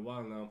quite a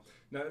while now.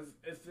 Now,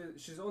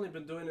 she's only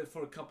been doing it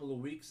for a couple of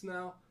weeks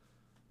now,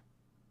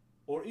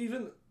 or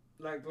even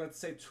like let's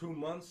say 2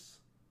 months,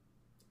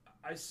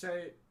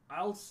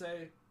 I'll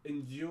say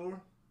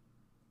endure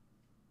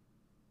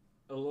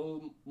a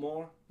little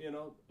more,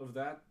 of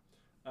that.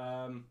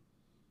 Um,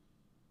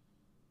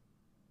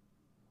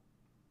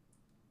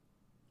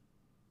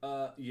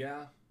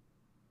 yeah.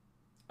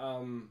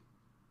 Um,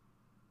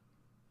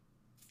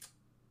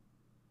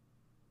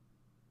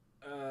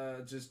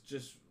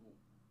 just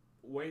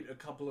wait a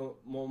couple of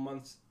more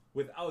months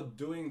without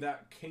doing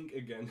that kink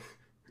again.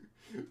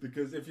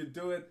 Because if you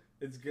do it,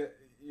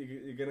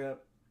 you're gonna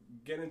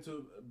get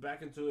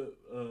back into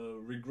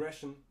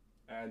regression,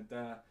 and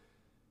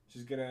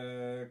she's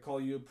gonna call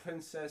you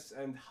princess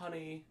and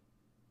honey.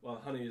 Well,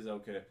 honey is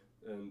okay,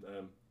 and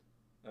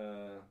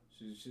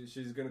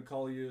she's gonna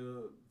call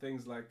you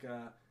things like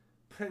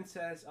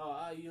princess.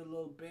 Oh, you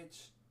little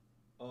bitch,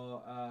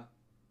 or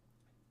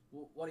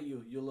what are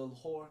you little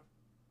whore?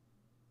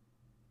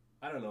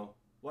 I don't know,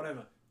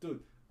 whatever,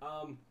 dude.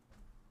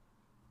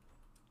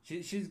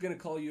 She's gonna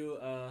call you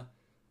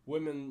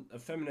women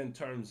feminine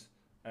terms,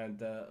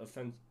 and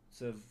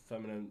offensive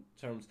feminine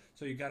terms.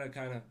 So you gotta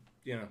kind of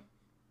you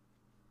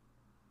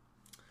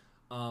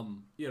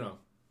know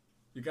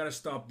you gotta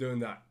stop doing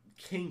that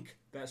kink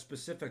that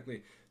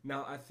specifically.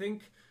 Now I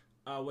think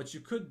what you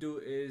could do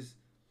is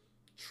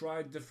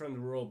try different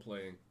role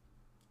playing.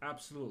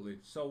 Absolutely.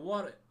 So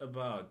what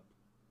about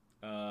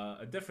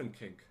a different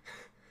kink?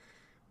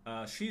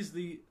 She's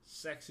the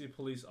sexy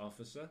police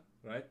officer,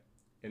 right?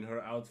 In her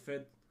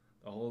outfit,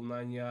 the whole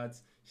 9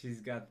 yards.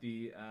 She's got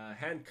the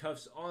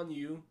handcuffs on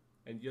you,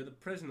 and you're the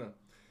prisoner.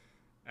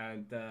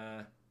 And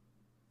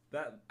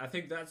that I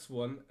think that's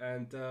one.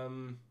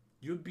 And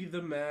you'd be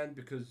the man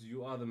because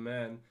you are the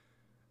man,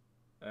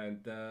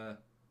 and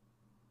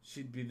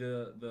she'd be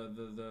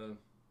the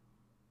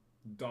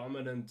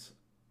dominant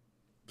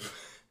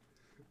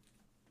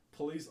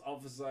police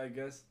officer, I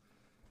guess.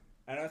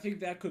 And I think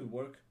that could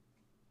work.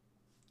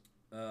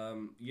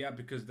 Yeah,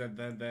 because then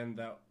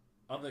that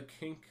other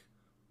kink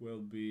will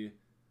be,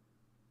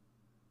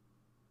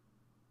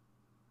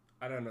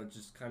 I don't know,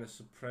 just kind of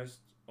suppressed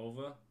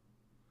over.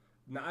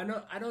 Now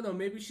I don't know.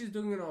 Maybe she's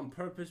doing it on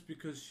purpose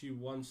because she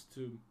wants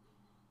to.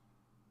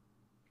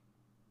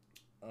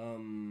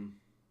 Um.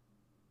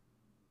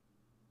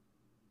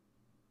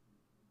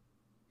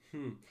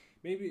 Hmm.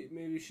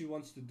 Maybe she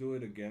wants to do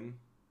it again.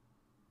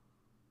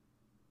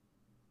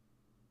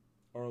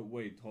 Or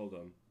wait, hold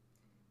on.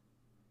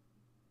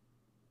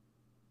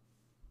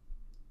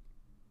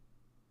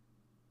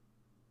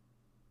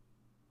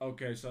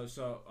 Okay, so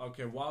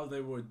okay, while they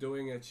were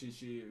doing it,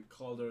 she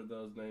called her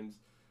those names.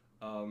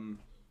 Um,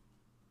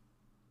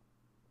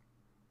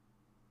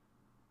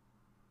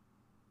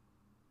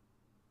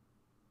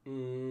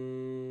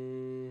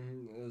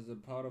 there's a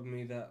part of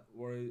me that's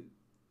worried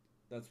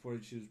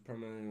she's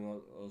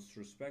permanently lost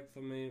respect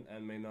for me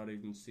and may not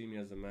even see me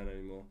as a man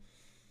anymore.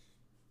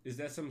 Is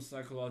there some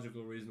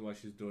psychological reason why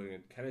she's doing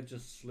it? Can it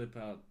just slip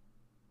out?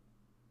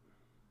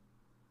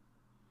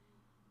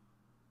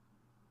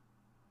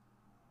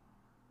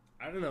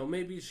 I don't know.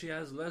 Maybe she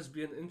has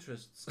lesbian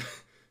interests.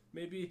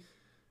 maybe,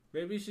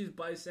 maybe she's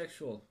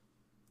bisexual.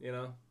 You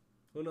know,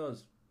 who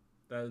knows?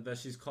 That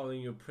she's calling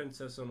you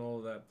princess and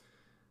all that.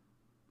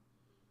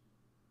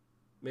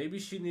 Maybe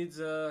she needs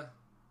a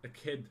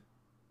kid.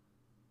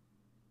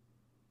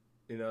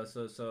 You know,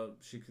 so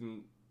she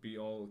can be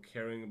all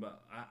caring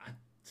about.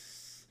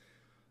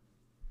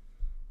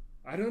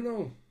 I don't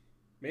know.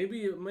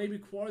 Maybe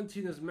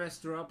quarantine has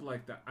messed her up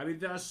like that. I mean,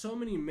 there are so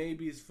many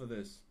maybes for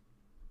this.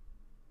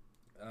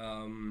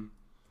 Um,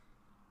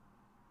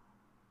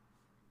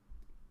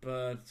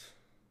 but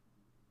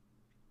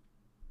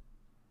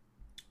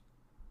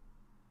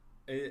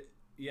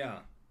yeah.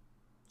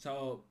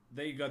 So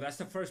there you go. That's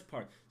the first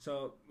part.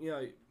 So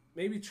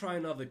maybe try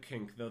another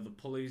kink, the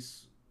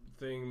police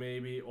thing,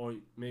 maybe, or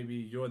maybe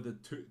you're the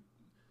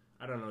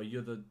I don't know,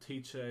 you're the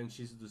teacher and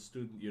she's the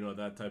student.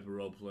 That type of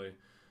role play.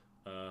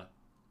 Uh,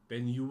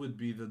 then you would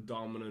be the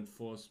dominant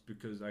force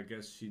because I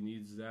guess she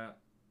needs that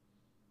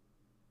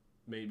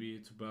maybe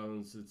to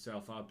balance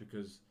itself out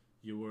because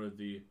you were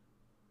the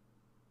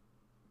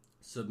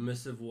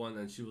submissive one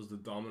and she was the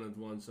dominant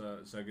one.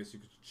 So I guess you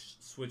could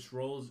switch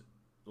roles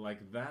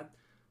like that,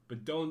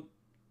 but don't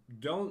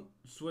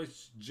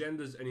switch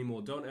genders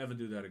anymore. Don't ever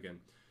do that again.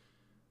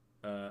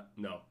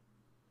 No.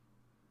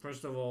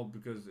 First of all,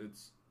 because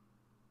it's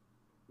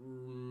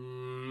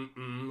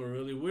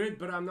really weird,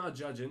 but I'm not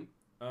judging.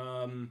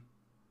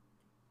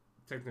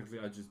 Technically,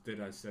 I just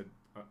did. I said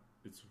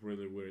it's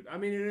really weird. I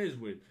mean, it is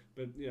weird,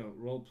 but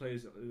role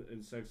plays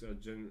in sex are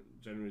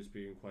generally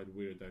speaking quite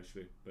weird,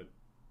 actually. But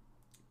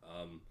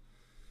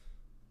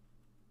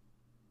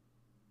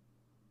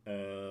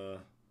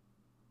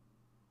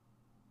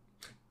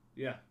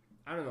yeah,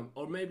 I don't know.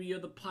 Or maybe you're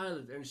the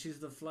pilot and she's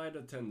the flight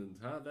attendant,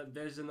 huh?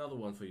 There's another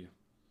one for you.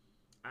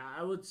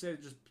 I would say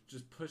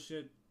just push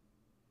it,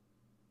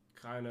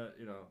 kind of,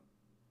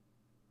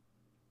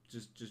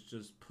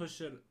 just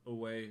push it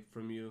away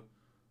from you,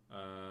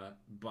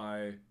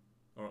 by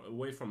or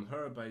away from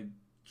her by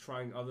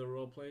trying other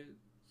role plays.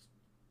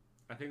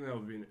 I think that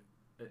would be.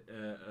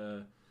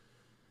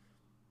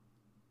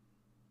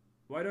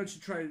 Why don't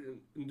you try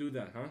and do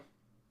that, huh?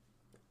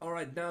 All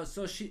right, now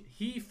so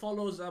he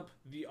follows up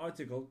the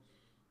article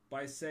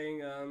by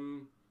saying,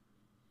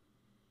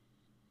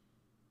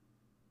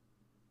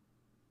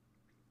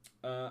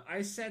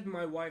 I sat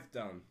my wife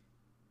down,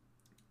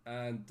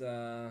 and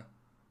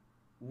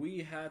we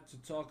had to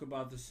talk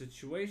about the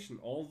situation.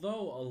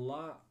 Although a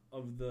lot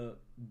of the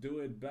do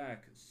it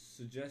back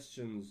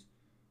suggestions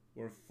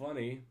were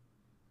funny,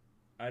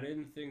 I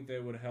didn't think they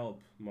would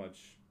help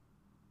much.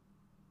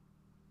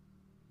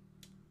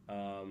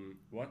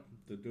 What?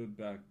 The do it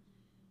back.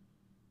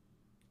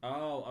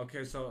 Oh,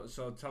 okay. So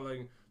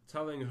telling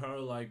her,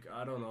 like,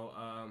 I don't know.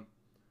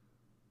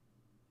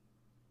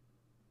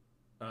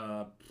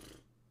 Uh,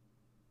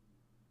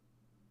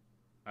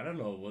 I don't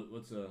know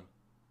what's a.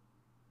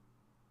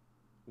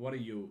 What are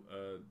you?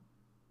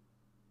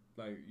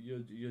 Like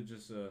you're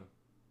just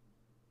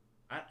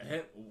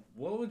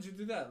what would you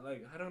do that?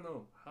 Like, I don't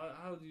know.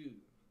 How do you?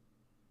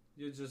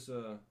 You're just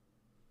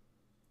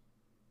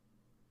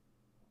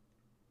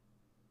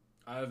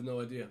I have no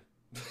idea.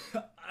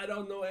 I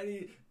don't know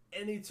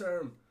any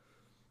term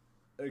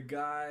a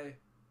guy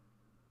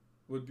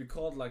would be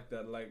called like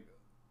that. Like,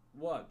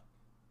 what?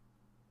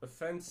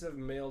 Offensive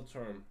male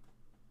term.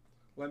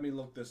 Let me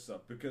look this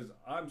up because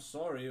I'm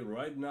sorry.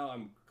 Right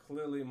now,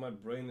 my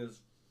brain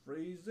is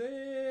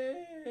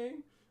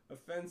freezing.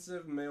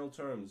 Offensive male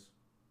terms.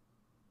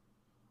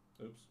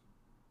 Oops.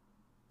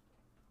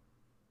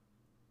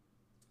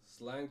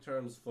 Slang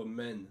terms for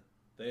men.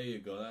 There you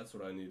go. That's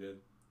what I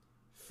needed.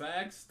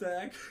 Fag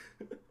stack.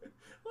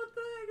 What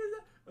the heck is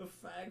that? A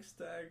fag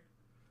stack.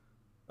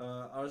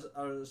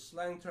 Are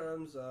slang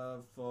terms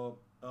for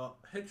a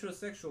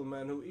heterosexual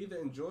man who either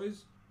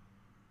enjoys,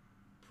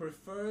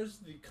 prefers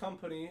the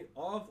company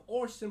of,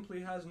 or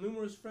simply has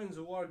numerous friends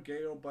who are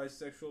gay or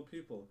bisexual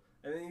people.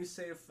 And then you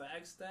say a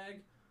fag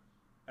stag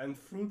and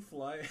fruit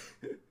fly.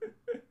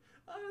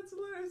 Oh, that's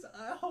hilarious.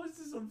 How is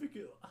this on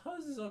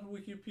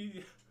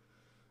Wikipedia?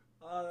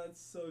 Oh,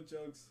 that's so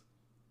jokes.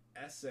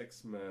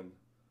 Essex man.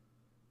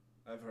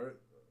 I've heard.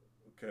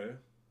 Okay.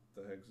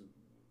 The heck's.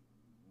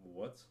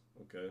 What?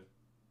 Okay.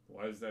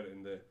 Why is that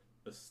in there?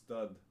 A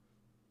stud.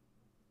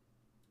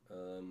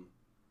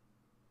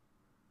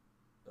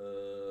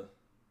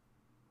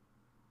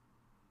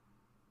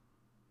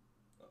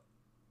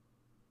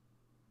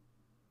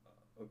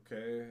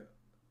 Okay.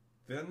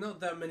 There are not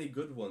that many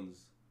good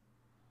ones.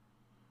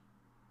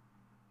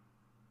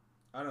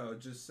 I don't know,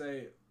 just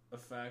say a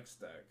fag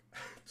stack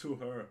to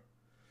her.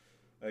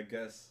 I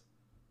guess.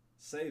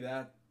 Say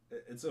that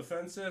it's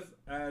offensive,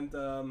 and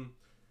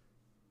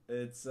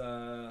it's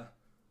I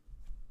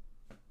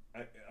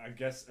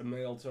guess a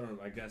male term.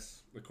 I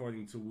guess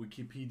according to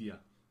Wikipedia.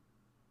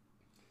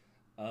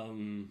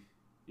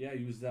 Yeah,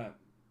 use that.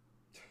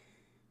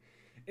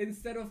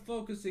 Instead of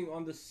focusing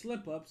on the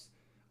slip-ups,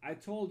 I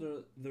told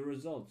her the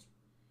results.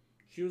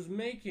 She was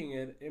making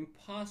it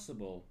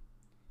impossible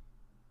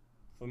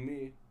for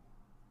me.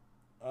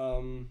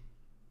 Um,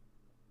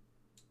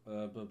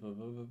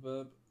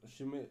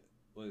 she made.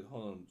 Wait,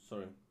 hold on.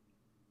 Sorry.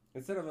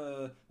 Instead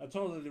of I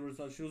told her the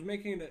results. She was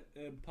making it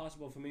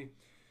impossible for me,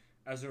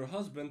 as her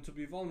husband, to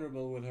be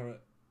vulnerable with her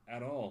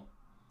at all.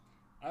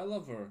 I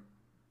love her,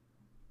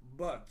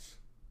 but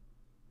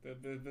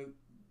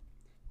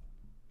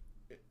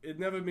it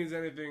never means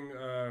anything.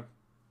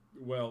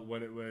 Well,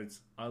 when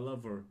it's I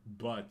love her,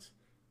 but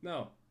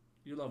no,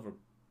 you love her.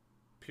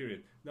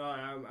 Period. No,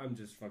 I'm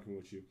just fucking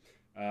with you.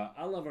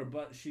 I love her,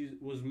 but she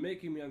was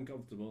making me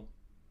uncomfortable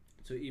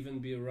to even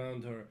be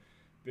around her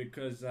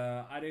because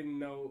I didn't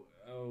know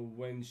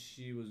when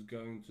she was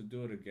going to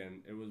do it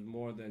again. It was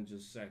more than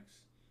just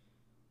sex.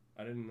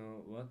 I didn't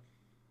know what.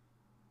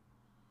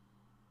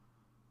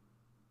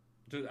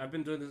 Dude, I've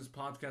been doing this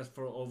podcast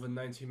for over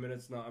 90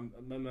 minutes now.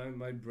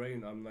 My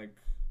brain, I'm like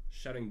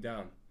shutting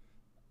down.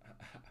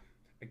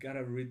 I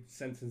gotta read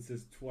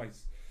sentences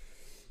twice.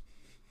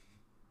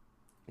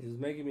 It's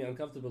making me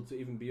uncomfortable to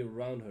even be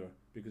around her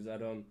because I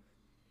don't.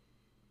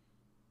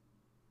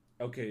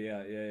 Okay,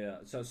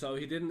 yeah. So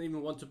he didn't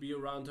even want to be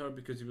around her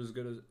because he was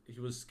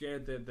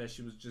scared that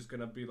she was just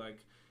gonna be like,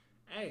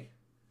 hey,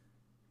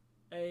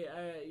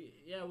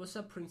 yeah, what's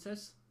up,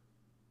 princess?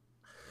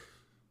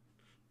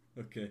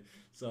 Okay,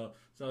 so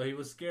he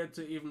was scared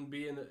to even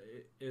be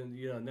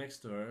in next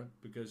to her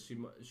because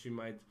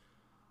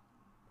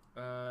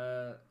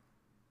uh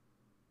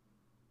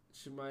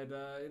she might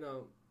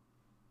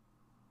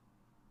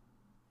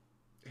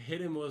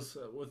hit him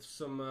with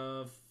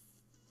some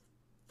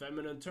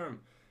feminine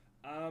term.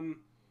 Um,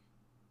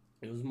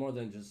 it was more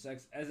than just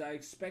sex. As I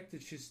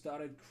expected, she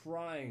started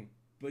crying,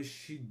 but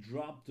she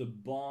dropped a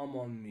bomb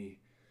on me.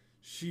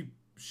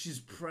 She's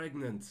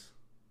pregnant.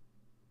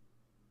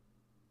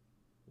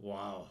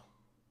 Wow.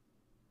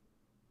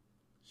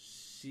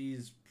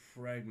 She's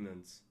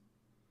pregnant.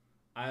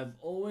 I've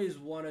always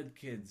wanted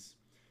kids.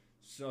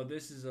 So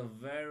this is a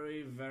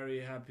very, very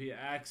happy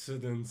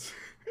accident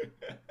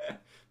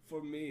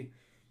for me.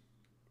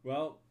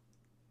 Well,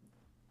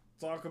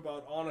 talk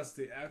about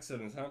honesty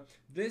accidents, huh?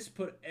 This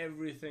put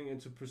everything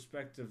into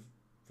perspective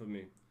for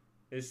me.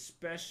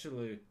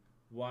 Especially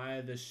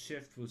why the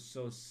shift was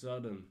so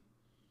sudden.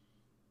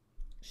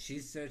 She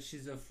said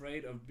she's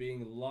afraid of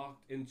being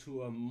locked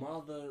into a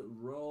mother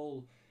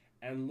role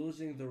and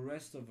losing the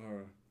rest of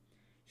her.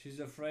 She's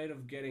afraid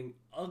of getting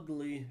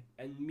ugly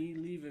and me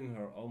leaving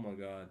her. Oh my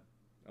god.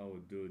 Oh,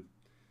 dude.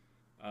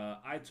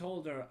 I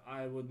told her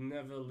I would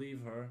never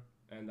leave her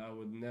and I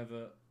would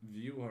never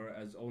view her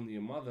as only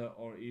a mother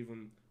or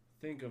even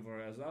think of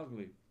her as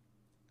ugly.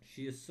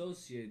 She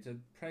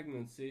associated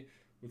pregnancy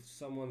with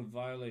someone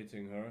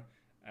violating her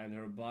and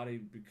her body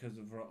because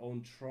of her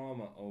own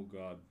trauma. Oh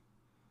god.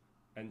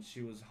 And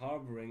she was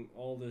harboring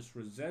all this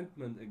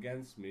resentment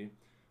against me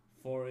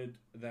for it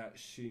that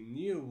she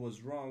knew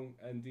was wrong,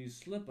 and these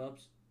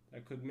slip-ups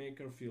that could make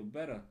her feel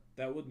better.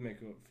 That would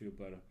make her feel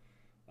better.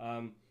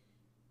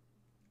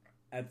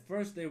 At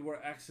first they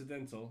were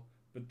accidental,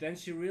 but then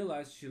she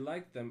realized she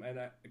liked them, and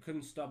I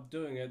couldn't stop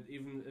doing it,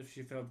 even if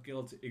she felt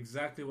guilty.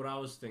 Exactly what I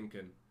was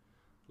thinking.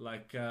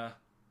 Like,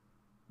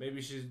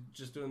 maybe she's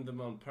just doing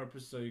them on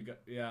purpose, so you got...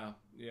 Yeah.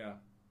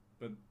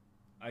 But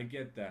I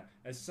get that.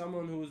 As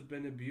someone who has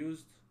been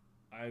abused,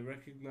 I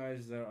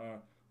recognize there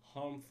are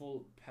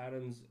harmful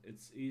patterns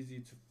it's easy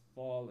to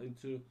fall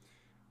into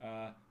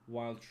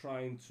while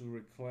trying to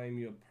reclaim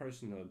your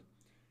personhood.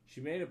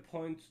 She made a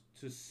point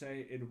to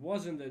say it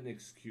wasn't an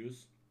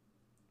excuse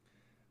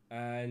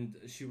and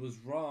she was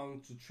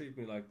wrong to treat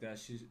me like that.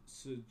 She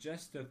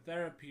suggested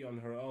therapy on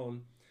her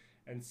own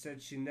and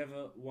said she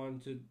never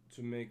wanted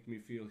to make me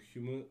feel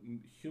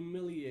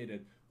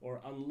humiliated or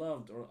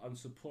unloved or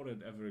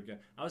unsupported ever again.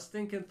 I was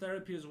thinking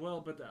therapy as well,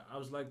 but I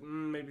was like,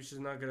 maybe she's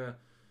not gonna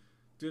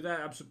do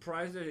that. I'm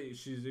surprised that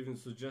she's even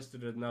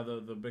suggested it. Now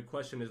the big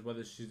question is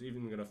whether she's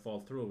even gonna fall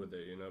through with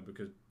it,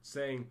 because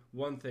saying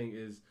one thing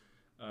is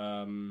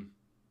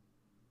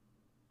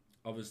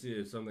obviously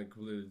it's something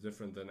completely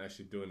different than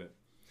actually doing it.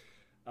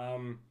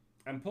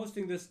 I'm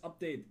posting this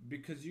update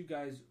because you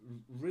guys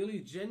really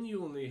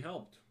genuinely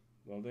helped.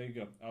 Well, there you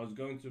go. I was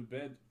going to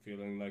bed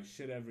feeling like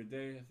shit every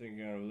day,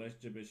 thinking our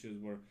relationship issues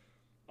were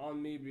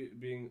on me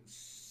being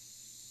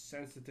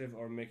sensitive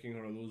or making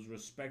her lose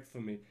respect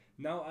for me.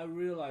 Now I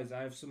realize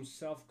I have some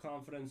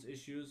self-confidence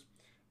issues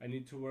I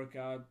need to work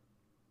on.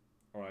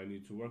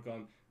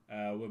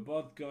 We're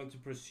both going to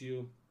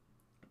pursue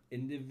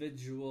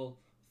individual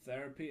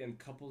therapy and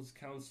couples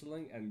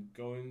counseling and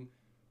going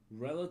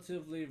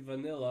relatively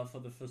vanilla for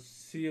the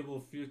foreseeable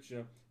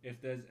future.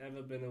 If there's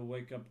ever been a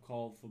wake-up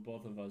call for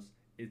both of us,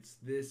 it's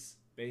this,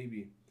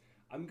 baby.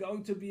 I'm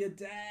going to be a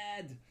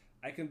dad.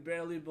 I can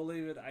barely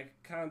believe it. I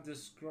can't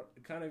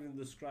even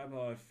describe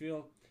how I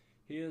feel.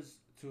 Here's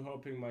to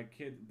hoping my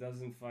kid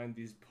doesn't find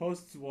these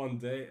posts one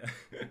day.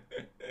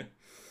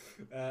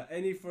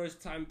 Any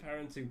first-time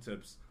parenting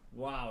tips?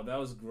 Wow, that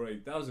was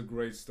great. That was a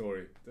great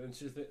story. Don't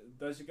you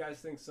guys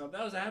think so?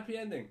 That was a happy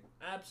ending.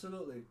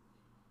 Absolutely.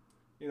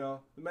 You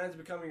know, the man's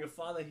becoming a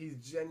father. He's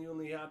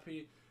genuinely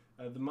happy.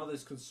 The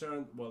mother's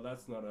concerned. Well,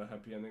 that's not a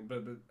happy ending,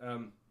 but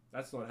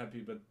that's not happy.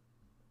 But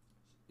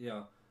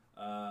yeah,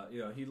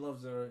 he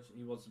loves her.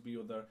 He wants to be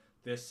with her.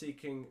 They're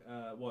seeking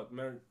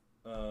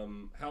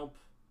help,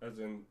 as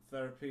in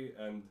therapy,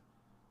 and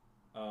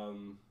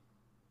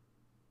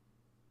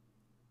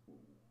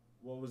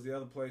what was the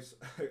other place?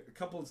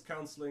 Couples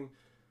counseling,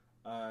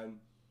 and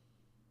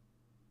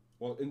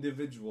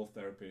individual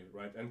therapy,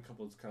 right, and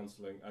couples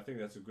counseling. I think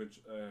that's a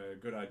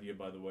good idea,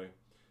 by the way.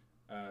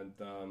 And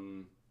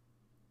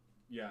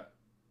yeah,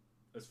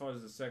 as far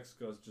as the sex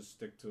goes, just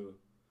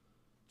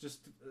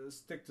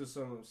stick to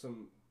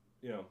some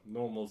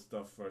normal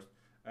stuff first.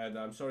 And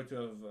I'm sorry to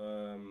have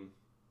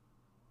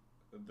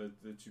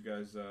that you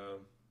guys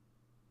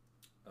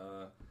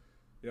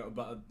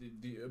about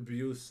the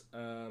abuse.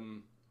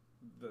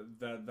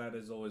 That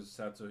is always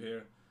sad to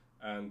hear,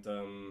 and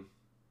the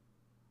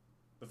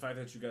fact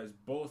that you guys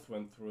both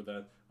went through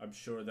that, I'm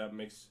sure that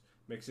makes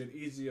it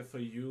easier for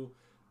you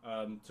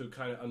to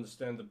kind of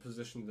understand the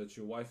position that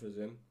your wife is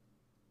in,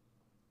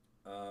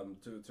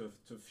 to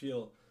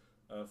feel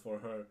for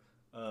her,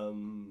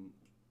 and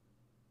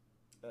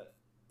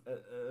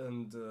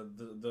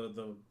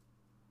the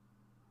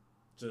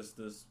just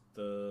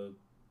the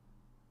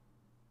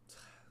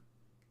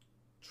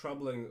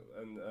troubling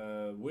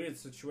and weird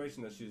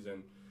situation that she's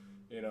in,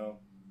 and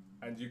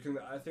I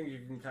think you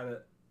can kind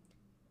of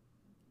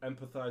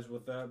empathize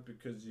with that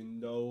because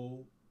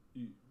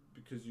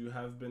because you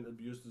have been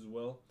abused as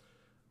well.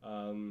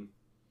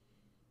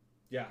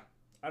 Yeah,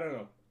 I don't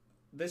know.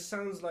 This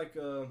sounds like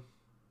I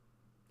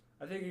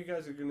think you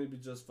guys are gonna be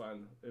just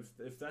fine.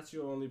 If that's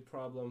your only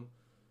problem,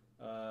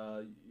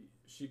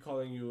 she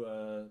calling you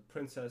a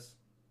princess.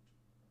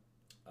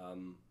 I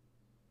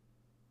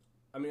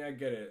mean, I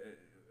get it.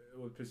 It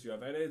would piss you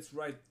off, and it's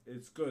right.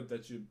 It's good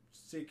that you're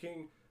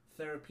seeking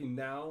therapy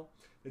now.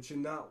 That you're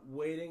not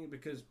waiting,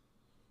 because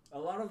a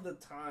lot of the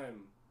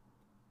time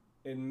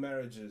in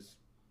marriages,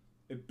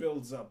 it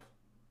builds up.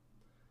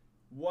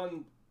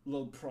 One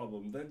little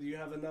problem, then you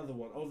have another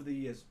one over the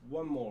years.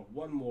 One more.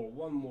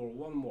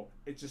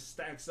 It just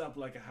stacks up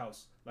like a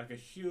house, like a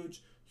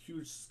huge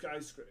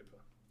skyscraper,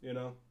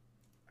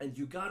 And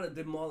you gotta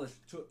demolish.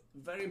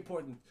 Very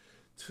important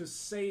to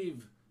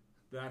save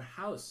that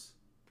house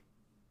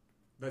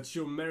that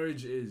your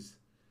marriage is.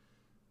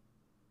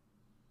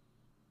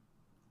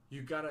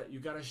 You gotta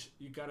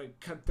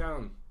cut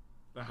down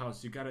the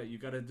house. You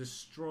gotta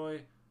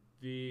destroy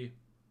the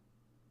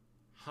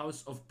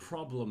house of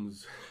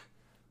problems.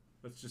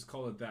 Let's just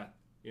call it that.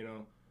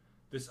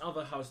 This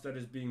other house that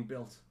is being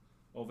built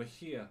over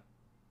here,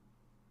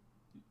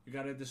 you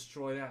gotta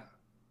destroy that,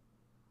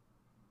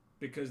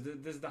 because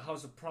this is the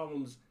house of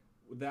problems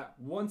that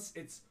once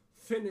it's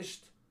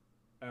finished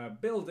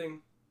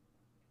building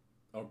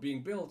or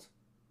being built,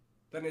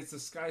 then it's a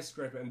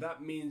skyscraper, and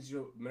that means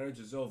your marriage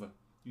is over.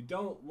 You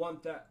don't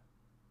want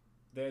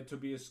there to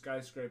be a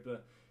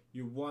skyscraper.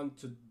 You want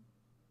to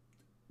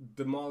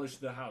demolish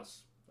the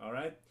house. All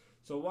right.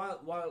 So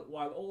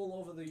while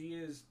over the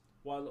years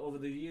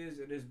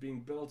it is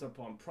being built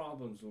upon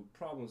problems,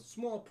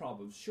 small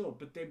problems, sure,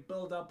 but they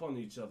build up on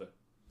each other.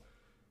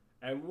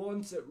 And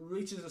once it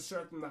reaches a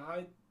certain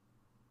height,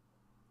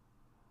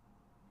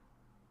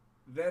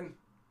 then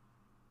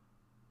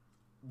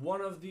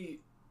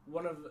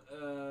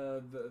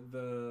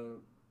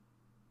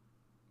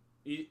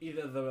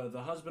either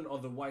the husband or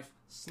the wife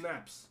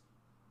snaps,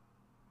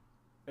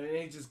 and then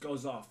he just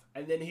goes off,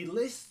 and then he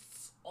lists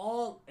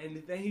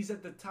and then he's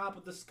at the top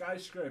of the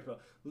skyscraper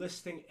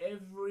listing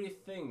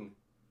everything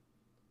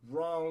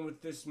wrong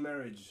with this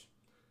marriage,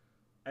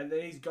 and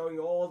then he's going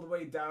all the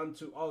way down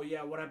to, oh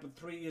yeah, what happened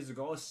 3 years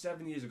ago, or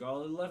 7 years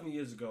ago, or 11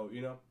 years ago,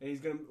 and he's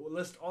gonna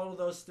list all of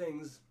those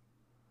things.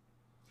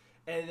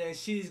 And then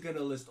she's gonna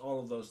list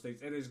all of those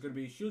things, and it's gonna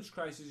be a huge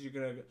crisis.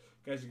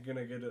 Guys are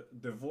gonna get a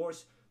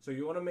divorce. So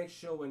you want to make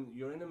sure when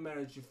you're in a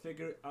marriage, you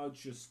figure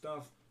out your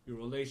stuff, your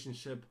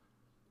relationship,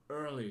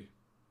 early.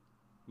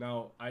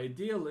 Now,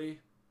 ideally,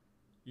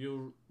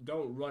 you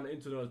don't run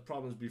into those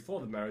problems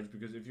before the marriage,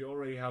 because if you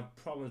already have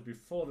problems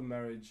before the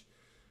marriage,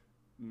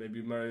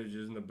 maybe marriage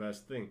isn't the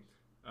best thing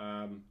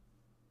for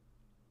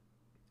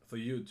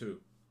you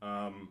too.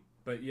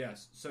 But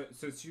yes, so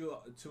since you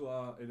two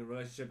are in a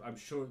relationship, I'm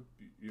sure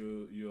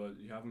you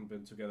haven't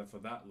been together for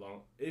that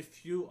long.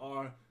 If you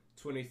are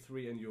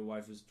 23 and your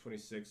wife is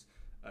 26,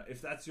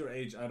 if that's your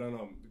age, I don't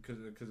know, because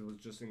it was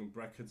just in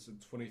brackets at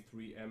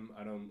 23M.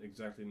 I don't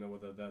exactly know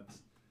whether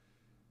that's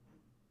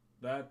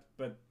that,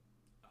 but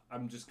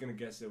I'm just gonna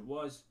guess it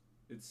was.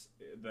 It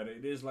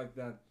is like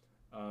that.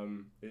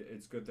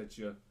 It's good that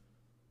you're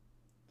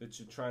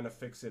trying to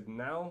fix it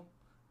now,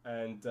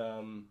 and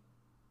to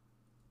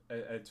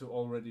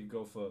already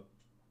go for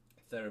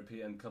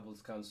therapy and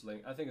couples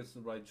counseling. I think it's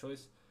the right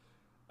choice.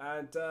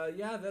 And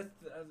yeah,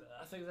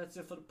 I think that's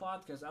it for the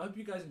podcast. I hope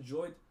you guys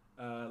enjoyed.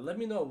 Let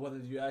me know whether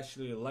you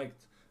actually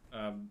liked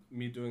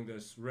me doing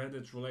this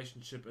Reddit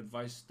relationship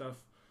advice stuff.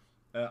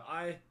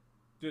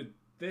 Dude,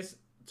 this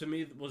to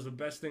me was the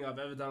best thing I've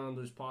ever done on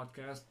this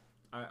podcast.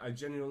 I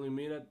genuinely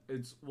mean it.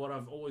 It's what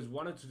I've always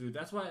wanted to do.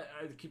 That's why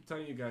I keep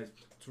telling you guys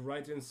to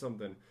write in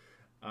something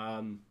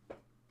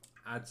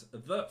at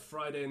the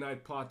Friday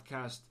Night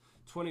Podcast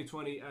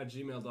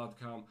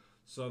 2020@gmail.com,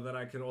 so that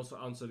I can also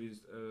answer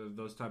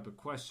those type of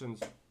questions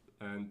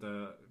and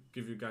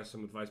give you guys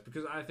some advice,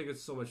 because I think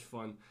it's so much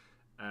fun.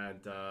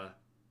 And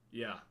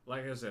yeah,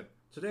 like I said,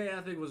 today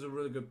I think was a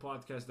really good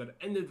podcast that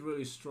ended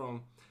really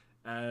strong,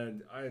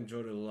 and I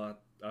enjoyed it a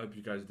lot. I hope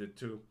you guys did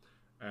too.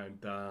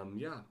 And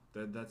yeah,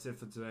 that's it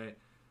for today.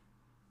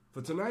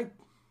 For tonight,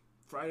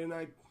 Friday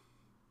night.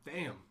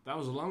 Damn, that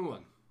was a long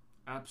one.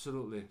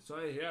 Absolutely. So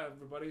yeah,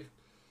 everybody.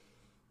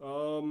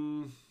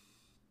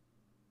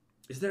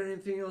 Is there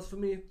anything else for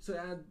me to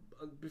add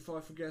before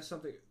I forget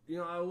something? You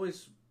know, I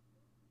always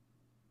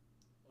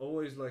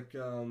like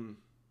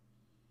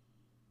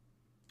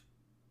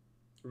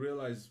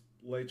realize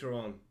later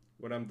on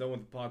when I'm done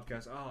with the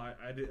podcast. Oh,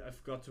 I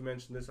forgot to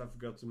mention this. I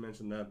forgot to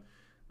mention that.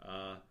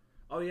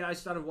 Oh yeah, I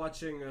started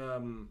watching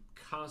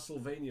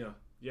Castlevania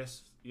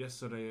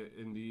yesterday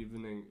in the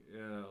evening,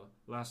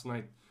 last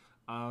night.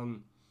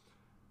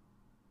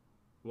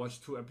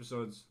 Watched 2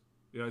 episodes.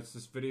 You know, it's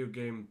this video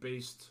game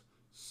based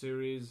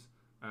series,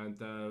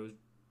 and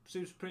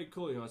seems pretty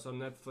cool. You know, it's on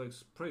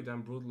Netflix. Pretty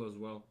damn brutal as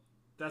well.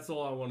 That's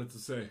all I wanted to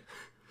say.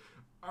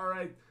 All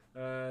right,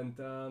 and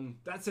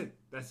that's it.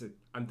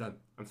 I'm done.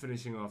 I'm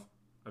finishing off.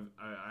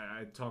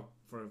 I talked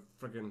for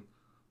freaking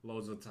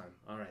loads of time.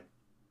 All right.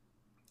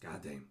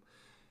 God damn.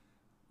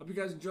 Hope you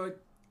guys enjoyed,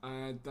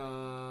 and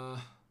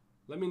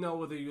let me know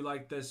whether you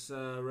like this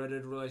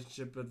Reddit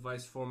relationship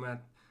advice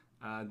format.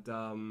 And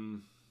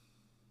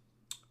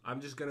I'm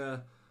just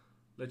gonna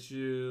let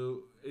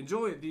you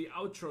enjoy the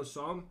outro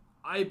song,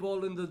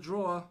 "Eyeball in the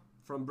Drawer"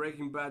 from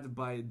Breaking Bad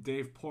by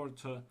Dave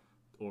Porter.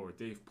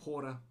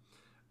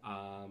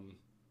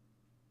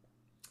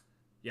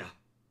 Yeah,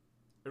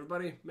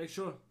 everybody, make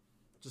sure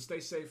to stay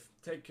safe,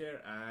 take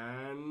care,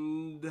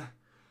 and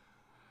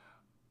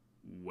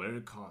wear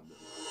a condom.